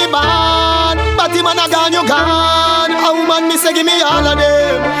Batty from me band. Batty man a gone, you gone. A woman me say give me all of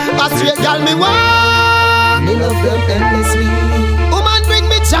them. A straight girl me want. Me love them endlessly. Woman bring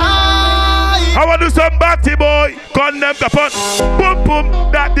me joy. I want to do some Batty boy. Condemn the fun. Boom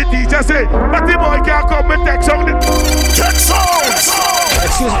boom. That the teacher say. Batty boy can't come with Tech Sounds. Tech Sounds.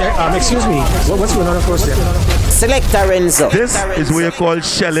 Excuse me. What's going on, of course, there? Selectah Renzo. This is what you call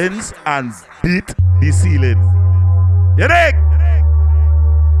shellings and beat the ceiling. You dig?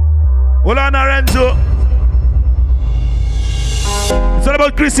 Hold on, Renzo. It's all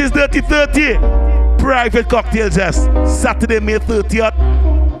about Chrysie's Dirty 30. Private cocktail test. Saturday, May 30th.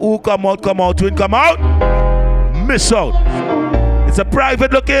 Who come out, who come out. Miss out. It's a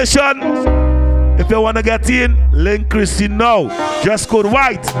private location. If you want to get in, link Chryssie now. Just code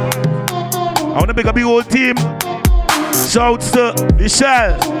white. I want to pick up the whole team. Shouts to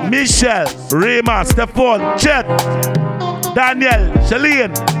Michelle, Raymond, Stephon, Chet. Daniel,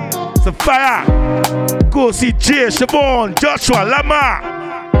 Shalene, Sophia, Chryssie, Jay, Siobhan, Joshua, Lamar,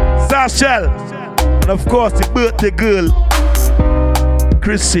 Sashel, and of course the birthday girl,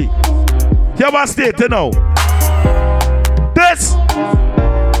 Chryssie. You have a state now. This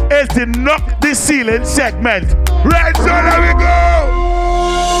is the Knock the Ceiling segment. Right, so there we go.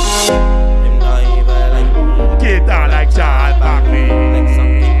 Get down like Charles Barkley.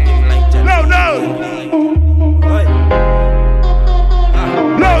 No.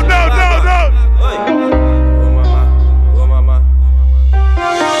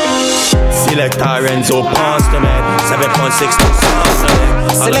 Selectah Renzo, pass the man. 7.6 to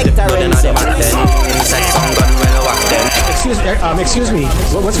Selectah Renzo. Excuse me.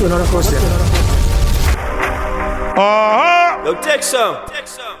 What's going on, of course, there? Yo, take some.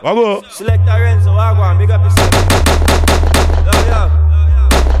 Wago. Selectah Renzo, Wagwan, big up yourself. Yo.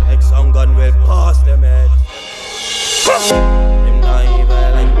 X-Song gun will pass the man. Him not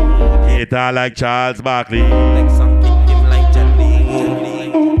even like Get down like Charles Barkley. X-Song kick him like Jet Li.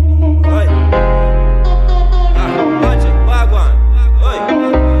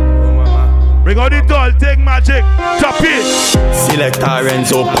 Bring out the doll, take magic, top it. Selectah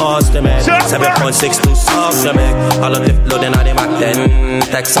Renzo, pass the man. 7.6 to soft the man. All of the loading on the Mac 10.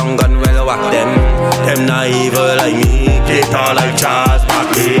 Tech song gun well whack them. Them not evil like me. Guitar like Charles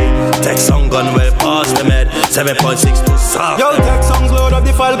Barkley. Tech song gun well pass the man. 7.6 to soft. Yo, tech songs load up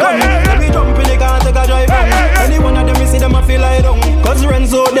the Falcon. Let me jump in the car and take a drive home. Any one of them you see them I feel like down. Cause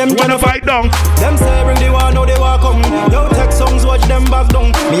Renzo them tryna fight down. Them say bring the war, now they walk come. Yo, tech songs watch them back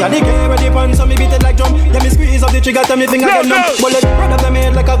down. Me and the game ready pan, so me beat it like drum. Yeah, me squeeze up the trigger, tell me finger get numb. Bullet right up them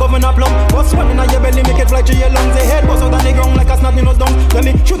head like a governor plum. What's one in your belly, make it fly to your lungs. They head goes out on the ground like a snot me nose down. Let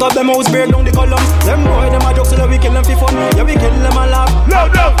me shoot up them house, break down the columns. Them boy, them a joke, so we kill them for fun. Yeah, we kill them a laugh. No.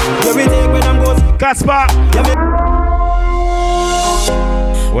 Yeah, we take when them goes. Casper. Yeah, me.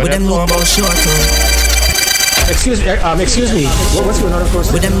 What them know about short Excuse me. What's going on, of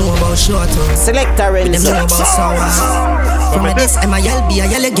course? What them know about short Selectah Renzo. What them know about sour. From a this MILB, I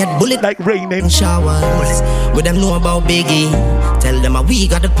yell get bullet like raining showers. What them know about Biggie? Tell them we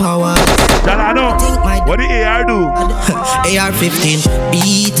got the power. What the AR do? AR-15,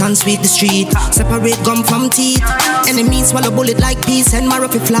 beat and sweep the street. Separate gum from teeth. Enemies swallow bullet like peas. And Mara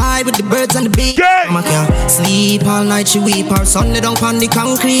fly with the birds and the bees. Mama can't sleep all night, she weep. Her son lay down on the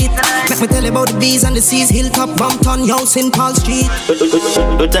concrete. Make me tell about the bees and the seas. Hilltop Bumpton, yo, St. Paul Street.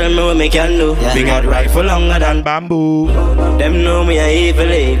 Don't tell me what me can do. We got rifle longer than bamboo. Them know me a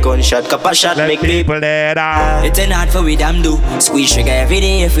evil, gunshot, couple shot, make people dead. It ain't hard for we damn do. Squeeze trigger every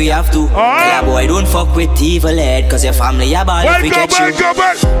day if we have to. Tell a boy don't fuck with evil head, cause your family a bad if we get you.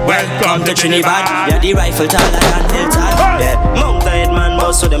 Welcome to Trinidad. Yeah, the rifle taller than Hilltop. Yeah, Mount Headman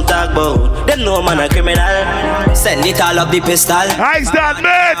boss so them talk about. Them know man a criminal. Send it all up the pistol. Ice that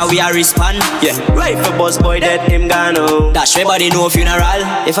man. We are respond. Yeah, rifle boss boy dead him gone home. Dash everybody know funeral.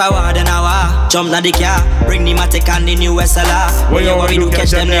 If I want an hour, jump na the car. Bring the matic and the new SLR. When you worry to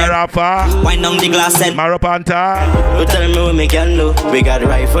catch them there. Wind down the glass and Marapanta. You tell me what me can do. We got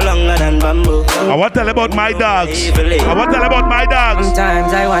rifle longer than bamboo. I want to tell about my dogs.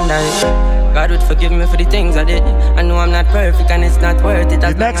 Sometimes I wonder God would forgive me for the things I did. I know I'm not perfect and it's not worth it.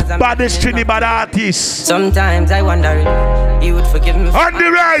 The next baddest Trinidad artist. Sometimes I wonder if He would forgive me for on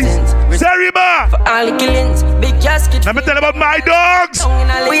the rise, Seriba. For all the killings, big casket. Let me tell about my dogs.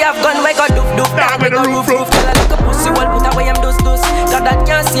 We have gone, we got doof down with the roof. Tell a little pussy, well put away him dus. God that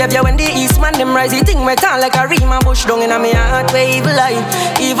can't save you when the East man them rise. He think me can like a ream and bush down in my heart where evil eye,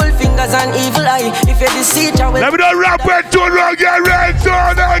 evil fingers and evil eye. If you deceive, I will. Let me not rap it too long, get ready to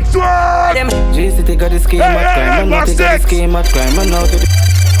the next one. JC take out the scheme of crime, man, take out the scheme of crime, man, now to the...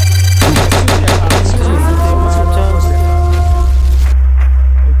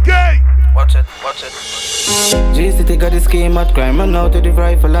 Okay. Watch it. JC take out the scheme of crime, man, now to the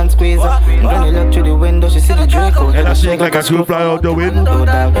rifle and squeeze her. When you look through the window, she see the Draco. And I shake like a screw fly out the window.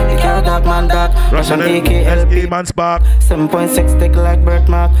 The car dog, man, dog. Russian AKLP, man, spark. 7.6 stick like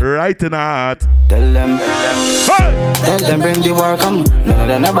birthmark. Right in the heart. Tell them bring the war come. None of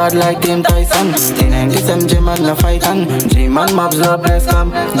them are bad like Tim Tyson. T97 G-man no fight on. G-man mobs love place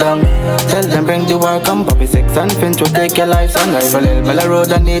come down. Tell them bring the war come. Poppy 6 and Finch will take your life son. Rifle Hill, Bella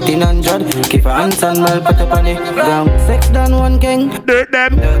Road and 1800. Keep a hands and mal put up on it down. 6 down 1 king. Dirt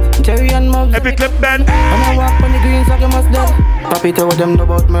them. Jerry and mobs. Every clip then. I'ma walk on the greens like you must dead. Poppy tell them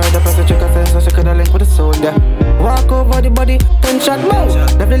about murder. Press a check a sense so she coulda link with the soldier. Walk over the body, 10 shot mouth.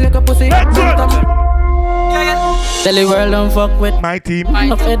 Devil like a pussy. Tell the world don't fuck with my team.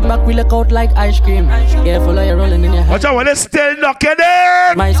 No fed back, we look out like ice cream. Careful of you rolling in your hand. Watch out when they still knocking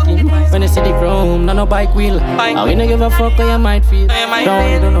in. My skin, when they see the chrome, no bike wheel. I we no give a fuck how you might feel.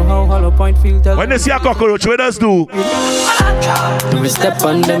 Don't know how hollow point feel. When they see a cockroach, what does do? We step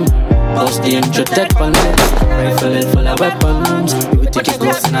on them. Post the intro tech on them. Rifle it full of weapons. We take it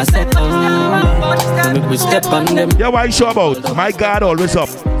close in a second. We step on them. Yeah, what you sure about? My God always up.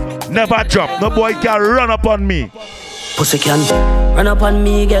 Never drop. No boy can run up on me. Pussy can run up on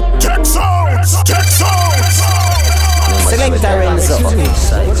me, get Tech Sounds! Tech Sounds! Selectah Renzo.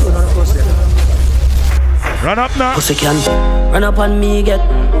 Run up now. Pussy can run up on me, get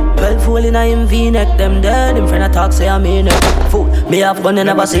 12 fool in a him V-neck. Them dead, him friend a talk, say I mean it. Fool, me have gun, they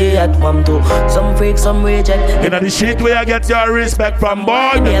never say it. One, two, some freak, some reject. You know the shit where I get your respect from,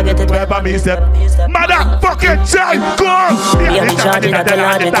 boy. Me I get it wherever me step. Motherfucking child, go! Me a be charging at the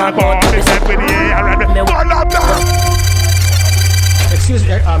large talk about.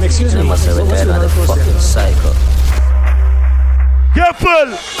 Excuse me. Must have returned on the fucking cycle.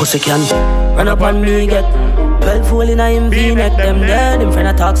 Careful! Pussy can run up on me, get 12 fool in a him V-neck. Them dead, him friend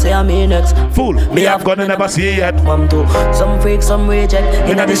a talk, say I mean next. Fool, me have gonna never see it. One, two, some freak, some reject.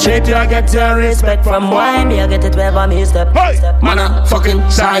 In the street, you get your respect from why me I get it wherever me step. Hey, man a fucking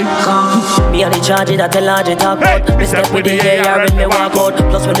cycle. Me a the charge that the large talk about. Me step with the AR and me walk out.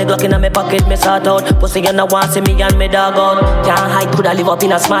 Plus when the Glock in my pocket, me sort out. Pussy you no want see me and me dog out. Can't hide, coulda live up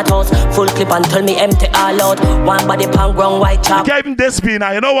in a smart house. Full clip and tell me empty all out. One body pan ground white chop. Even this be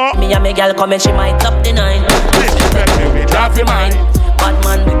now, you know what? Me and me girl come and she might top the 9. Drop your mind. Bad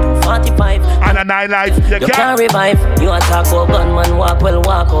man with 245 and a 9 life. You can't revive. You want talk about gunman walk well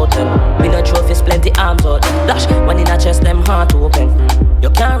walk out them. Me no trophies plenty arms out. Dash one in a chest them heart open. You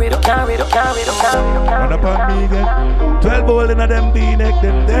can't read. Run up on me get 12 ball in a them V-neck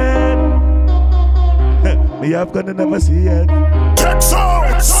them dead. Me have gonna never see it. Tech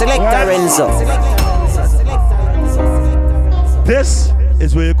Sounds! Selectah Renzo. This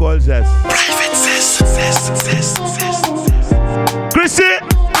is what you call zest. Private zest. Chryssie,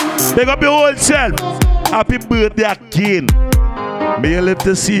 big up your whole self. Happy birthday again. May you live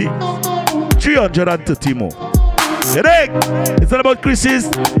to see 330 more. You dig? It's all about Chryssie's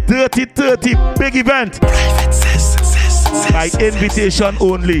 30 big event. Private zest. By invitation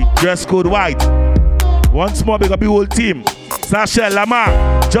only. Dress code white. Once more, big up your whole team. Sasha, Lamar,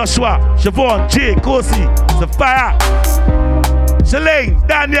 Joshua, Siobhan, Jay, Kosi, Sophia, Shalane,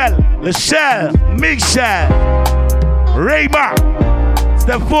 Daniel, Michelle, Michelle, Rayma,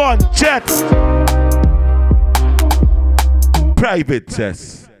 Stephon, Chet. Private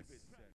test.